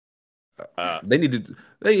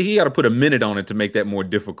 He got to put a minute on it to make that more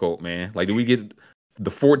difficult, man. Like, do we get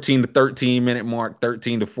the 14 to 13 minute mark,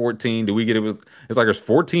 13 to 14? Do we get it's like there's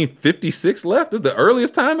 14:56 left? This is the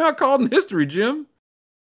earliest timeout called in history, Jim.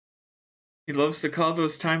 He loves to call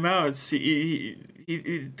those timeouts.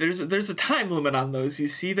 There's a time limit on those. You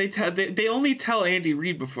see, they only tell Andy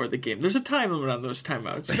Reid before the game. There's a time limit on those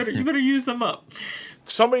timeouts. You better use them up.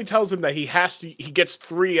 Somebody tells him that he gets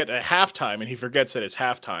 3 at a halftime, and he forgets that it's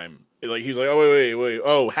halftime. Like he's like, oh wait,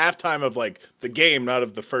 oh halftime of like the game, not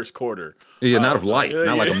of the first quarter. Yeah, not of life,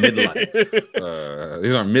 not like a midlife.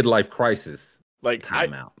 These are midlife crisis. Like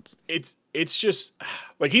timeouts. it's just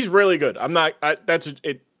like he's really good. I'm not.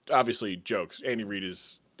 It obviously jokes. Andy Reid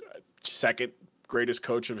is second greatest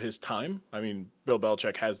coach of his time. I mean, Bill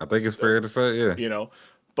Belichick has. I think it's fair to say, yeah. You know,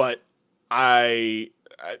 but I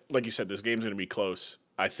like you said, this game's going to be close.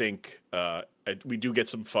 I think we do get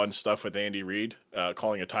some fun stuff with Andy Reid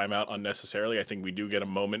calling a timeout unnecessarily. I think we do get a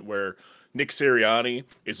moment where Nick Sirianni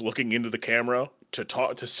is looking into the camera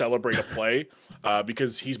to celebrate a play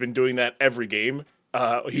because he's been doing that every game.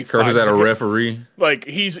 He curses at a referee. Like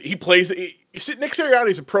he plays. Nick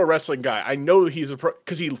Sirianni's a pro wrestling guy. I know he's a pro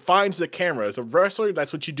because he finds the camera. As a wrestler,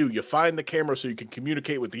 that's what you do. You find the camera so you can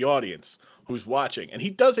communicate with the audience who's watching, and he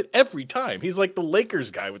does it every time. He's like the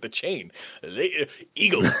Lakers guy with the chain.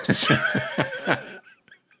 Eagles.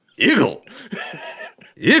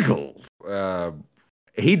 Eagles.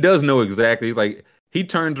 He does know exactly. He's like, he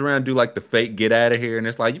turns around and do like the fake get out of here, and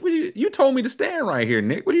it's like, you told me to stand right here,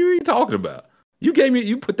 Nick. What are you talking about?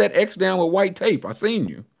 You put that X down with white tape. I seen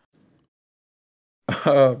you.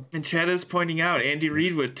 And Chad is pointing out Andy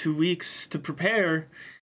Reid with 2 weeks to prepare.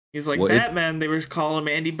 He's like, Batman. They were calling him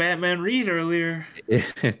Andy Batman Reid earlier.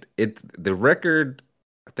 It's the record.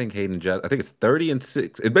 I think Hayden Johnson. I think it's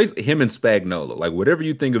 30-6. It's basically him and Spagnuolo. Like whatever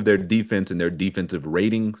you think of their defense and their defensive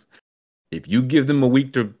ratings, if you give them a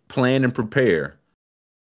week to plan and prepare,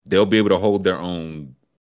 they'll be able to hold their own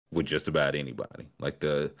with just about anybody. Like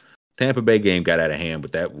the Tampa Bay game got out of hand,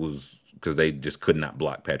 but that was because they just could not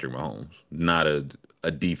block Patrick Mahomes. Not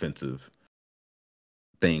a defensive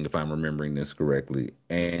thing, if I'm remembering this correctly.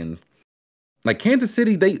 And like Kansas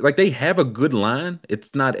City, they have a good line.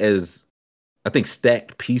 It's not as, I think,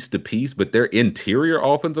 stacked piece to piece, but their interior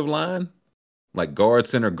offensive line, like guard,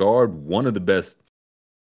 center, guard, one of the best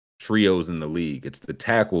trios in the league. It's the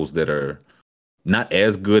tackles that are not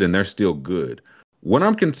as good, and they're still good. What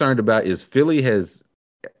I'm concerned about is Philly has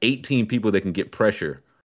 18 people that can get pressure,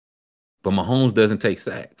 but Mahomes doesn't take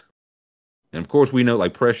sacks. And of course, we know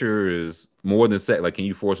like pressure is more than sack. Like, can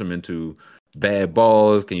you force him into bad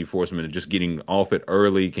balls? Can you force him into just getting off it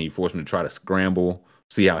early? Can you force him to try to scramble?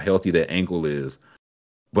 See how healthy that ankle is.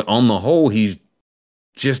 But on the whole, he's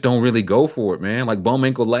just don't really go for it, man. Like bum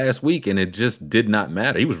ankle last week, and it just did not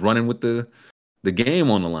matter. He was running with the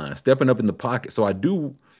game on the line, stepping up in the pocket. So I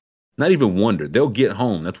do not even wonder. They'll get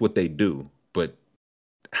home. That's what they do. But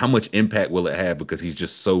how much impact will it have because he's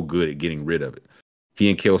just so good at getting rid of it? He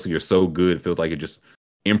and Kelsey are so good. It feels like you're just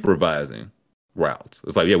improvising routes.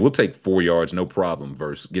 It's like, yeah, we'll take 4 yards, no problem,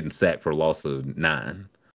 versus getting sacked for a loss of 9.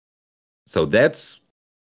 So that's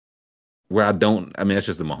where that's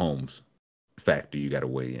just the Mahomes factor you got to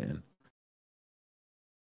weigh in.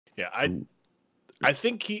 Yeah, I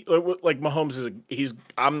think he like Mahomes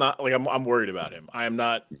I'm worried about him. I am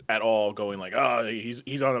not at all going like, oh,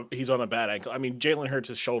 he's on a bad ankle. I mean, Jalen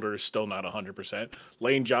Hurts' shoulder is still not 100%.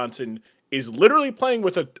 Lane Johnson is literally playing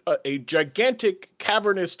with a gigantic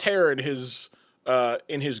cavernous tear in his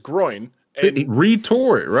groin. And he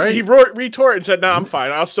retore it, right? He retore it and said, "No, I'm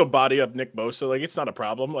fine. I'll still body up Nick Bosa. Like it's not a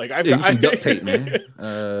problem. Like I've got some duct tape, man."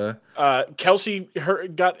 Kelsey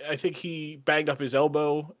I think he banged up his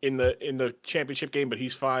elbow in the championship game, but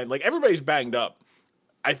he's fine. Like everybody's banged up.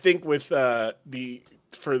 I think with the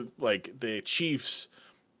Chiefs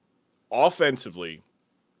offensively,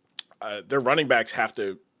 their running backs have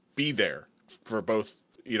to be there for both,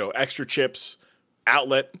 extra chips,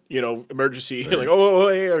 outlet, emergency, right.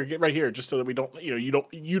 Like, hey, get right here, just so that we don't,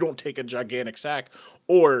 you don't take a gigantic sack,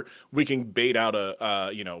 or we can bait out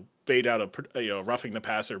a roughing the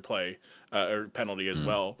passer play or penalty as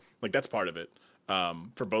well. Like that's part of it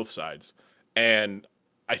for both sides. And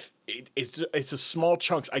it's a small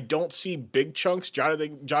chunks. I don't see big chunks.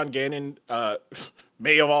 John Gannon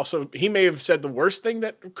may have said the worst thing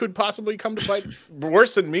that could possibly come to fight,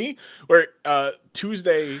 worse than me, where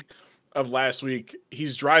Tuesday of last week,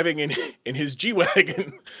 he's driving in his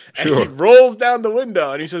G-Wagon and he rolls down the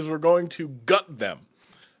window and he says, "We're going to gut them."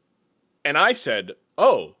 And I said,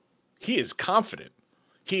 "Oh, he is confident."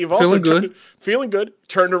 He also feeling good,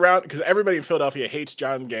 turned around because everybody in Philadelphia hates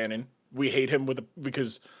John Gannon. We hate him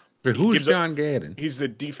because who's John Gannon? He's the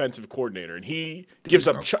defensive coordinator, and he gives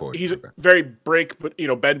up. He's very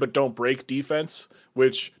bend but don't break defense,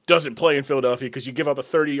 which doesn't play in Philadelphia because you give up a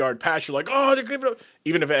 30-yard pass, you're like, oh, they're giving up.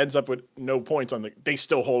 Even if it ends up with no points on we'll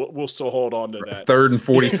still hold on to that. 3rd and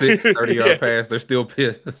 46, 30-yard pass, they're still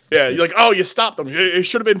pissed. Yeah, you're like, oh, you stopped them. It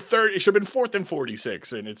should have been 3rd. It should have been 4th and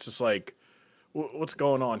 46, and it's just like, what's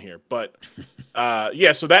going on here? But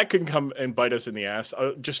so that can come and bite us in the ass.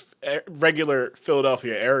 Just regular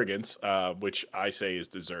Philadelphia arrogance, which I say is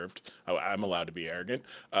deserved. I'm allowed to be arrogant.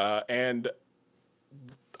 And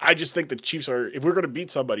I just think the Chiefs if we're going to beat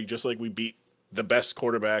somebody just like we beat the best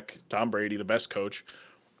quarterback, Tom Brady, the best coach.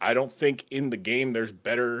 I don't think in the game there's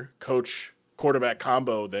better coach quarterback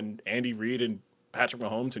combo than Andy Reid and Patrick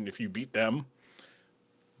Mahomes. And if you beat them,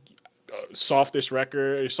 softest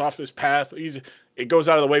record, softest path, it goes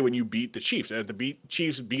out of the way when you beat the Chiefs. And if the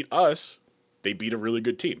Chiefs beat us, they beat a really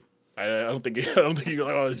good team. I don't think you're like,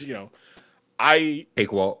 oh, you know,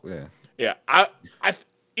 Cakewalk, yeah. Yeah.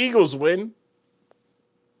 Eagles win.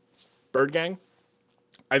 Bird Gang.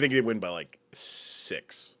 I think they win by like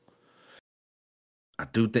 6. I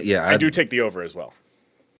do think, yeah. I do take the over as well.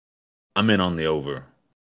 I'm in on the over,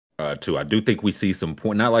 too. I do think we see some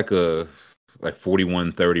point, not like a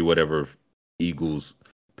 41-30, whatever Eagles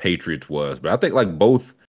Patriots was, but I think like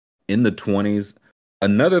both in the 20s.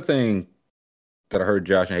 Another thing that I heard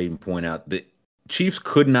Josh and Hayden point out, the Chiefs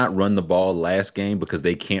could not run the ball last game because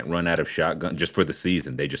they can't run out of shotgun just for the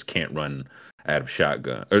season. They just can't run out of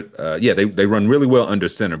shotgun. They run really well under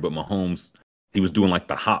center, but Mahomes, he was doing like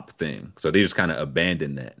the hop thing. So they just kind of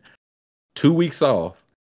abandoned that. 2 weeks off,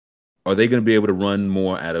 are they going to be able to run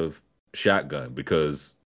more out of shotgun?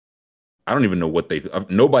 Because I don't even know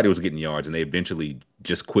nobody was getting yards, and they eventually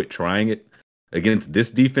just quit trying it. Against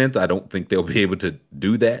this defense, I don't think they'll be able to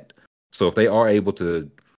do that. So if they are able to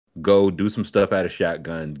go do some stuff out of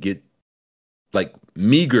shotgun, get like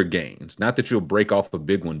meager gains, not that you'll break off a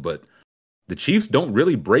big one, but the Chiefs don't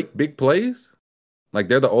really break big plays. Like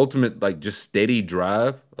they're the ultimate, like just steady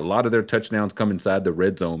drive. A lot of their touchdowns come inside the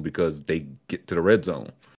red zone because they get to the red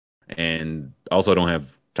zone, and also don't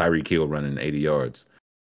have Tyreek Hill running 80 yards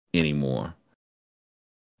anymore.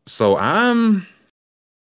 So I'm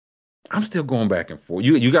still going back and forth.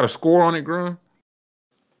 You got a score on it, Grum?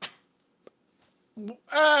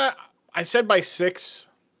 I said by 6.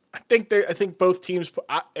 I think both teams,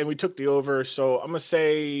 and we took the over. So I'm gonna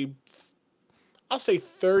say, I'll say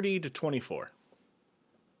 30-24.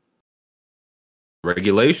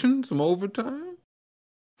 Regulation, some overtime.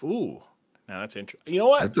 Ooh, now that's interesting. You know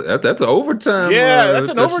what? That's an overtime. Yeah,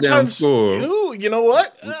 that's an overtime score. Ooh, you know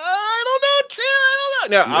what? I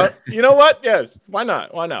don't know. Yeah, you know what? Yes, why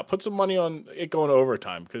not? Why not? Put some money on it going to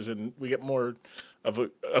overtime, because then we get more of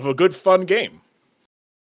a good fun game.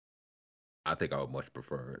 I think I would much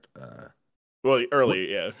prefer it. Well,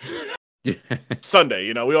 early, yeah. Sunday,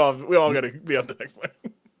 you know, we all got to be up the next one.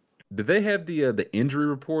 Did they have the injury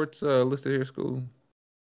reports listed here, School,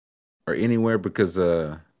 or anywhere? Because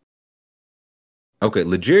okay,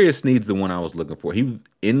 L'Jarius Sneed's the one I was looking for. He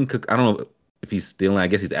I don't know if he's still. I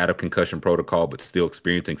guess he's out of concussion protocol, but still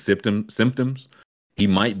experiencing symptoms. He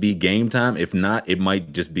might be game time. If not, it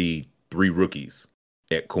might just be 3 rookies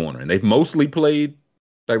at corner, and they've mostly played.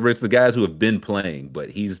 Like it's the guys who have been playing, but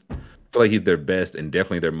I feel like he's their best and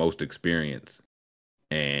definitely their most experienced.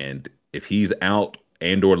 And if he's out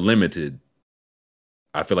and or limited,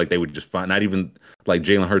 I feel like they would just find, not even like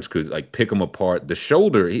Jalen Hurts could like pick him apart. The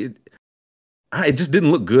shoulder, it just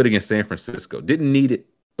didn't look good against San Francisco. Didn't need it,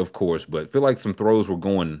 of course, but I feel like some throws were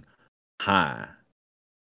going high.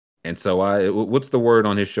 And so what's the word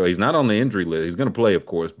on his show? He's not on the injury list. He's going to play, of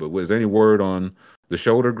course, but was there any word on the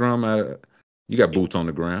shoulder, Grum? You got boots on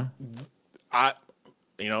the ground.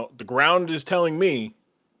 The ground is telling me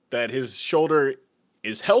that his shoulder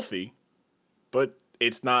is healthy, but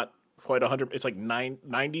it's not quite 100. It's like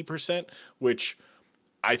 90%, which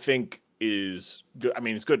I think is good. I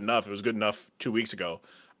mean, it's good enough. It was good enough 2 weeks ago.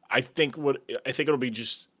 I think it'll be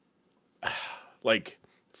just like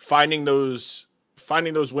finding those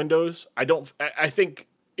windows. I think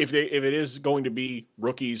if it is going to be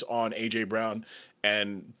rookies on AJ Brown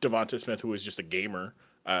and Devonta Smith, who is just a gamer,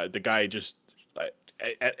 the guy just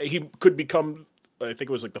he could become, I think it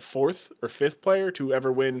was like the 4th or 5th player to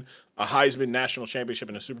ever win a Heisman National Championship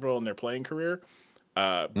and a Super Bowl in their playing career,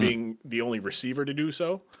 being the only receiver to do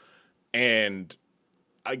so. And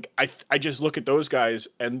I just look at those guys,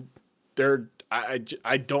 and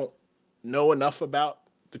I don't know enough about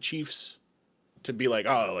the Chiefs to be like,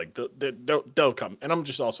 oh, like they'll come. And I'm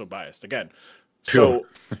just also biased again. Sure.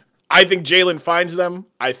 So I think Jalen finds them.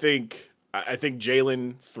 I think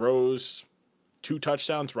Jalen throws 2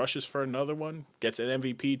 touchdowns, rushes for another one, gets an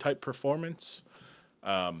MVP type performance.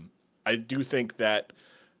 I do think that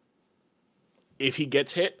if he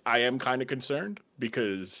gets hit, I am kind of concerned,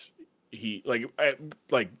 because he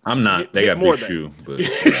I'm not. They got big shoe, but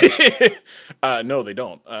no, they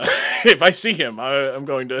don't. If I see him, I'm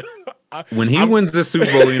going to. When he wins the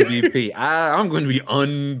Super Bowl MVP, I'm going to be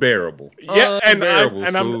unbearable. Yeah,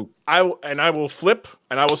 I will flip,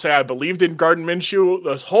 and I will say I believed in Gardner Minshew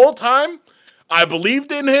this whole time. I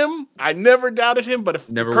believed in him. I never doubted him. But if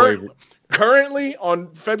wavered. Currently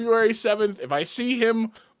on February 7th, if I see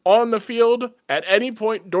him on the field at any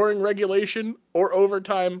point during regulation or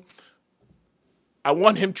overtime, I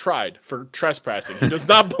want him tried for trespassing. He does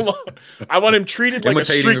not belong. I want him treated like a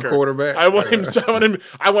streaker. Quarterback. I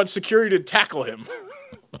want security to tackle him.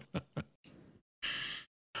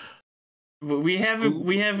 We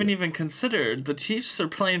haven't even considered the Chiefs are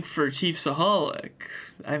playing for Chiefsaholic.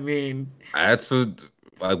 I mean,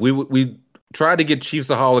 we tried to get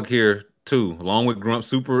Chiefsaholic here too, along with Grump,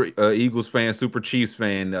 super Eagles fan, super Chiefs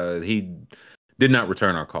fan. He did not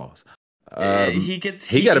return our calls. He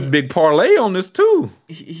got a big parlay on this too.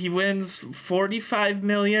 He wins $45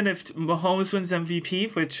 million if Mahomes wins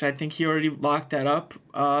MVP, which I think he already locked that up.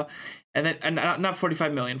 And then not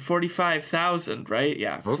 45 million, 45,000, right?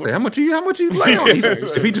 Yeah. I'll say how much you lay on?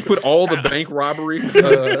 If he just put all the bank robbery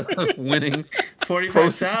winning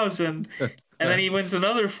 45,000, and then he wins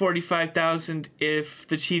another 45,000 if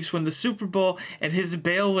the Chiefs win the Super Bowl, and his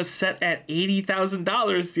bail was set at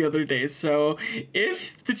 $80,000 the other day. So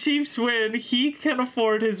if the Chiefs win, he can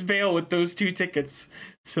afford his bail with those 2 tickets.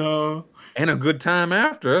 So and a good time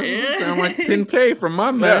after. That sound like 10K from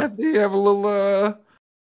my math. You have a little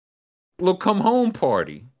come home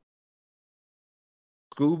party.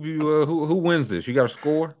 Scoob, you who wins this? You got a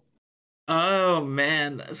score? Oh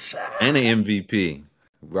man, and an MVP.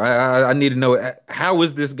 I need to know, how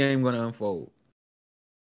is this game going to unfold?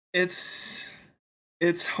 It's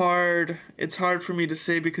hard. It's hard for me to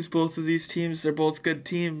say because both of these teams are both good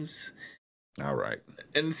teams. All right.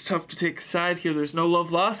 And it's tough to take a side here. There's no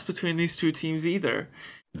love lost between these two teams either.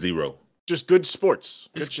 0. Just good sports.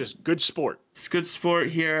 It's just good sport. It's good sport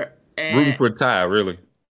here. And, rooting for a tie, really.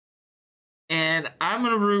 And I'm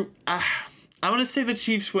gonna root. I'm gonna say the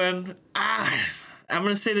Chiefs win. I'm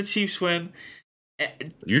gonna say the Chiefs win.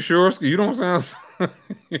 You sure? You don't sound.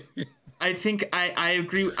 I think I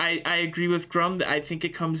agree. I agree with Grum. I think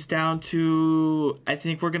it comes down to. I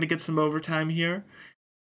think we're gonna get some overtime here.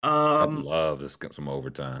 I'd love to get some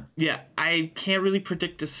overtime. Yeah, I can't really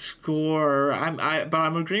predict a score. But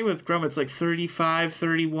I'm agreeing with Grum. It's like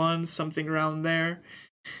 35-31, something around there.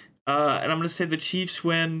 And I'm going to say the Chiefs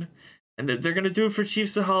win, and they're going to do it for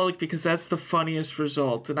Chiefsaholic because that's the funniest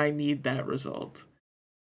result, and I need that result.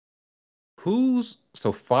 Is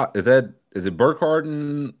it Burkhardt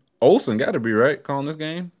and Olsen? Got to be right calling this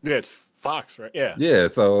game. Yeah, it's Fox, right? Yeah. Yeah.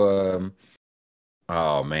 So,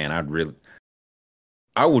 oh man,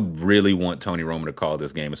 I would really want Tony Romo to call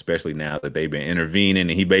this game, especially now that they've been intervening,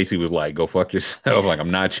 and he basically was like, "Go fuck yourself." Like,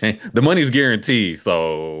 I'm not changing. The money's guaranteed,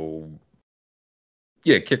 so.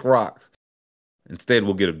 Yeah, kick rocks. Instead,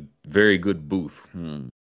 we'll get a very good booth.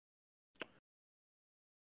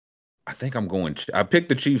 I think I'm going. I picked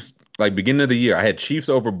the Chiefs like beginning of the year. I had Chiefs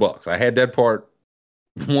over Bucks. I had that part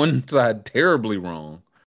one side terribly wrong,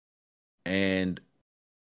 and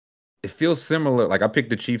it feels similar. Like I picked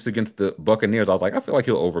the Chiefs against the Buccaneers. I was like, I feel like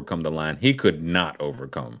he'll overcome the line. He could not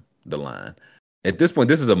overcome the line. At this point,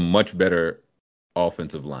 this is a much better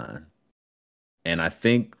offensive line. And I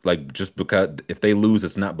think, like, just because if they lose,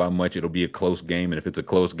 it's not by much. It'll be a close game. And if it's a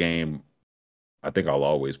close game, I think I'll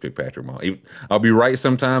always pick Patrick Mahomes. I'll be right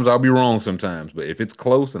sometimes. I'll be wrong sometimes. But if it's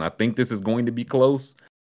close, and I think this is going to be close,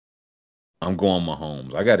 I'm going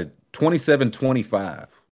Mahomes. I got it 27-25.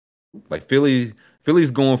 Like, Philly's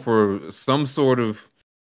going for some sort of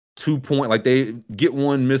 2-point. Like, they get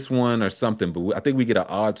one, miss one, or something. But I think we get an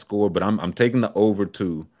odd score. But I'm taking the over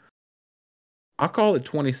 2. I'll call it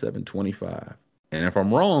 27-25. And if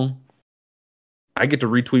I'm wrong, I get to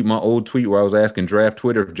retweet my old tweet where I was asking Draft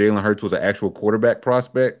Twitter if Jalen Hurts was an actual quarterback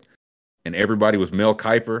prospect. And everybody was Mel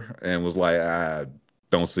Kiper and was like, I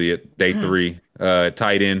don't see it. Day 3,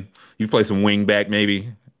 tight end. You play some wing back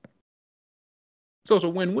maybe. So it's a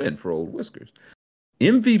win-win for old Whiskers.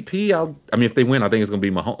 MVP, if they win, I think it's going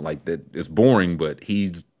to be Mahomes. Like, that, it's boring, but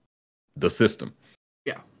he's the system.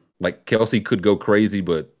 Yeah. Like, Kelsey could go crazy,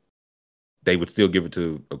 but they would still give it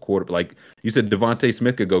to a quarter. Like you said, Devontae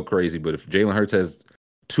Smith could go crazy, but if Jalen Hurts has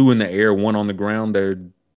 2 in the air, 1 on the ground, they're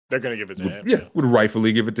going to give it to him. Yeah, would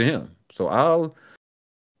rightfully give it to him. So I'll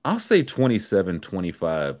say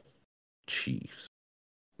 27-25 Chiefs.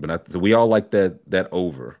 But so we all like that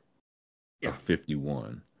over of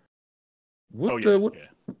 51. What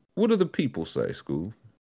do the people say, Scoob?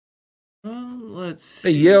 Let's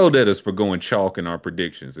see. They yelled at us for going chalk in our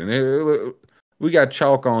predictions, and we got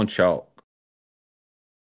chalk on chalk.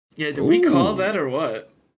 Yeah, did we call that or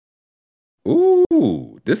what?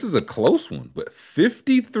 Ooh, this is a close one, but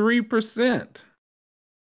 53%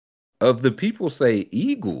 of the people say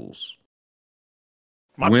Eagles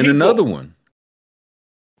win another one.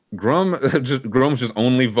 Grum's just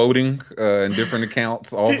only voting in different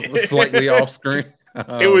accounts, all slightly off screen.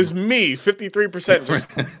 It was me, 53%, just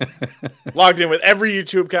logged in with every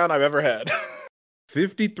YouTube account I've ever had.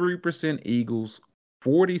 53% Eagles,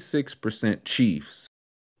 46% Chiefs.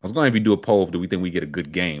 I was going to maybe do a poll of do we think we get a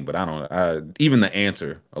good game, but I don't. Even the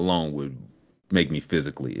answer alone would make me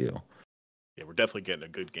physically ill. Yeah, we're definitely getting a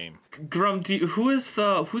good game. Grum, who's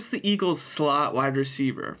the Eagles slot wide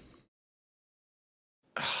receiver?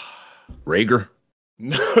 Rager?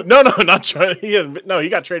 No, not Troy. He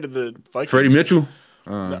got traded to the Vikings. Freddie Mitchell?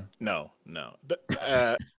 No.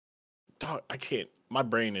 Dog, I can't. My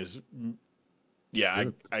brain is. Yeah,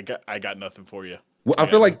 I got nothing for you. Well, I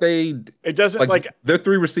feel like it doesn't like their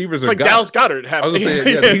three receivers it's are like Dallas Goedert. I was gonna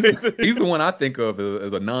say, yeah, he's the one I think of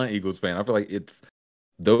as a non-Eagles fan. I feel like it's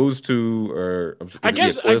those two are. I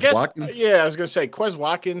guess. Watkins? Yeah, I was gonna say Quez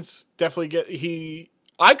Watkins definitely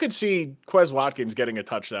I could see Quez Watkins getting a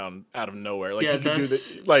touchdown out of nowhere. Like, yeah, he could do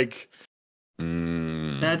this, like.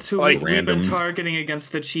 That's who we've been targeting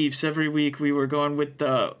against the Chiefs every week. We were going with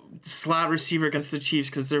the slot receiver against the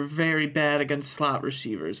Chiefs because they're very bad against slot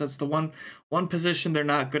receivers. That's the one position they're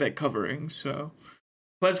not good at covering. So,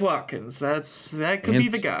 Quez Watkins, that could be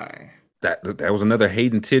the guy. That was another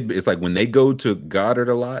Hayden tidbit. It's like when they go to Goddard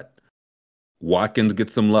a lot, Watkins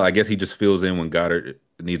gets some love. I guess he just fills in when Goddard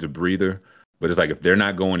needs a breather. But it's like if they're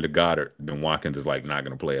not going to Goddard, then Watkins is like not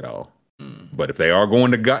going to play at all. But if they are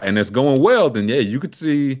going to Goddard and it's going well, then yeah, you could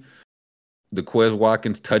see the Quez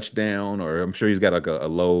Watkins touchdown, or I'm sure he's got like a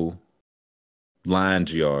low line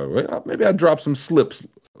GR. Maybe I'll drop some slips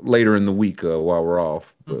later in the week while we're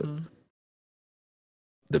off. But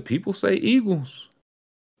the people say Eagles.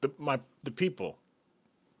 The people.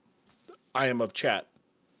 I am of chat.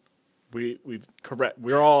 We've correct.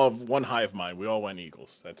 We're all of one hive mind. We all went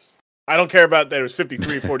Eagles. I don't care about that. It was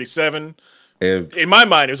 53-47. In my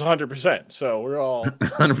mind, it was 100%. So we're all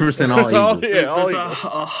 100% all Eagles. There's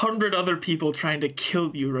 100 other people trying to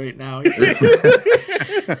kill you right now.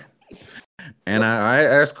 And I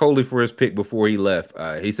asked Coley for his pick before he left.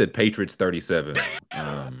 He said Patriots 37.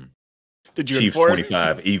 Did you Chiefs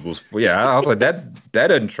 25, Eagles? Yeah, I was like that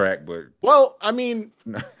doesn't track. But well, I mean,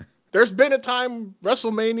 there's been a time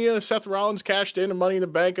WrestleMania, Seth Rollins cashed in a Money in the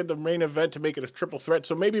Bank at the main event to make it a triple threat.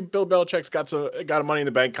 So maybe Bill Belichick's got a Money in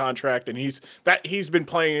the Bank contract, and he's been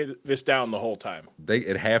playing this down the whole time.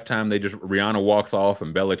 At halftime, Rihanna walks off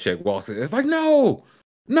and Belichick walks in. It's like no,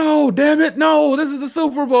 damn it, no, this is the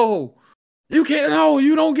Super Bowl. You can't, no,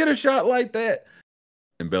 you don't get a shot like that.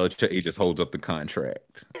 And Belichick, he just holds up the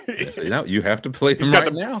contract. You have to play him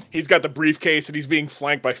now. He's got the briefcase and he's being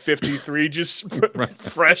flanked by 53, just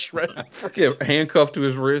fresh. Yeah, handcuffed to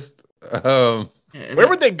his wrist. Where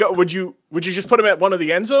would they go? Would you just put him at one of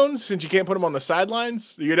the end zones since you can't put him on the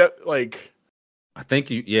sidelines? You'd have, like. I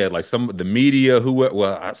think like some of the media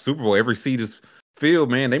Super Bowl, every seat is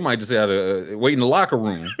filled, man. They might just have to wait in the locker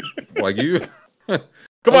room. Like you.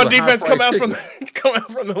 Come on, defense, come out from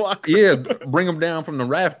the locker room. Yeah, bring them down from the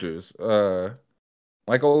rafters.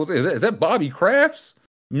 Is that Bobby Kraft's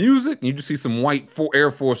music? You just see some white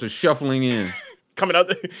Air Forces shuffling in.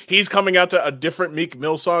 He's coming out to a different Meek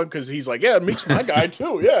Mill song because he's like, yeah, Meek's my guy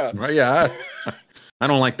too. Yeah. Right, yeah. I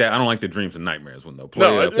don't like that. I don't like the dreams and nightmares one though.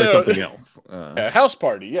 Play something else. House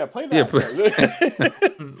party. Yeah, play that.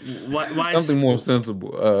 Yeah, something more sensible.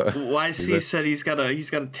 YC said he's got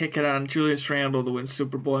a ticket on Julius Randle to win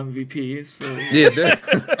Super Bowl MVP. So. Yeah,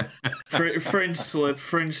 fringe slip.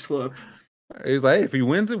 He's like, hey, if he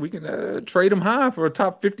wins it, we can trade him high for a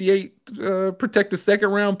top 58 protected second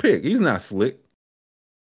round pick. He's not slick.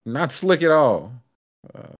 Not slick at all.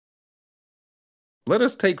 Let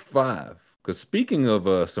us take 5. Because speaking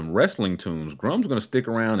of some wrestling tunes, Grum's going to stick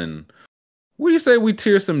around and what do you say we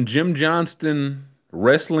tier some Jim Johnston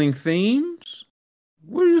wrestling themes?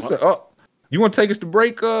 What do you say? Oh, you want to take us to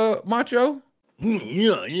break, Macho?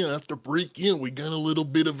 Yeah. After break, we got a little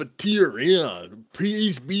bit of a tier. Yeah,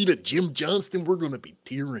 praise be to Jim Johnston. We're going to be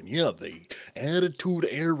tiering, the Attitude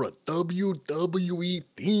Era WWE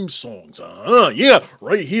theme songs. Yeah,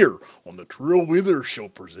 right here on the Trill Withers Show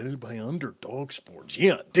presented by Underdog Sports.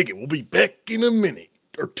 Yeah, dig it. We'll be back in a minute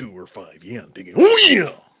or 2 or 5. Yeah, dig it. Oh,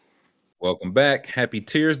 yeah. Welcome back. Happy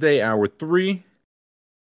Tears Day, hour 3.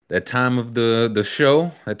 That time of the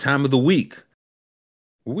show, that time of the week.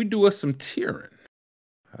 We do us some tiering.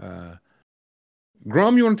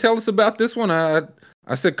 Grum, you want to tell us about this one? I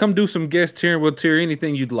said, come do some guest tiering. We'll tier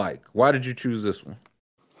anything you'd like. Why did you choose this one?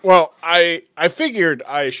 Well, I figured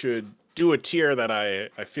I should do a tier that I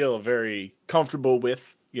feel very comfortable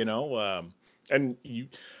with, and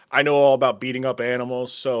I know all about beating up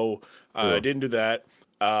animals, so I didn't do that.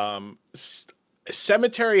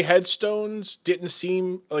 Cemetery Headstones didn't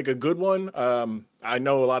seem like a good one. I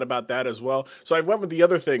know a lot about that as well. So I went with the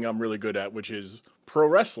other thing I'm really good at, which is pro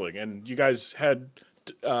wrestling. And you guys had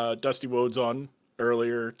Dusty Rhodes on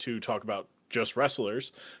earlier to talk about just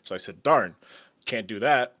wrestlers. So I said, darn, can't do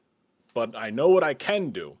that. But I know what I can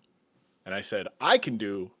do. And I said, I can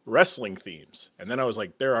do wrestling themes. And then I was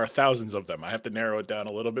like, there are thousands of them. I have to narrow it down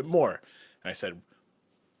a little bit more. And I said,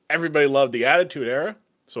 everybody loved the Attitude Era.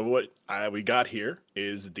 So what we got here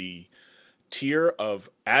is the tier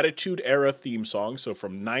of Attitude Era theme songs. So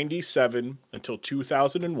from 97 until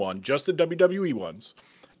 2001, just the WWE ones.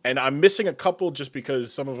 And I'm missing a couple just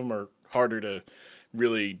because some of them are harder to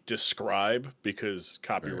really describe because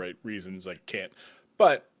copyright reasons I can't.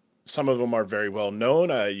 But some of them are very well known.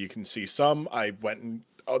 You can see some. I went and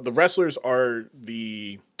the wrestlers are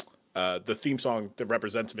the theme song that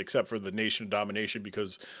represents them, except for the Nation of Domination,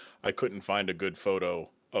 because I couldn't find a good photo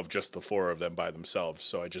of just the four of them by themselves.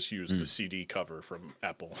 So I just used the CD cover from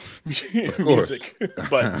Apple Music.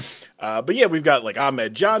 But yeah, we've got like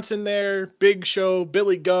Ahmed Johnson there, Big Show,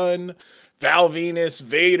 Billy Gunn, Val Venus,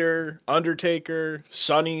 Vader, Undertaker,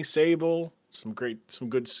 Sonny, Sable. Some good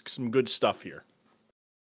stuff here.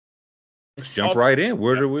 Jump right in.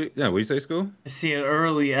 Where do we? Yeah, what do you say, School? I see an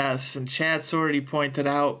early S, and chat's already pointed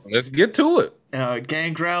out. Let's get to it.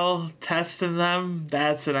 Gangrel testing them.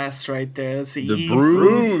 That's an S right there. That's the easy.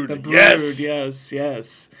 Brood. The Brood. Yes.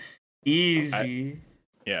 Easy.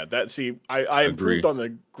 I improved on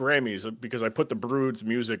the Grammys because I put the Brood's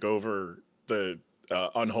music over the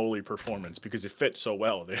Unholy performance because it fit so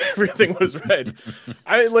well. Everything was red.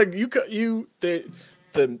 I like the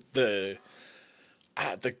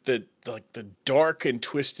dark and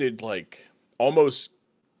twisted, like almost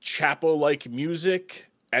Chapo-like music,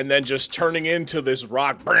 and then just turning into this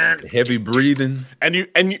rock, heavy breathing, and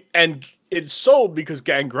it's sold because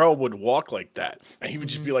Gangrel would walk like that, and he would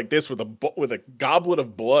just be like this with a goblet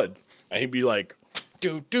of blood, and he'd be like,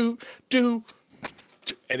 do,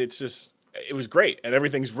 and it was great, and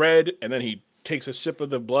everything's red, and then he takes a sip of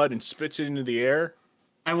the blood and spits it into the air.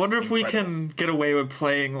 I wonder if we can get away with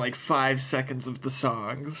playing like 5 seconds of the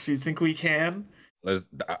songs. You think we can?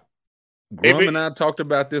 Grum and I talked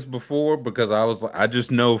about this before because I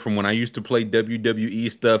just know from when I used to play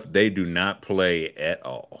WWE stuff, they do not play at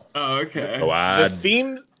all. Oh, okay. So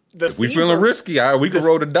if we feeling risky, we could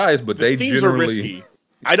roll the dice, but they themes generally are risky.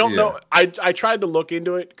 I don't know. I tried to look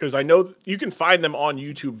into it because I know you can find them on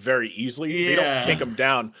YouTube very easily. Yeah. They don't take them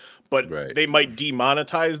down, but they might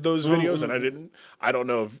demonetize those videos, and I don't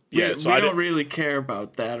know if we don't really care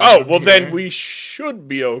about that. Oh well, then we should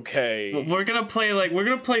be okay. We're gonna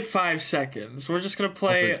play 5 seconds. We're just gonna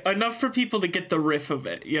play enough for people to get the riff of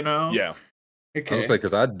it. You know? Yeah. Okay. I was like,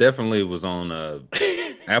 because I definitely was on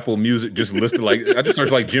Apple Music, just listed I just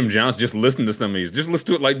searched like Jim Johnson, just listening to some of these, just listen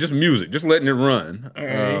to it like just music, just letting it run. All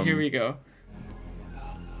right, here we go.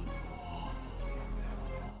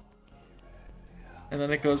 And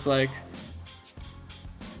then it goes like.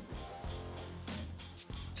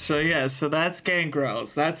 So that's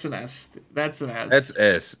Gangrel's. That's an S. That's an S. That's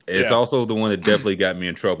S. It's also the one that definitely got me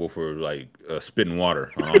in trouble for like spitting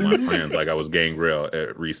water on all my friends, like I was Gangrel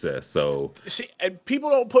at recess. So see, and people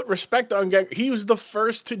don't put respect on Gangrel. He was the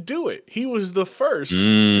first to do it. He was the first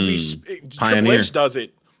to be. Pioneer. Triple H does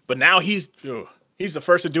it, but now he's the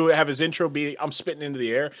first to do it. Have his intro be "I'm spitting into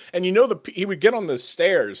the air," and he would get on the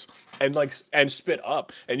stairs and spit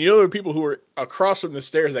up, and there were people who were across from the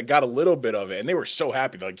stairs that got a little bit of it, and they were so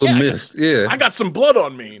happy, like I got some blood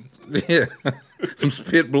on me, some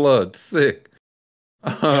spit blood, sick.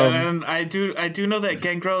 And I do know that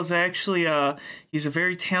Gangrel is actually he's a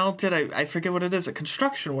very talented I forget what it is, a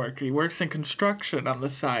construction worker. He works in construction on the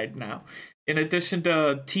side now, in addition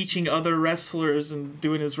to teaching other wrestlers and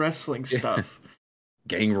doing his wrestling stuff.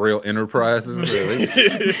 Gangrel Enterprises,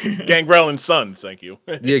 Gangrel and Sons. Thank you.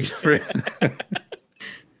 Yeah, they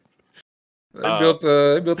built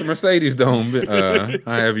the Mercedes Dome.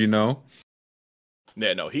 I have Yeah, no,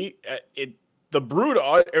 the Brood.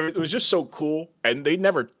 It was just so cool, and they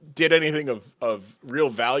never did anything of real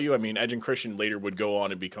value. I mean, Edge and Christian later would go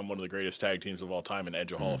on and become one of the greatest tag teams of all time, and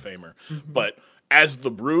Edge a Hall of Famer. Mm-hmm. But as the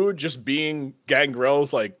Brood, just being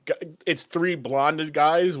Gangrel's, like, it's 3 blonded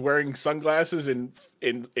guys wearing sunglasses in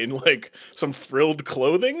like some frilled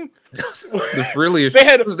clothing. The frilliest. They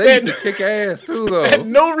used to kick ass too, though. They had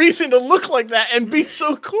no reason to look like that and be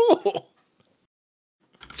so cool.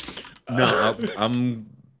 No, I'm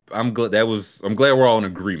glad I'm glad we're all in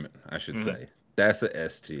agreement. I should say that's a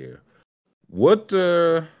S tier. What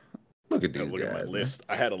Look at I these look at my guys. Man. list.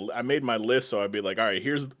 I made my list, so I'd be like, all right,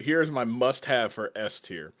 here's my must-have for S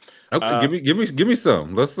tier. Okay, give me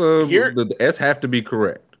some. Let's the S have to be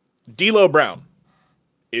correct. D'Lo Brown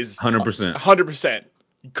is 100%. 100%.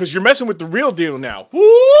 Because you're messing with the real deal now. Woo!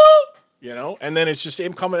 You know, and then it's just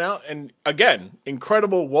him coming out, and again,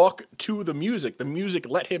 incredible walk to the music. The music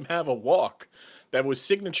let him have a walk that was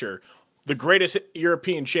signature. The greatest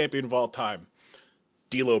European champion of all time,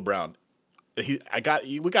 D'Lo Brown. We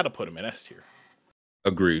got to put him in S tier.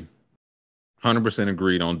 Agreed. 100%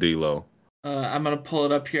 agreed on D'Lo. I'm gonna pull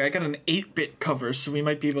it up here. I got an 8-bit cover, so we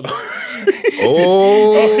might be able to.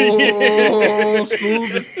 Oh, Scoob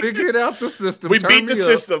has figured out the system. We beat the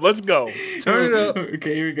system. Let's go. Turn it up.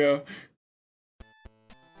 Okay, here we go.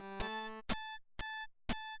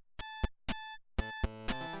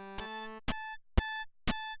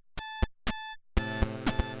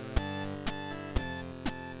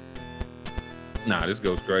 Nah, this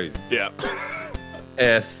goes crazy. Yeah.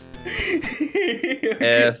 S.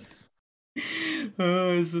 S.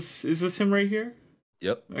 Is this him right here?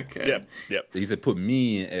 Yep. Okay. Yep. He said, "Put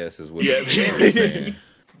me in S" as well. Yeah.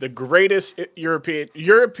 The greatest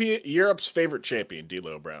Europe's favorite champion,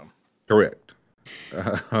 D'Lo Brown. Correct.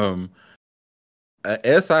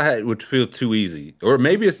 S I had would feel too easy, or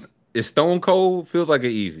maybe it's Stone Cold feels like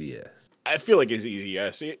an easy yes. I feel like it's easy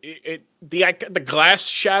yes. The glass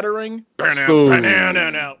shattering.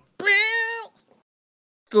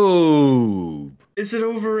 Scoob. Is it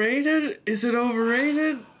overrated? Is it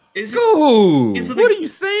overrated? Scoob. What are you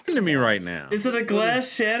saying to me right now? Is it a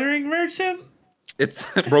glass shattering merchant? It's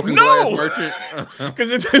broken glass merchant.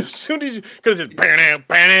 Because as soon as it's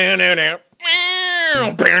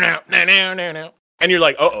and you're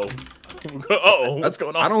like, what's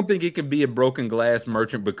going on? I don't think it can be a broken glass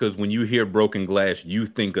merchant because when you hear broken glass, you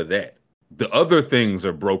think of that. The other things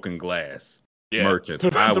are broken glass merchants.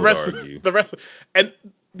 I would argue. The rest, and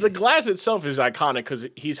the glass itself is iconic because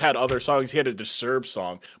he's had other songs. He had a Disturbed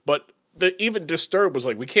song, but even Disturbed was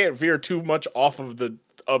like, we can't veer too much off of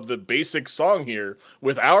the basic song here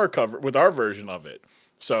with our version of it.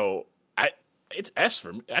 So it's S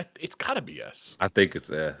for me. It's gotta be S. I think it's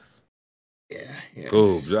S. Yeah.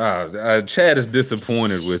 Cool. Chad is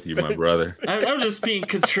disappointed with you, my brother. I'm just being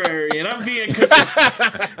contrarian. I'm being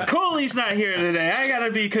Coley's not here today. I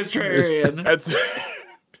gotta be contrarian.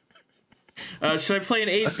 Should I play an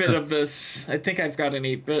 8-bit of this? I think I've got an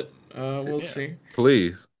 8-bit. We'll see.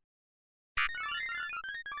 Please.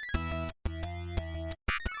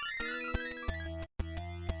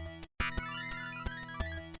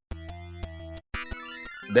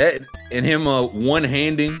 That and him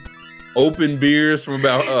one-handing open beers from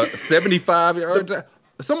about 75 yards.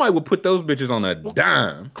 Somebody would put those bitches on a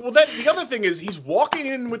dime. Well, the other thing is he's walking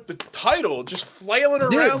in with the title, just flailing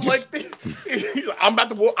around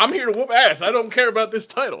I'm here to whoop ass. I don't care about this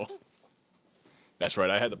title. That's right.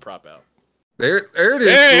 I had the prop out. There it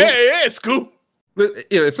is. Hey, Scoop.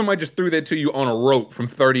 If somebody just threw that to you on a rope from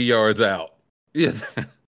 30 yards out. Yeah.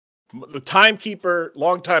 The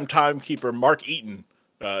longtime timekeeper, Mark Eaton.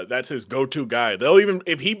 That's his go-to guy. They'll even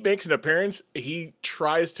if he makes an appearance, he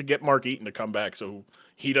tries to get Mark Eaton to come back, so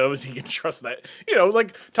he knows he can trust that.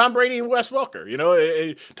 Like Tom Brady and Wes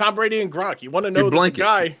Welker. Tom Brady and Gronk. You want to know the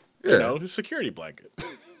guy? His security blanket.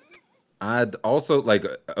 I'd also like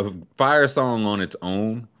a fire song on its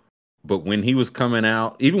own, but when he was coming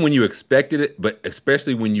out, even when you expected it, but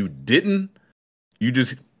especially when you didn't, you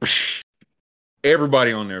just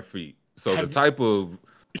everybody on their feet. So the type of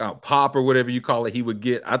pop or whatever you call it, he would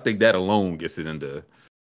get. I think that alone gets it into.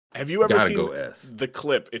 Have you ever seen the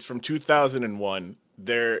clip? It's from 2001.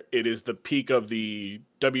 It is the peak of the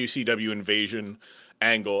WCW Invasion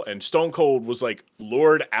angle, and Stone Cold was like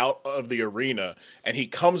lured out of the arena, and he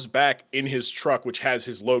comes back in his truck, which has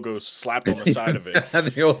his logo slapped on the side of it.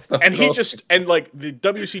 and like the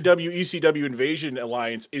WCW ECW Invasion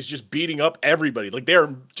Alliance is just beating up everybody. Like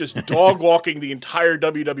they're just dog walking the entire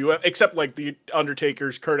WWF, except like the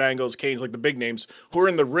Undertakers, Kurt Angles, Kane's, like the big names who are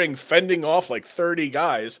in the ring fending off like 30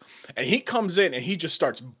 guys. And he comes in and he just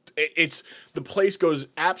starts. The place goes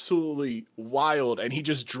absolutely wild, and he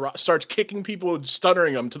just starts kicking people and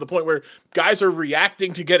stunnering them to the point where guys are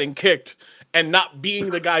reacting to getting kicked and not being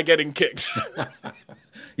the guy getting kicked.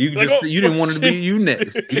 You didn't want it to be you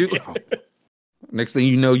next. Next thing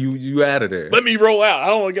you know, you out of there. Let me roll out. I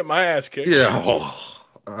don't want to get my ass kicked. Yeah.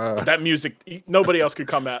 That music, nobody else could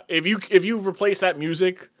come out. If you replace that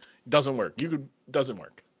music, it doesn't work. Doesn't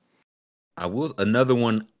work. Another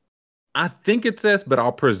one. I think it's S, but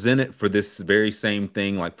I'll present it for this very same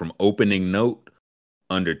thing, like from opening note,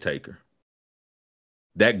 Undertaker.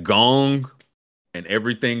 That gong and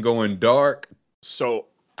everything going dark. So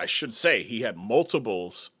I should say he had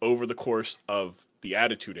multiples over the course of the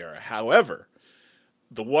Attitude Era. However,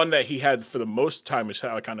 the one that he had for the most time, is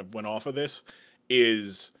how I kind of went off of this,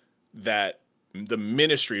 is that the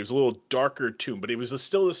Ministry was a little darker tune, but it was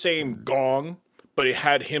still the same gong, but it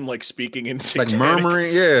had him like speaking in satanic, like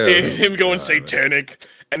murmuring, yeah, him going satanic,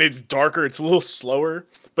 and it's darker. It's a little slower,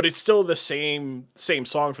 but it's still the same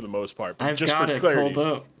song for the most part. But I've just got for it clarity, pulled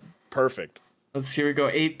up. Perfect. Let's see. We go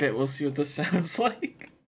 8-bit. We'll see what this sounds like.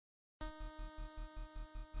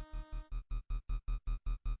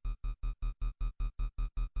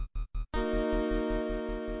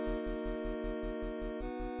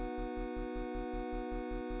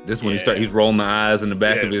 This one he's rolling the eyes in the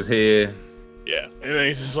back of his head. Yeah, and then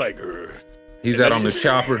he's just like, "Urgh." He's out on the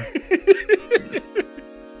chopper.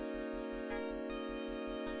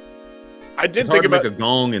 I did it's think hard about to make a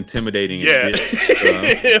gong intimidating. Yeah,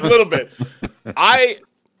 a little bit. I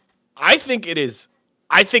think it is.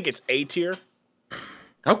 I think it's A tier.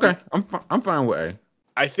 Okay, I'm fine with A.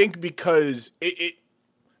 I think because the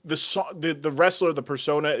wrestler, the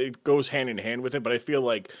persona, it goes hand in hand with it. But I feel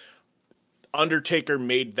like Undertaker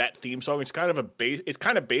made that theme song. It's kind of it's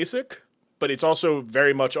kind of basic, but it's also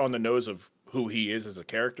very much on the nose of who he is as a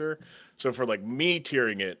character. So for like me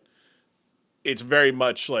tiering it, it's very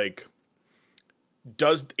much like,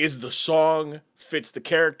 is the song fits the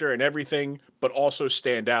character and everything, but also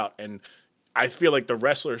stand out. And I feel like the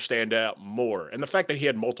wrestlers stand out more. And the fact that he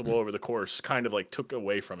had multiple over the course kind of like took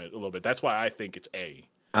away from it a little bit. That's why I think it's A.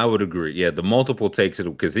 I would agree. Yeah, the multiple takes it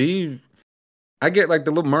because I get like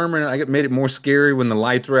the little murmuring. I get made it more scary when the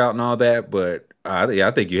lights were out and all that. But I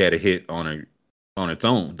think you had a hit on its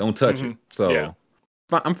own. Don't touch it. So yeah.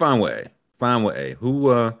 I'm fine with A. Fine with A.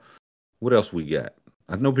 What else we got?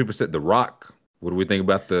 I know people said The Rock. What do we think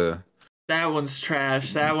about That one's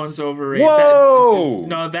trash. That one's overrated. Whoa!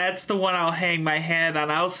 No, that's the one I'll hang my hat on.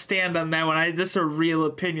 I'll stand on that one. This is a real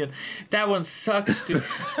opinion. That one sucks, dude.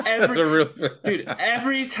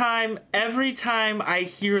 Every time I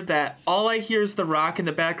hear that, all I hear is The Rock in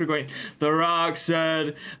the background going, The Rock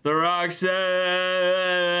said.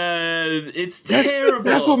 It's terrible.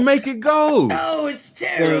 That's what make it go. No, it's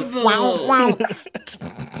terrible.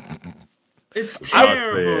 It's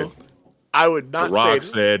terrible. I would not The Rock say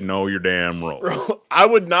said, "No, you're damn wrong." I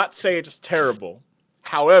would not say it's terrible.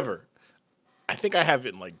 However, I think I have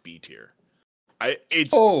it in like B tier. We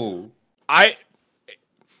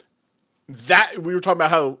were talking about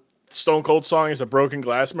how Stone Cold song is a broken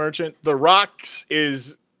glass merchant. The Rock's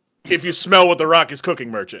is if you smell what The Rock is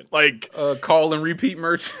cooking merchant, like call and repeat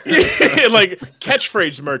merchant, like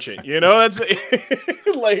catchphrase merchant. You know, that's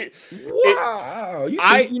like wow. You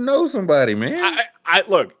think you know somebody, man? I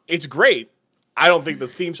look, it's great. I don't think the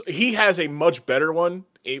themes. He has a much better one.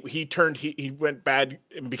 He went bad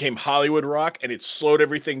and became Hollywood Rock, and it slowed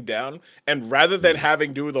everything down. And rather than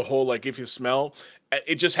having to do the whole like if you smell,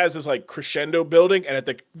 it just has this like crescendo building, and at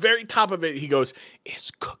the very top of it, he goes, "It's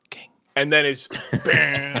cooking," and then it's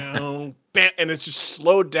bam, bam, and it's just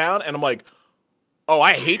slowed down. And I'm like, oh,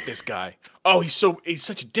 I hate this guy. Oh, he's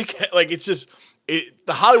such a dickhead. Like it's just.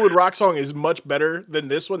 The Hollywood Rock song is much better than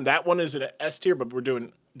this one. That one is an S tier, but we're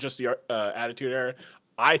doing just the Attitude Era.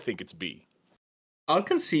 I think it's B. I'll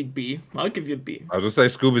concede B. I'll give you a B. I was gonna say,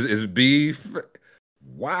 Scoop is B.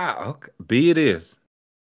 Wow, B it is.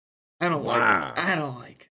 I don't like it. I don't like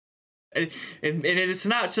it. And it's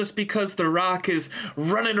not just because The Rock is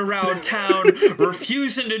running around town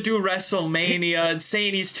refusing to do WrestleMania and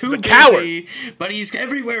saying he's too busy, but he's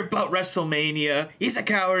everywhere but WrestleMania. He's a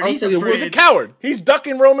coward. He's afraid. He's a coward. He's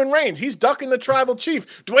ducking Roman Reigns. He's ducking the tribal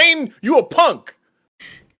chief. Dwayne, you a punk.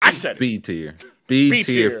 I said B tier. B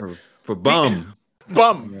tier for bum.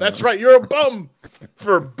 Bum. Yeah. That's right. You're a bum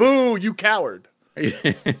for boo, you coward.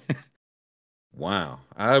 Wow.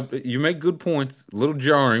 You make good points. A little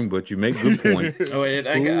jarring, but you make good points. Oh, wait.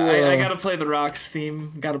 I got to play The Rock's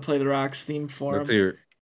theme. Got to play The Rock's theme for him. Let's hear it.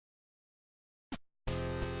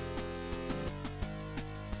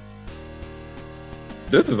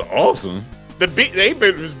 This is awesome. The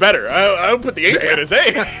 8-bit was better. I would put the 8-bit as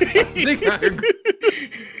A.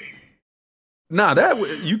 Nah,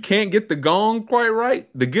 you can't get the gong quite right.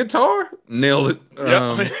 The guitar, nailed it.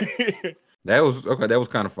 Yep. That was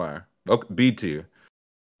kind of fire. Okay, B tier.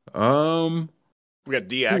 We got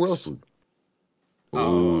DX. Who else?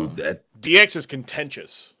 That DX is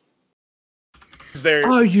contentious.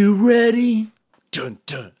 Are you ready? Dun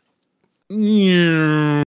dun.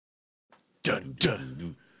 Yeah. Dun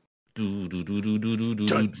dun.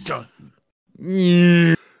 Dun dun.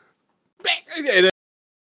 Yeah.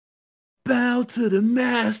 Bow to the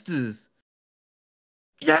masters.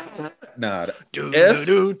 Yeah. Nah.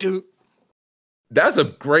 That's a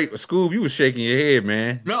great Scoob. You was shaking your head,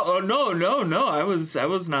 man. No. I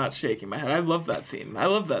was not shaking my head. I love that theme.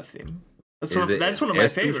 That's one of my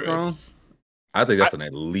favorites. I think that's an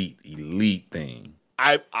elite thing.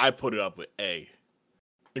 I put it up with A.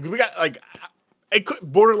 We got like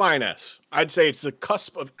borderline S. I'd say it's the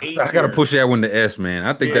cusp of A. I gotta push that one to S, man.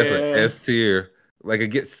 I think that's an S tier. Like it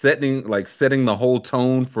gets setting the whole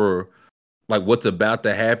tone for like what's about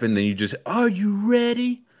to happen. Then you just, are you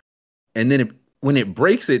ready? And then when it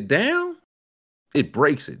breaks it down, it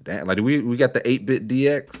breaks it down. Like we got the 8-bit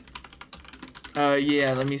DX.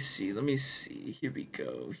 Yeah. Let me see. Here we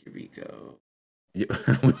go. Yeah,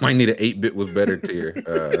 we might need an 8-bit was better tier.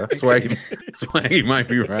 Swaggy might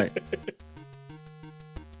be right.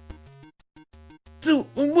 Dude,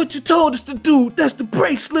 what you told us to do, that's the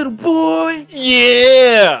breaks, little boy.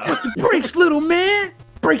 Yeah. That's the breaks, little man.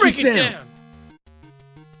 Break it down.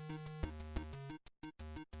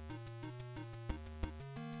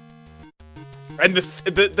 And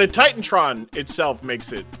the Titantron itself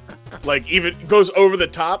makes it like even goes over the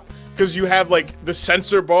top because you have like the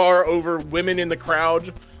censor bar over women in the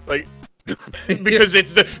crowd, like because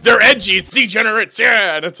they're edgy, it's degenerates,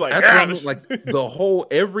 yeah, and it's like like the whole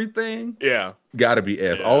everything, yeah, gotta be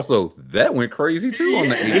S. Yeah. Also, that went crazy too on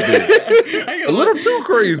the 8-bit. A little too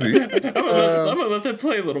crazy. I'm gonna let that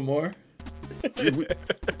play a little more.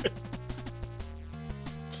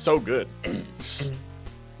 So good.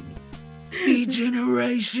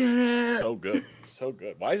 Degeneration. So good.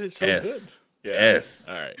 Why is it so good? Yeah. S.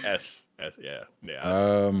 All right. S. Yeah.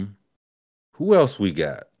 S. Who else we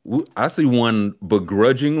got? I see one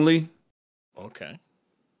begrudgingly. Okay.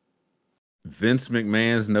 Vince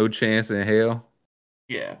McMahon's No Chance in Hell.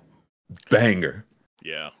 Yeah. Banger.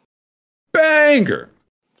 Yeah. Banger.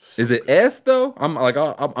 So is it good. S though? I'm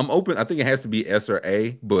open. I think it has to be S or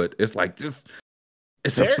A, but it's like just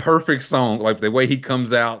it's a perfect song. Like the way he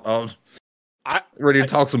comes out, ready to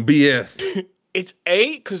talk some BS. It's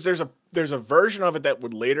A because there's a version of it that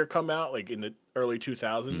would later come out, like in the early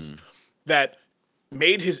 2000s, that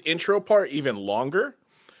made his intro part even longer.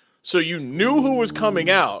 So you knew who was coming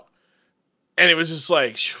out, and it was just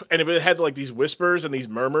like, and it had like these whispers and these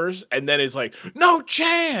murmurs, and then it's like, no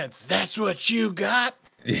chance, that's what you got.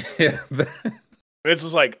 Yeah. It's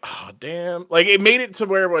just like, oh damn! Like it made it to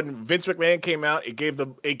where when Vince McMahon came out, it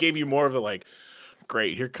gave you more of the like,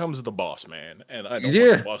 great, here comes the boss man, and I don't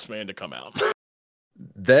want the boss man to come out.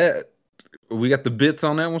 That we got the bits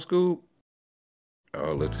on that one, Scoob.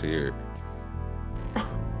 Oh, let's hear it.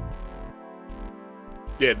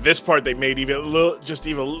 Yeah, this part they made even a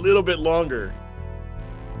little bit longer.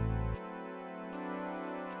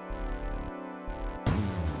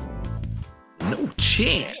 No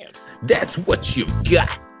chance. That's what you've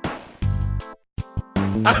got.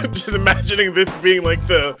 I'm just imagining this being like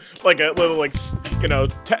a little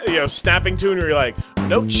snapping tune where you're like,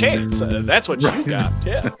 no chance. That's what you got.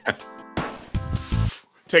 Yeah.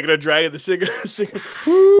 Taking a drag of the cigarette.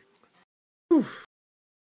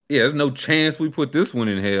 Yeah, there's no chance we put this one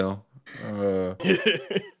in hell.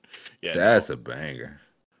 Yeah, that's a banger.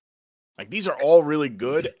 Like these are all really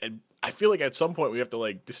good, and I feel like at some point we have to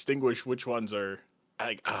like distinguish which ones are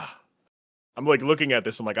like I'm like looking at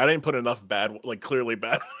this. I'm like, I didn't put enough bad, like clearly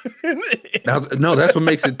bad. No, that's what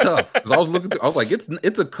makes it tough. I was looking, I was like,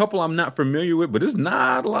 it's a couple I'm not familiar with, but it's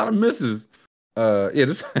not a lot of misses. Yeah,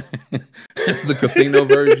 this is the casino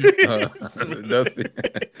version. Dusty.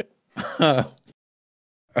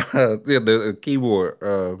 Yeah, the keyboard.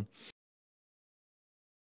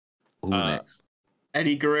 Who's next?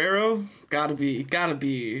 Eddie Guerrero, gotta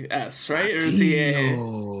be S, right? Or is he A?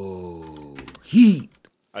 Heat.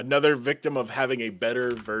 Another victim of having a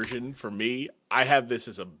better version for me. I have this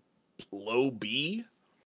as a low B.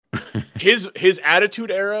 His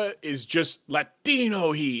Attitude Era is just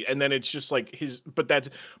Latino heat, and then it's just like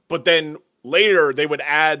but then later they would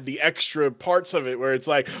add the extra parts of it where it's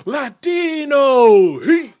like Latino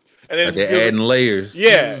heat, and then they're adding layers.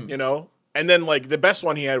 Yeah, you know. And then like the best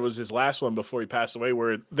one he had was his last one before he passed away,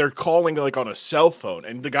 where they're calling like on a cell phone,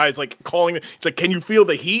 and the guy's like calling. It's like, can you feel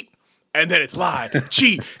the heat? And then it's lie,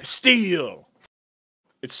 cheat, steal.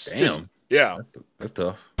 It's just, yeah, that's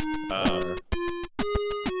tough. I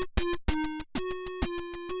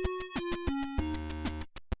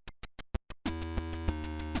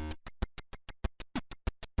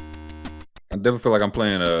definitely feel like I'm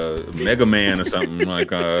playing a Mega Man or something.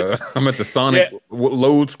 Like I'm at the Sonic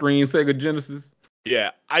load screen Sega Genesis.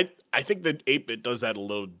 Yeah, I think the 8-bit does that a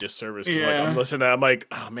little disservice. Yeah. Like, I'm listening, I'm like,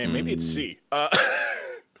 oh man, maybe it's C.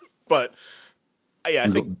 But yeah, I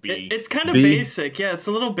think B. It's kind of basic. Yeah, it's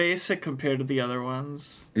a little basic compared to the other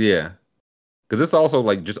ones. Yeah. because it's also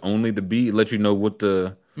like just only the beat let you know what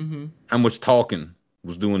the how much talking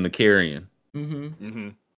was doing the carrying.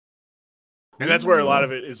 And that's where a lot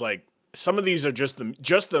of it is like. Some of these are just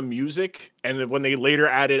the music, and then when they later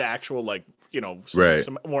added actual like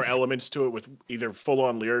some more elements to it with either full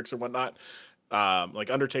on lyrics or whatnot.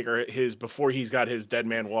 Like Undertaker, before he's got his Dead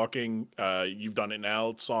Man Walking, You've Done It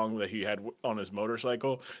Now song that he had on his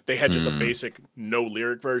motorcycle, they had just a basic no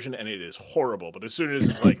lyric version, and it is horrible. But as soon as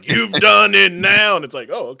it's like You've Done It Now, and it's like,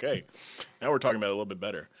 oh, okay, now we're talking about it a little bit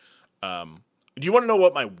better. Do you want to know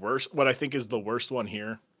what I think is the worst one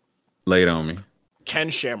here? Lay it on me. Ken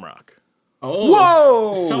Shamrock. Oh,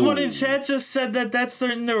 whoa! Someone in chat just said that that's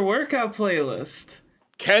in their workout playlist.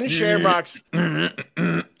 Ken Shamrock's.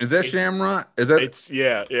 Is that Shamrock? Is that? It's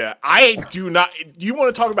yeah. I do not. You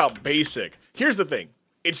want to talk about basic? Here's the thing.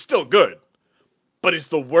 It's still good, but it's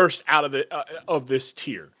the worst out of of this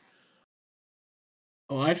tier.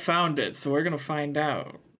 Oh, I found it, so we're gonna find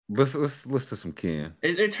out. Let's listen to some Ken.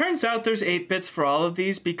 It turns out there's 8-bits for all of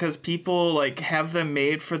these because people like have them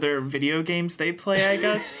made for their video games they play, I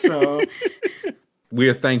guess. So we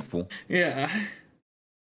are thankful. Yeah.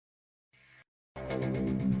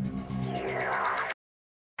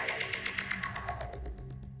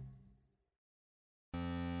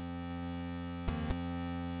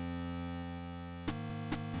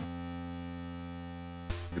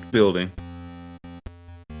 It's building.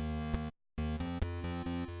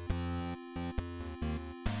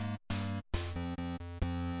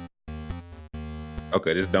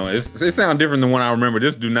 Okay, this don't. It sounds different than what I remember.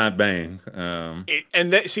 This do not bang.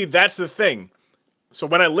 That's the thing. So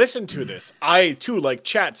when I listened to this, I too, like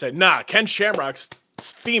chat said, nah, Ken Shamrock's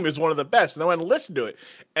theme is one of the best. And I went and listened to it,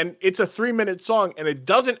 and it's a 3-minute song, and it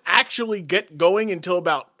doesn't actually get going until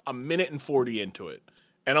about 1:40 into it.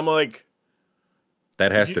 And I'm like,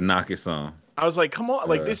 that has to knock it some. I was like, come on,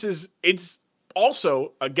 like it's.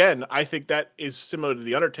 Also, again, I think that is similar to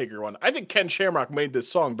the Undertaker one. I think Ken Shamrock made this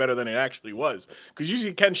song better than it actually was. Because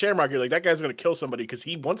usually Ken Shamrock, you're like, that guy's going to kill somebody because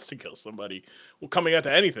he wants to kill somebody. Well, coming out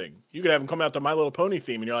to anything. You could have him come out to My Little Pony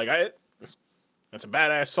theme, and you're like, that's a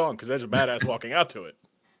badass song because there's a badass walking out to it.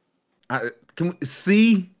 Can we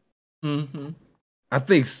C? I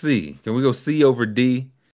think C. Can we go C over D?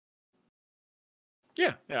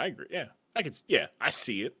 Yeah, I agree. Yeah, I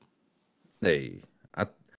see it. Hey,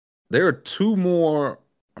 there are 2 more.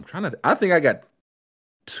 I think I got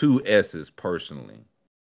 2 S's personally.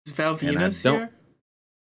 Is Val Venus here?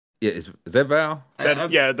 Yeah, is that Val?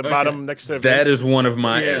 The bottom next to Vince. That is one of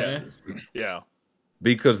my S's. Yeah.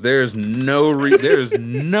 Because there's no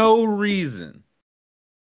reason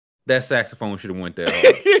that saxophone should have went that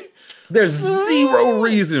hard. There's 0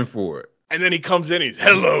 reason for it. And then he comes in, he's,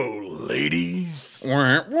 hello, ladies.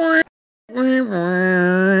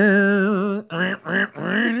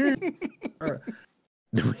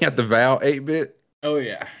 Do we have the Val 8-bit? Oh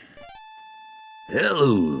yeah.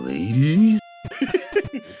 Hello, ladies.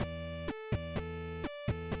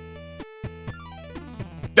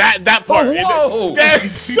 that part. Whoa!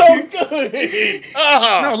 That's so good.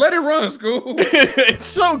 No, let it run, School. It's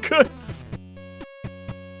so good.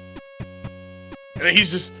 And then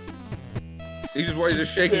he's just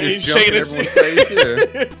shaking his jump in everyone's face.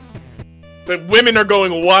 Yeah. The women are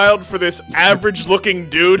going wild for this average-looking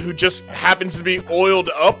dude who just happens to be oiled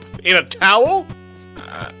up in a towel.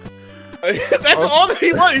 That's all that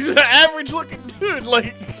he was. He's an average-looking dude.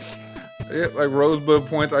 Like Rosebud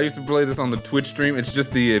points. I used to play this on the Twitch stream. It's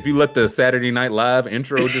just if you let the Saturday Night Live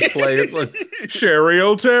intro just play, it's like Sherry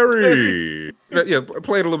O'Terry. Yeah,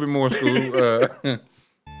 play it a little bit more, School.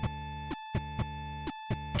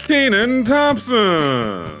 Kenan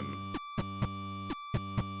Thompson.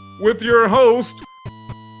 With your host,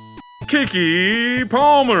 Keke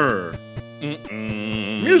Palmer.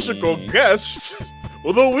 Musical guest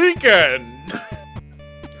for the weekend.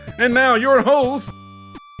 And now your host,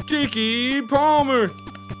 Keke Palmer.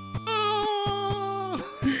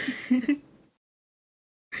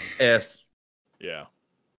 S. Yeah.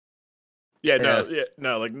 Yeah,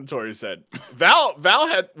 no, like Notorious said. Val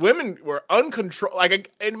had women were uncontrolled.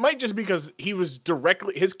 Like it might just because his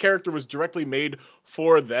character was directly made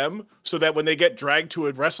for them, so that when they get dragged to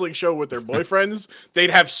a wrestling show with their boyfriends, they'd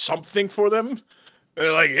have something for them.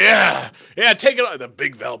 They're like, yeah, take it on. The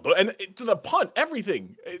big Val, and to the punt,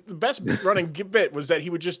 everything. The best running bit was that he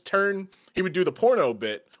would do the porno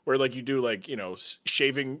bit where like you do like,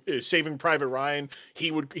 Saving Private Ryan.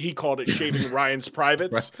 He called it Shaving Ryan's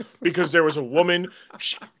Privates because there was a woman,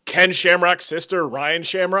 Ken Shamrock's sister, Ryan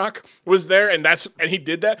Shamrock was there, and he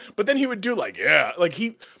did that. But then he would do I've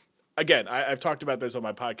talked about this on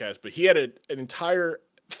my podcast, but he had an entire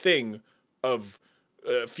thing of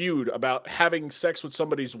feud about having sex with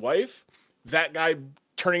somebody's wife. That guy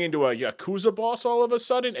turning into a Yakuza boss all of a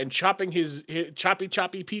sudden and chopping his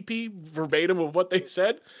choppy pee verbatim of what they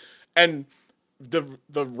said. And the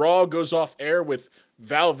Raw goes off air with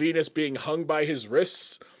Val Venus being hung by his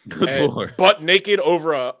wrists, butt naked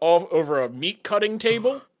over a meat cutting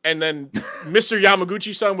table, and then Mr.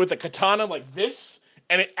 Yamaguchi-san with a katana like this,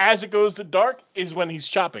 and as it goes to dark is when he's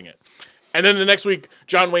chopping it. And then the next week,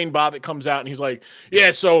 John Wayne Bobbitt comes out and he's like,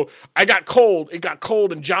 "Yeah, so I got cold. It got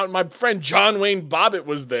cold, and my friend John Wayne Bobbitt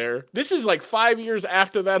was there." This is like 5 years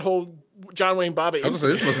after that whole John Wayne Bobbitt. I was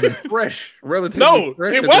gonna say, this must have been fresh, relatively. No,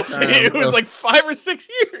 fresh it at wasn't. the time. It was like 5 or 6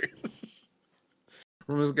 years.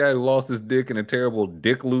 Remember this guy who lost his dick in a terrible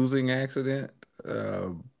dick losing accident?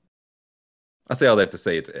 I say all that to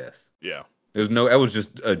say it's S. Yeah. That was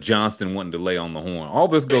just Johnston wanting to lay on the horn. All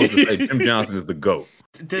this goes to say Jim Johnston is the GOAT.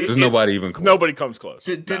 There's nobody even close. Nobody comes close.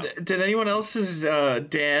 Did anyone else's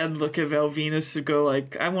dad look at Val Venus and go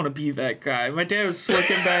like, I want to be that guy? My dad was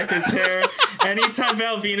slicking back his hair. Anytime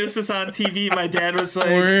Val Venus was on TV, my dad was like,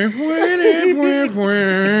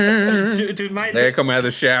 dude, my dad come out of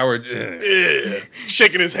the shower,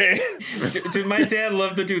 shaking his hand. Dude, my dad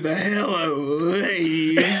loved to do the hello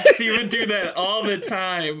ladies. He would do that all the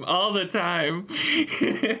time.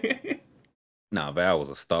 Nah, Val was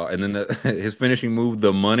a star. And then his finishing move,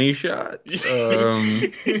 the money shot.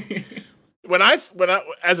 When I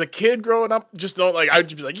as a kid growing up, just don't like, I'd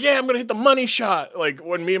just be like, yeah, I'm gonna hit the money shot. Like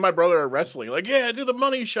when me and my brother are wrestling, like, yeah, do the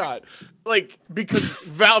money shot. Like, because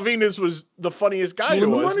Val Venus was the funniest guy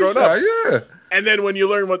to us growing up. Yeah. And then when you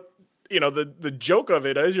learn what, the joke of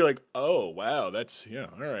it is, you're like, oh wow, that's all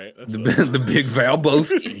right. That's the big Val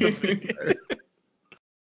Boski.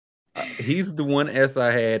 He's the one S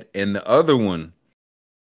I had, and the other one,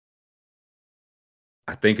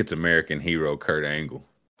 I think it's American Hero, Kurt Angle.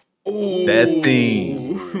 Ooh. That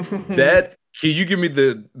theme. Can you give me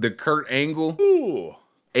the Kurt Angle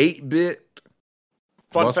 8-bit?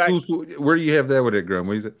 Fun fact. Where do you have that with it, Grum?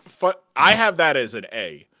 What is it? I have that as an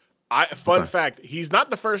A. Fun fact, he's not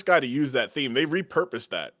the first guy to use that theme. They repurposed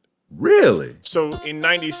that. Really? So in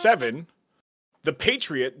 97, the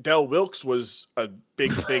Patriot, Del Wilkes, was a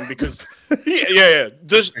big thing because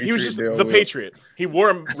he was just the Patriot. He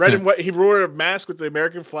wore red and white. He wore a mask with the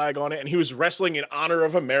American flag on it, and he was wrestling in honor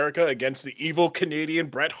of America against the evil Canadian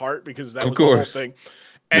Bret Hart because that was the whole thing.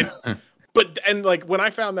 And like when I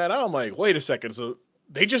found that out, I'm like, wait a second, so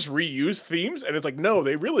they just reuse themes? And it's like, no,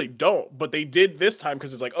 they really don't. But they did this time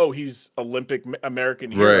because it's like, oh, he's Olympic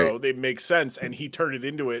American hero. Right. They make sense, and he turned it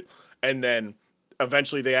into it, and then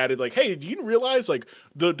eventually they added like, hey, do you realize like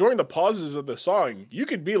during the pauses of the song, you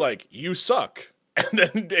could be like, you suck. And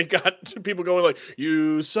then it got people going like,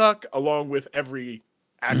 you suck, along with every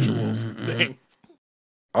actual thing.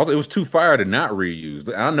 Also, it was too fire to not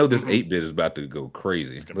reuse. I know this 8-bit is about to go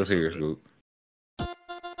crazy. Let's hear it, Scoop.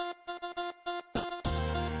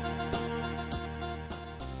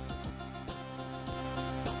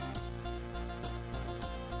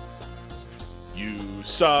 You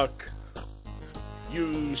suck.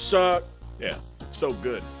 You suck. Yeah, so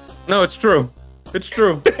good. No, it's true. It's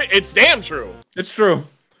true. It's damn true. It's true.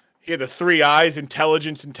 He had the 3 eyes: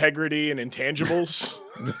 intelligence, integrity, and intangibles.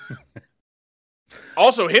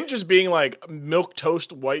 Also, him just being like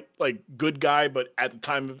milquetoast white, like good guy, but at the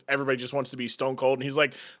time everybody just wants to be stone cold. And he's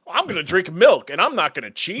like, I'm gonna drink milk and I'm not gonna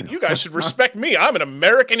cheat. You guys should respect me. I'm an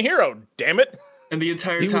American hero. Damn it! And the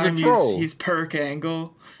entire time he's Perk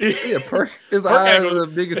Angle. Yeah, Perk. His eyes are the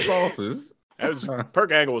biggest saucers.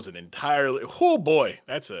 Perk Angle was an entirely. Oh boy,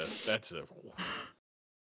 that's a.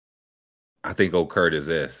 I think old Kurt is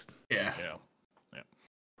S. Yeah.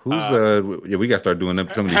 Who's we gotta start doing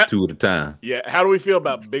some of these 2 at a time. Yeah, how do we feel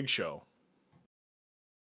about Big Show?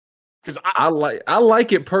 Because I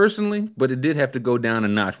like it personally, but it did have to go down a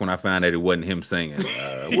notch when I found out it wasn't him singing.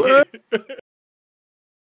 What?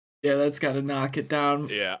 Yeah, that's got to knock it down.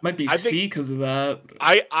 Yeah, might be C because of that.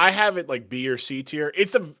 I have it like B or C tier.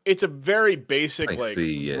 It's a very basic like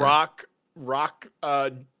C, yeah. rock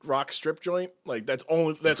strip joint. Like that's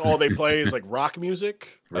all they play is like rock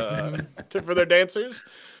music for their dancers.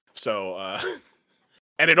 So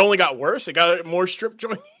and it only got worse. It got more strip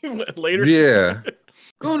joint later. Yeah.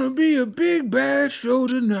 Gonna be a big bad show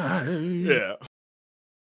tonight. Yeah.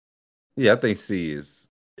 Yeah, I think C is.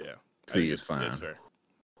 Yeah. C is fine. It's fair.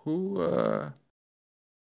 Who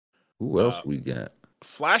else we got?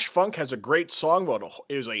 Flash Funk has a great song, but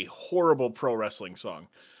it was a horrible pro wrestling song.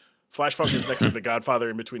 Flash Funk is next to the Godfather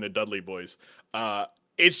in between the Dudley Boys.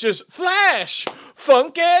 It's just Flash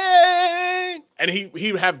Funky, and he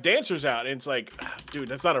would have dancers out, and it's like, dude,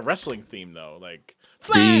 that's not a wrestling theme though. Like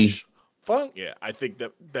Flash Funk. Yeah, I think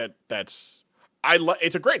that's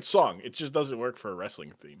it's a great song. It just doesn't work for a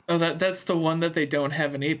wrestling theme. Oh, that's the one that they don't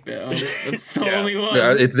have an 8-bit of. That's the only one.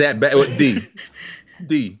 It's that bad.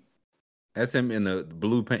 D. That's him in the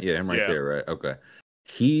blue paint. Yeah, him right there, right? Okay.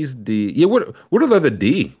 He's D. Yeah, what are the other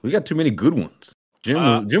D? We got too many good ones.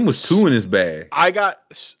 Jim was 2 in his bag. I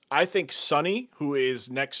think Sonny, who is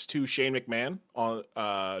next to Shane McMahon on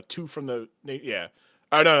 2 from the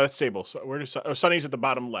Oh no, that's Sable. So where does Sonny's at the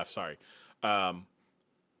bottom left? Sorry,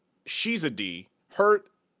 she's a D. Her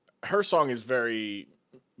song is very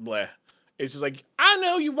bleh. It's just like, I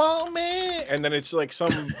know you want me, and then it's like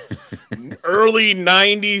some early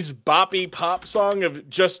 '90s boppy pop song of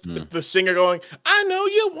just the singer going, I know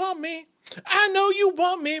you want me. I know you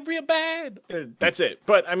want me real bad. That's it.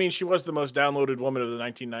 But I mean, she was the most downloaded woman of the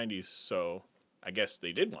 1990s, so I guess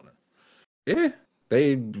they did want her. Yeah,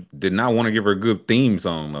 they did not want to give her a good theme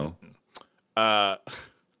song though. I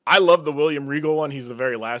love the William Regal one. He's the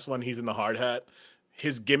very last one. He's in the hard hat.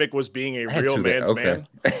 His gimmick was being a real man's man.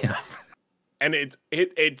 And it's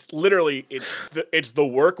literally it's the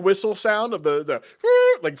work whistle sound of the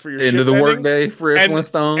like for your end of the workday for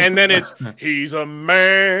Flintstone. And then it's he's a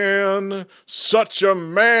man, such a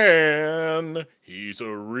man. He's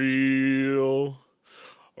a real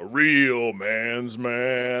man's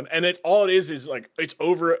man. And all it is like it's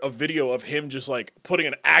over a video of him just like putting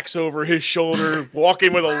an axe over his shoulder,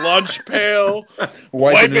 walking with a lunch pail,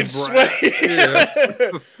 wiping sweat.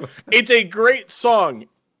 Yeah. It's a great song.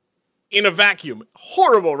 In a vacuum,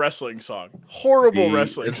 horrible wrestling song.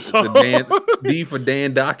 Wrestling song. D for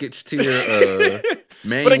Dan Dockich tier,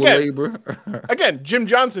 manual labor. Again, Jim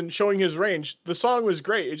Johnson showing his range. The song was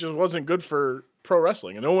great. It just wasn't good for pro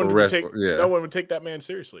wrestling, and no one would take that man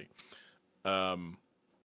seriously. I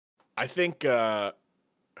think who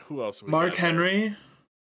else? Mark Henry.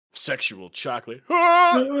 Sexual chocolate.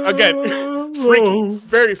 Again, freaky,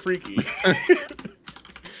 very freaky.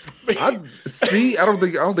 I don't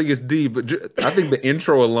think it's D, but I think the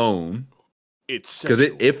intro alone, it's because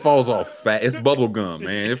it falls off fast. It's bubblegum,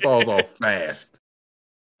 man. It falls off fast.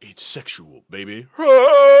 It's sexual, baby.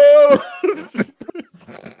 I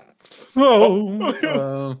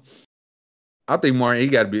think Martin, he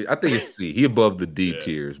got to be. I think it's C. He above the D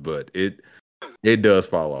tiers, but it does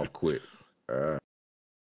fall off quick.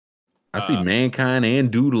 I see Mankind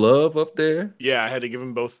and Dude Love up there. Yeah, I had to give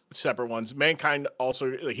him both separate ones. Mankind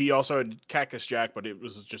also had Cactus Jack, but it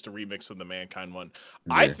was just a remix of the Mankind one.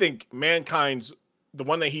 Yeah. I think Mankind's the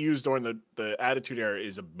one that he used during the Attitude Era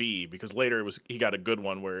is a B because later he got a good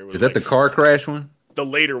one where it was. Is that the car crash one? The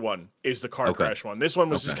later one is the car crash one. This one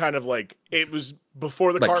was just kind of like it was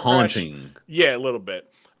before the car haunting. Crash. Yeah, a little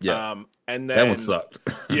bit. Yeah. And then that one sucked.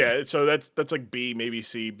 Yeah, so that's like B, maybe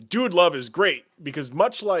C. Dude Love is great because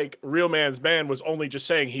much like Real Man's Man was only just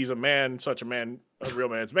saying he's a man, such a man, a real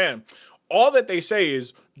man's man. All that they say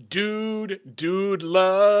is dude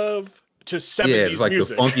love to 70s yeah, it's like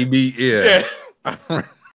music. The funky beat. Yeah.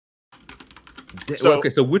 So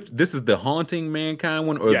this is the haunting Mankind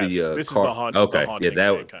one or yes, the this car? Is the haunting. Okay, the haunting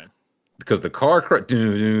yeah, Mankind. Because the car crash.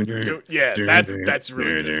 That's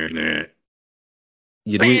really good.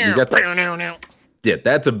 You got yeah,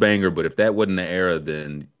 that's a banger. But if that wasn't the era,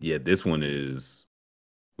 then yeah, this one is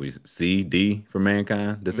C, D for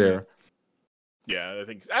Mankind. This era. Yeah, I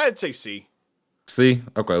think I'd say C. C.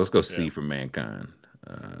 Okay, let's go C for Mankind.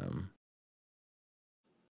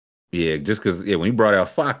 Yeah, just because when he brought out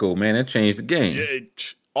Socko, man, that changed the game. Yeah,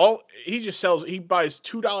 he buys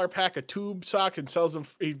 $2 pack of tube socks and sells them.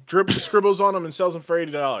 He scribbles on them and sells them for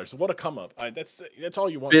 $80. What a come up! That's all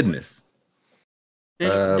you want. Business.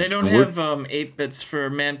 They don't have 8-bits for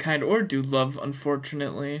Mankind or Dude Love,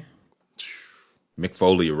 unfortunately. Mick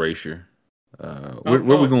Foley erasure. Where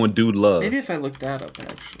we going? Dude Love. Maybe if I look that up,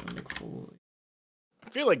 actually, Mick Foley. I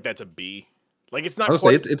feel like that's a B. Like it's not. I would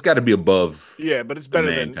say it's got to be above. Yeah, but it's better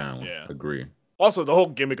than Mankind one. Yeah, agree. Also, the whole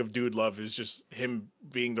gimmick of Dude Love is just him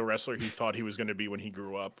being the wrestler he thought he was going to be when he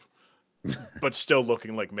grew up, but still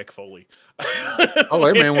looking like Mick Foley. Oh,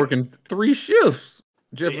 that man working 3 shifts.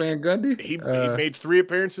 Jeff Van Gundy. He made 3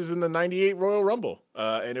 appearances in the '98 Royal Rumble,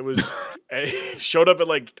 and it was showed up at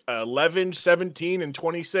like 11, 17, and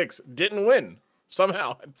 26. Didn't win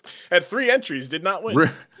somehow. Had 3 entries, did not win.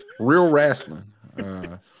 Real wrestling.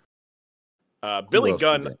 Billy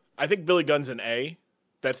Gunn. I think Billy Gunn's an A.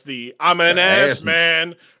 That's the I'm an ass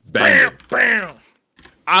man. Bam, bam.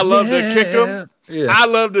 I love to kick him. Yeah. I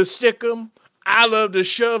love to stick him. I love to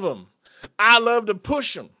shove him. I love to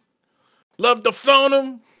push him. Love to phone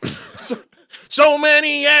him. So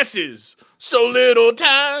many asses. So little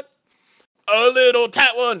tight. A little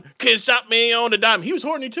tight one can stop me on a dime. He was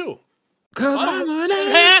horny too. 'Cause I'm an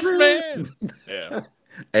ass ass man. Yeah.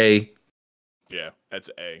 A. Yeah, that's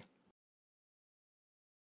A.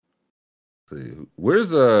 See,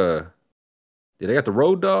 where's yeah, they got the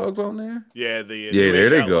Road Dogs on there. Yeah, the Yeah, New there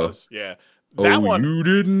Age they Outlaws. go. Yeah, that oh, one. you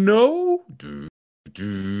didn't know?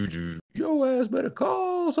 Your ass better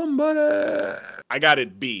call somebody. I got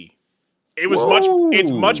it B. It was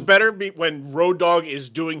It's much better when Road Dogg is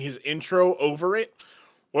doing his intro over it.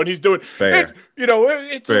 When he's doing, Fair.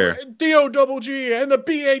 It's Fair. D-O-double-G and the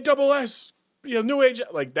B-A-double-S. New Age,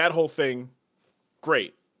 like that whole thing.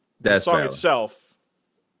 Great. That's the song valid. itself,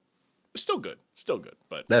 still good,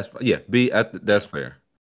 but that's B. That's fair.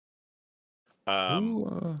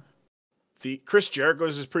 The Chris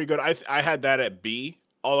Jericho's is pretty good. I had that at B,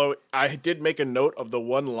 although I did make a note of the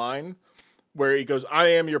one line where he goes, "I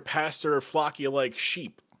am your pastor, flock you like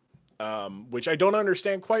sheep," which I don't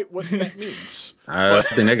understand quite what that means. I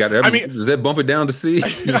think they got that. I mean, does that bump it down to C?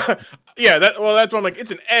 Yeah, that's what I'm like.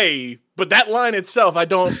 It's an A, but that line itself, I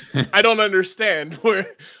don't understand. Where,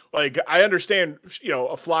 like, I understand,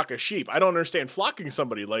 a flock of sheep. I don't understand flocking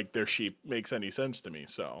somebody like their sheep makes any sense to me.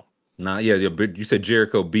 So, nah, yeah, but you said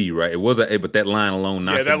Jericho B, right? It was an A, but that line alone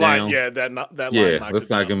knocks it down. Line, that line. Yeah, looks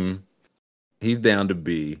like him. He's down to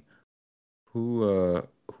B. Who?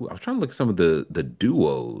 I was trying to look at some of the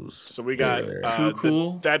duos. So we got Too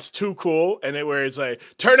Cool. That's Too Cool, and where it's like,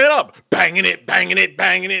 turn it up, banging it, banging it,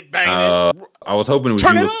 banging it, banging it. I was hoping it was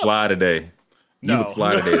Turn You it Look up. Fly Today. No. You Look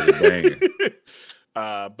Fly Today is a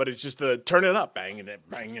banger. But it's just the turn it up, banging it,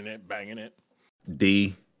 banging it, banging it.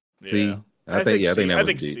 D. C. Yeah. I think C. that I was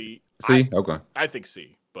think D. C. C? Okay. I think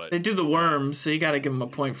C, but They do the worms, so you got to give them a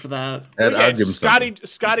point for that. I'll give him Scotty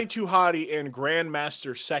Too Hottie and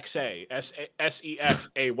Grandmaster Sexay,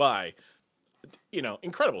 Sexay.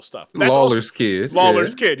 Incredible stuff. Lawler's Kid.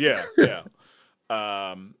 Lawler's Kid, yeah.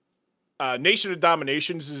 Nation of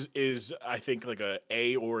Dominations is I think like a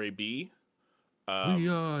A or a B. We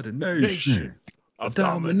are the nation of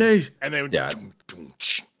domination. And then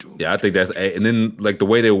I think that's A. And then like the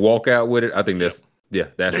way they walk out with it, I think that's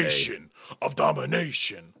Nation of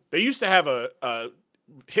Domination. They used to have a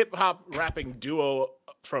hip hop rapping duo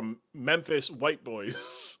from Memphis, white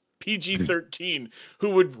boys, PG-13,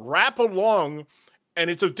 who would rap along, and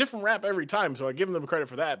it's a different rap every time. So I give them credit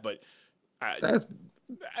for that, but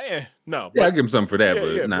no. Yeah, I give them something for that,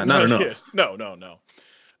 but not enough. No.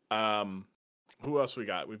 Who else we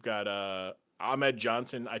got? We've got Ahmed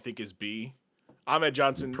Johnson. I think is B. Ahmed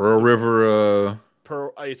Johnson, Pearl River.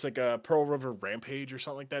 It's like a Pearl River Rampage or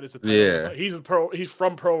something like that. Is the title? Yeah. He's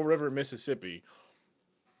from Pearl River, Mississippi.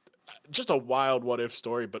 Just a wild what if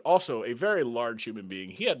story, but also a very large human being.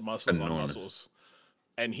 He had muscles on muscles,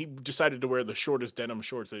 and he decided to wear the shortest denim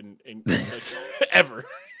shorts in ever.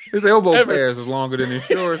 His elbow pads is longer than his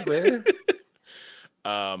shorts, man.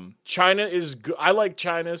 China is good. I like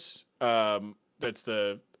China's. That's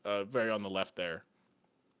the very on the left there.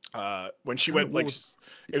 When she went like,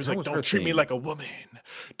 it was like, "Don't treat me like a woman.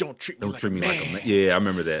 Don't treat me like a man. Yeah, I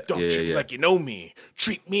remember that. Don't treat me like you know me.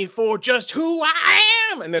 Treat me for just who I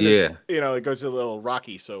am." And then it goes a little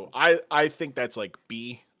rocky. So I think that's like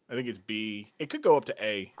B. I think it's B. It could go up to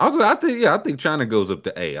A. I think China goes up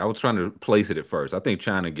to A. I was trying to place it at first. I think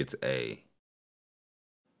China gets A.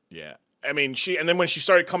 Yeah. I mean, and then when she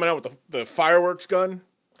started coming out with the fireworks gun,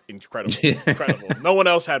 incredible. Incredible. No one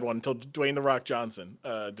else had one until Dwayne "The Rock" Johnson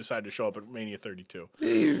decided to show up at Mania 32.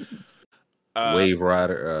 Wave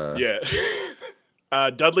Rider. Yeah.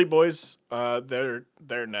 Dudley Boys, they're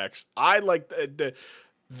next. I like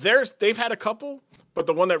they've had a couple, but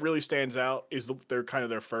the one that really stands out is they're kind of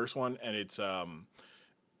their first one, and it's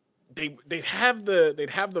they'd have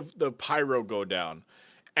the pyro go down,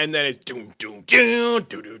 and then it's doom doom doom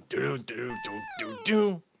doom doom doom doom doom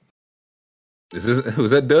doom.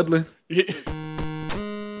 Was that Dudley?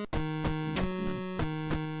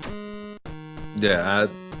 Yeah.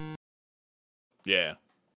 Yeah.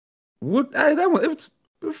 What? That one. It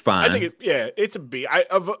was fine. I think it's a B.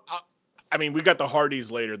 I mean, we got the Hardys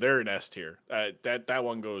later. They're an S tier. That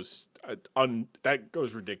one goes that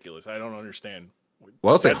goes ridiculous. I don't understand.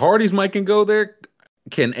 Well, I'll say Hardys might can go there.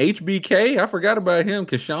 Can HBK? I forgot about him.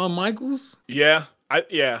 Can Shawn Michaels? Yeah.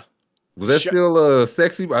 Was that still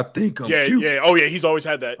sexy? I think I'm cute. Yeah. Oh yeah, he's always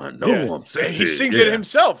had that. I know I'm sexy. And he sings it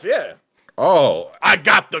himself. Yeah. Oh, I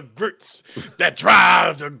got the grits that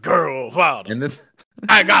drive the girl wild. And then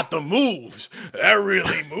I got the moves that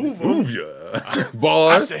really move ya,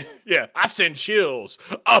 boss. I send chills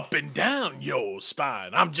up and down your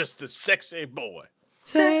spine. I'm just a sexy boy.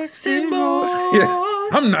 Sexy boy. Yeah.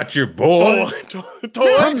 I'm not your boy.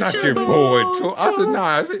 I'm not your boy. I said,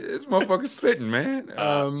 nah, this motherfucker spitting, man.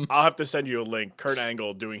 I'll have to send you a link. Kurt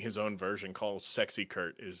Angle doing his own version called "Sexy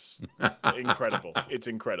Kurt" is incredible. It's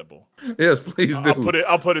incredible. Yes, please do.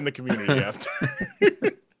 I'll put it in the community after.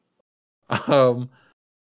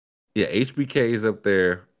 Yeah, HBK is up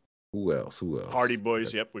there. Who else? Hardy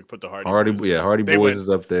Boys. Yep, we put the Hardy Boys. Yeah, Hardy Boys is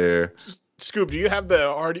up there. Scoop, do you have the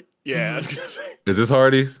Hardy? Yeah, I was gonna say. Is this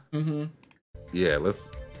Hardy's? Mm-hmm. Yeah, let's.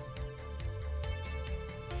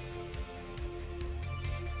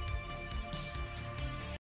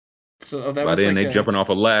 So that by was then like they jumping off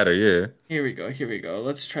a ladder. Yeah. Here we go.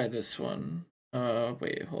 Let's try this one.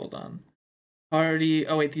 Wait, hold on. Hardy.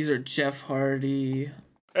 Oh wait, these are Jeff Hardy.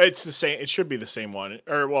 It's the same. It should be the same one,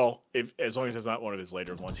 or well, as long as it's not one of his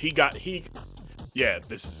later ones. Yeah,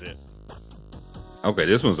 this is it. Okay,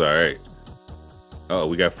 this one's all right. Oh,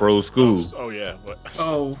 we got Froze School. Oh yeah. What?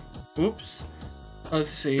 Oh, oops. Let's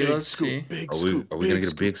see. Big Let's scoop, see. Big Are scoop, we gonna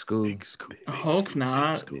get a big school? Big scoop. I hope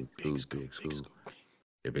not. Big school.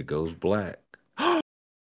 If it goes black.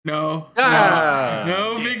 No. Ah!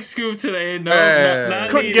 No big scoop today. No, not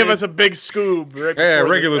Couldn't needed. give us a big scoop.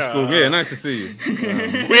 Regular scoop. Yeah, nice to see you.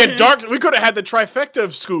 We had dark. We could have had the trifecta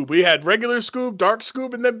of scoop. We had regular scoop, dark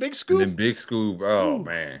scoop, and then big scoop. And then big scoop. Oh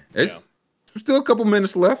man, there's still a couple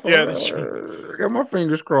minutes left. Yeah, that's true. I got my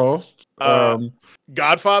fingers crossed.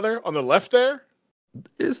 Godfather on the left there.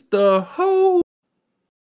 It's the whole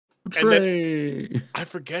And then, train. I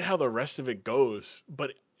forget how the rest of it goes,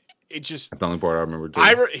 but it just. That's the only part I remember too.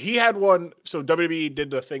 He had one. So WWE did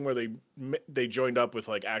the thing where they joined up with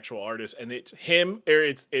like actual artists, and it's him. Or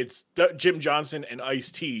it's Jim Johnson and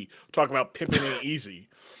Ice-T talking about pimping ain't easy,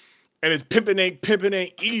 and it's pimping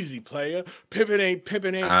ain't easy, player. Pimping ain't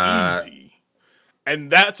easy, and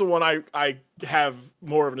that's the one I have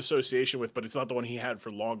more of an association with, but it's not the one he had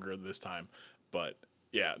for longer this time. But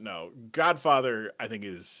yeah, no, Godfather I think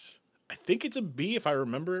it's a B if I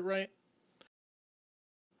remember it right.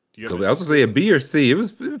 I was gonna say a B or C. It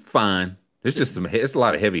was fine. It's just it's a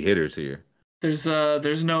lot of heavy hitters here. There's no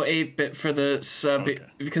 8-bit for this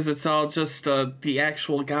because it's all just the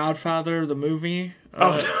actual Godfather, the movie.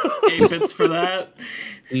 8-bits for that.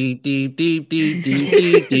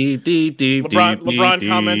 LeBron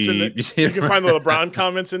comments in there. You can find the LeBron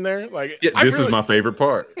comments in there. Like this is my favorite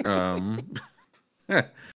part.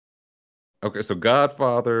 Okay, so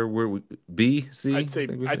Godfather, where we B, C? I'd say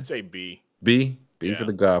B. B for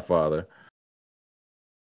the Godfather.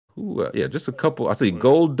 Ooh, yeah, just a couple. I see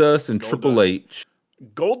Goldust and Triple H.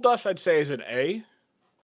 Goldust, I'd say, is an A.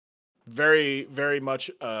 Very, very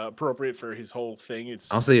much appropriate for his whole thing.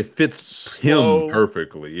 I'll say it fits him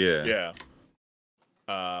perfectly. Yeah.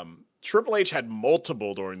 Yeah. Triple H had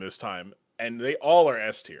multiple during this time, and they all are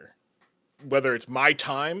S tier. Whether it's My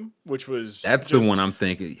Time, which was the one I'm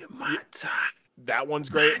thinking. My Time. That one's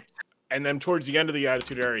great. And then towards the end of the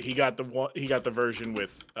Attitude Era, he got the version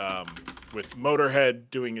with Motorhead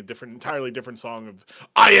doing entirely different song of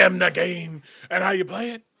 "I Am the Game" and how you play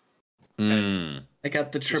it. I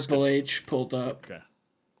got the Triple H pulled up. Okay,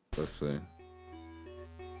 let's see.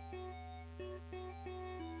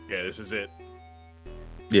 Yeah, this is it.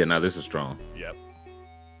 Yeah, no, this is strong. Yep.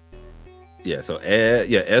 Yeah, so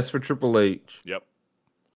S for Triple H. Yep.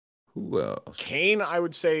 Who else? Kane, I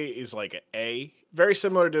would say, is like an A. Very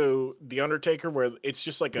similar to The Undertaker, where it's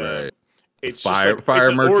just like it's fire just like, it's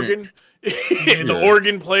an merchant. organ. The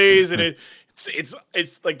organ plays, and it's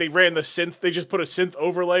like they ran the synth. They just put a synth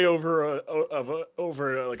overlay over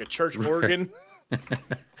like a church organ. It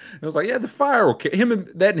was like, yeah, the fire will him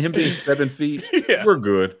and him being 7 feet. Yeah. We're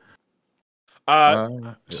good.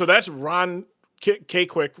 So that's Ron K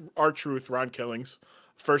Quick, R-Truth, Ron Killings,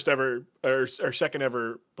 first ever or second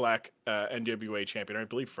ever black NWA champion. I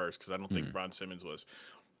believe first because I don't think Ron Simmons was.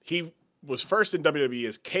 He was first in WWE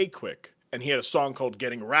as K Quick, and he had a song called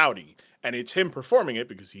 "Getting Rowdy," and it's him performing it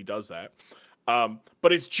because he does that.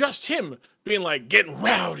 But it's just him being like, "Getting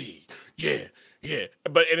rowdy, yeah."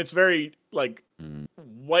 And it's very like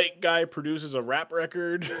white guy produces a rap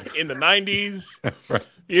record in the 90s, right.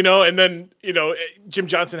 And then Jim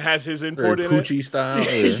Johnson has his input in it. Poochie style.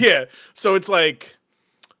 Yeah. So it's like,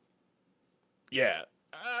 yeah.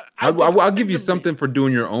 I'll give you something for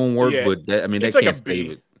doing your own work, but that it's that like can't a B.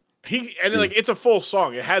 save it. It's a full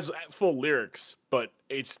song. It has full lyrics, but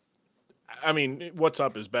What's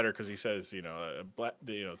Up is better because he says, the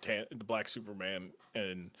Black Superman,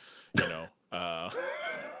 and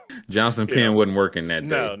Johnson pen wasn't working that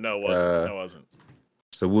day. No, it wasn't.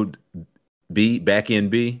 So would B back in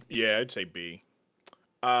B? Yeah, I'd say B.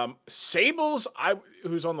 Sables,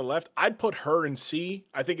 who's on the left, I'd put her in C.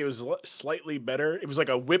 I think it was slightly better. It was like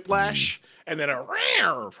a whiplash and then a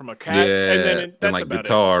roar from a cat, and then that's like about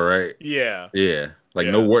guitar, right? Yeah, like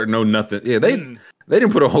no word, no nothing. Yeah, they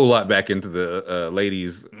didn't put a whole lot back into the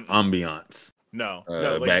ladies' ambiance. No,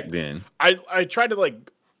 back then. I tried to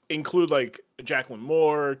like include like Jacqueline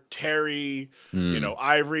Moore, Terry,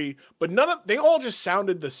 Ivory, but they all just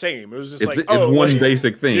sounded the same. It was just it's one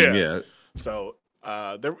basic thing. Yeah. So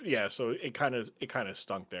so it kind of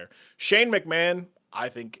stunk there. Shane McMahon, I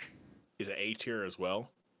think, is an A tier as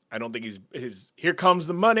well. I don't think his here comes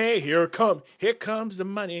the money, here comes the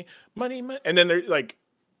money, and then they're like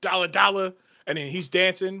dollar, and then he's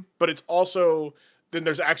dancing, but it's also then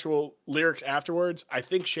there's actual lyrics afterwards. I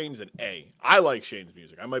think Shane's an A. I like Shane's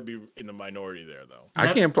music. I might be in the minority there though.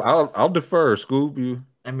 I can't. I'll defer, Scoob. You.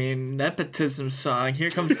 I mean, nepotism song. Here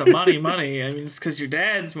comes the money. I mean, it's because your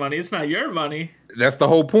dad's money. It's not your money. That's the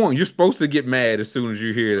whole point. You're supposed to get mad as soon as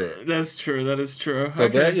you hear that. That's true. That is true. So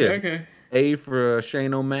Okay. A for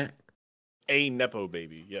Shane O'Mac. A Nepo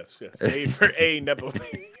baby. Yes. A for A Nepo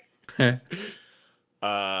baby.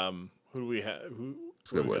 Who do we have?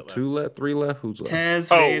 Two left, three left. Who's left? Taz,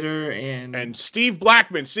 Vader, and Steve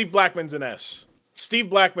Blackman. Steve Blackman's an S. Steve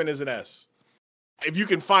Blackman is an S. If you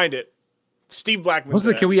can find it, Steve Blackman.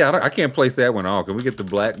 Can we? I can't place that one off. Can we get the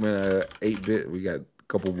Blackman 8-bit? We got a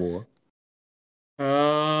couple more.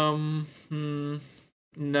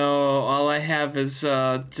 No, all I have is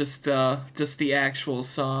just the actual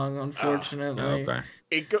song. Unfortunately, okay.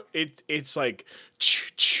 It's like,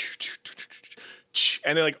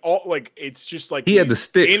 and then like all like it's just like he had the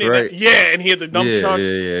sticks, right? And he had the nunchucks.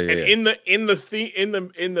 Yeah. And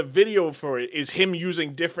in the video for it is him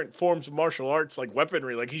using different forms of martial arts like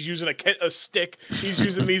weaponry. Like he's using a stick. He's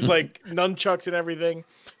using these like nunchucks and everything.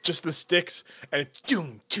 Just the sticks, and it's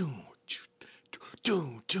doom,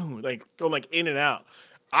 like going like in and out.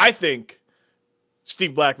 I think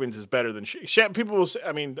Steve Blackman's is better than people will say.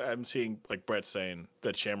 I mean, I'm seeing like Brett saying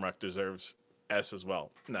that Shamrock deserves S as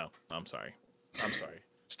well. No, I'm sorry.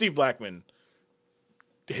 Steve Blackman,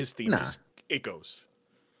 his theme it goes.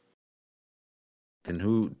 Then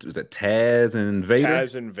who was that? Taz and Vader.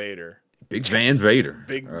 Taz and Vader. Big Van Vader.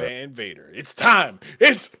 Van Vader. It's time.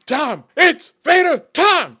 It's Vader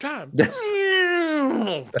time.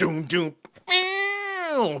 Doom.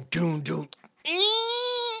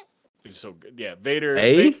 It's so good. Yeah, Vader.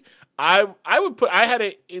 A? I would put. I had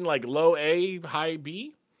it in like low A, high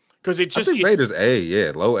B, because it just. I think Vader's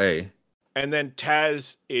A. Low A. And then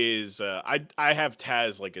Taz is. I have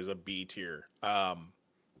Taz like as a B tier.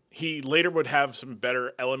 He later would have some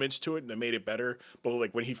better elements to it and it made it better. But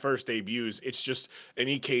like when he first debuts, it's just an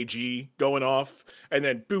EKG going off, and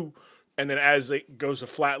then boo, and then as it goes to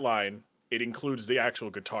flatline, it includes the actual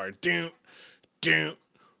guitar.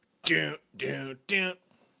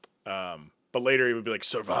 But later he would be like,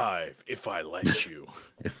 "Survive if I let you."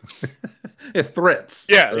 If threats.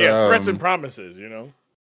 Yeah, threats and promises,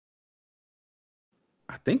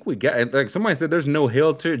 I think we got, like somebody said, there's no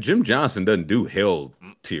Hell tier. Jim Johnson doesn't do Hell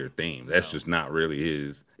tier theme. That's just not really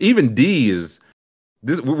his. Even D is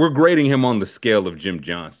this. We're grading him on the scale of Jim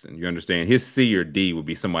Johnson. You understand? His C or D would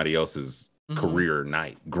be somebody else's career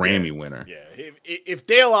night, Grammy winner. Yeah. If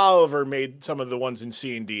Dale Oliver made some of the ones in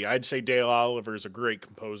C and D, I'd say Dale Oliver is a great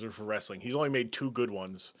composer for wrestling. He's only made 2 good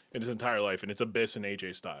ones in his entire life, and it's Abyss and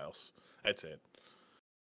AJ Styles. That's it.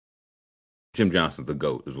 Jim Johnson's the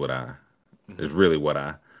GOAT is really what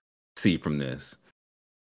I see from this.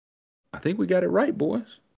 I think we got it right,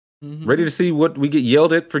 boys. Mm-hmm. Ready to see what we get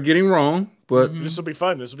yelled at for getting wrong, but this will be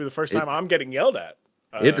fun. This will be the first time I'm getting yelled at.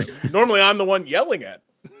 Normally I'm the one yelling at.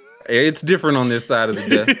 It's different on this side of the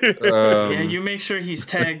desk. Yeah, you make sure he's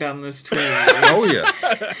tagged on this tweet.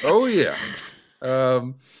 Oh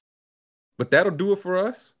yeah. But that'll do it for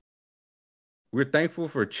us. We're thankful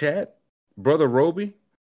for Chat, Brother Roby.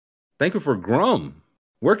 Thankful for Grum.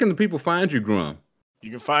 Where can the people find you, Grum?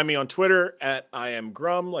 You can find me on Twitter at I am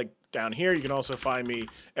Grum, like down here. You can also find me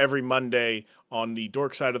every Monday on the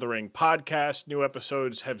Dork Side of the Ring podcast. New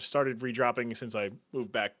episodes have started redropping since I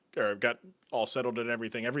moved back or got all settled and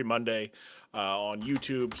everything. Every Monday on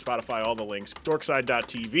YouTube, Spotify, all the links.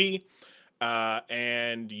 Dorkside.tv.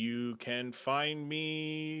 And you can find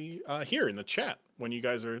me here in the chat when you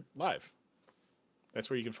guys are live. That's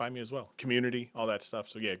where you can find me as well. Community, all that stuff.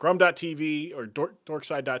 So yeah, Grum.tv or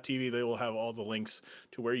Dorkside.tv, they will have all the links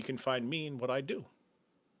to where you can find me and what I do.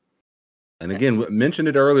 And again, mentioned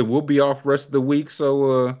it earlier, we'll be off rest of the week.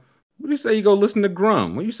 So what do you say you go listen to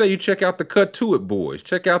Grum? What do you say you check out the Cut To It boys?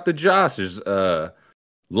 Check out the Joshes. A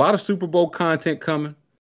lot of Super Bowl content coming.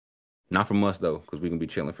 Not from us, though, because we're going to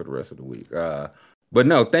be chilling for the rest of the week. But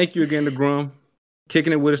no, thank you again to Grum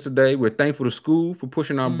kicking it with us today. We're thankful to School for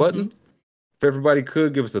pushing our buttons. If everybody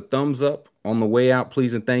could give us a thumbs up on the way out,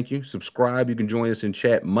 please and thank you. Subscribe. You can join us in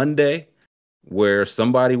chat Monday, where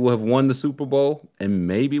somebody will have won the Super Bowl, and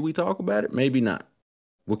maybe we talk about it, maybe not.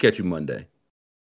 We'll catch you Monday.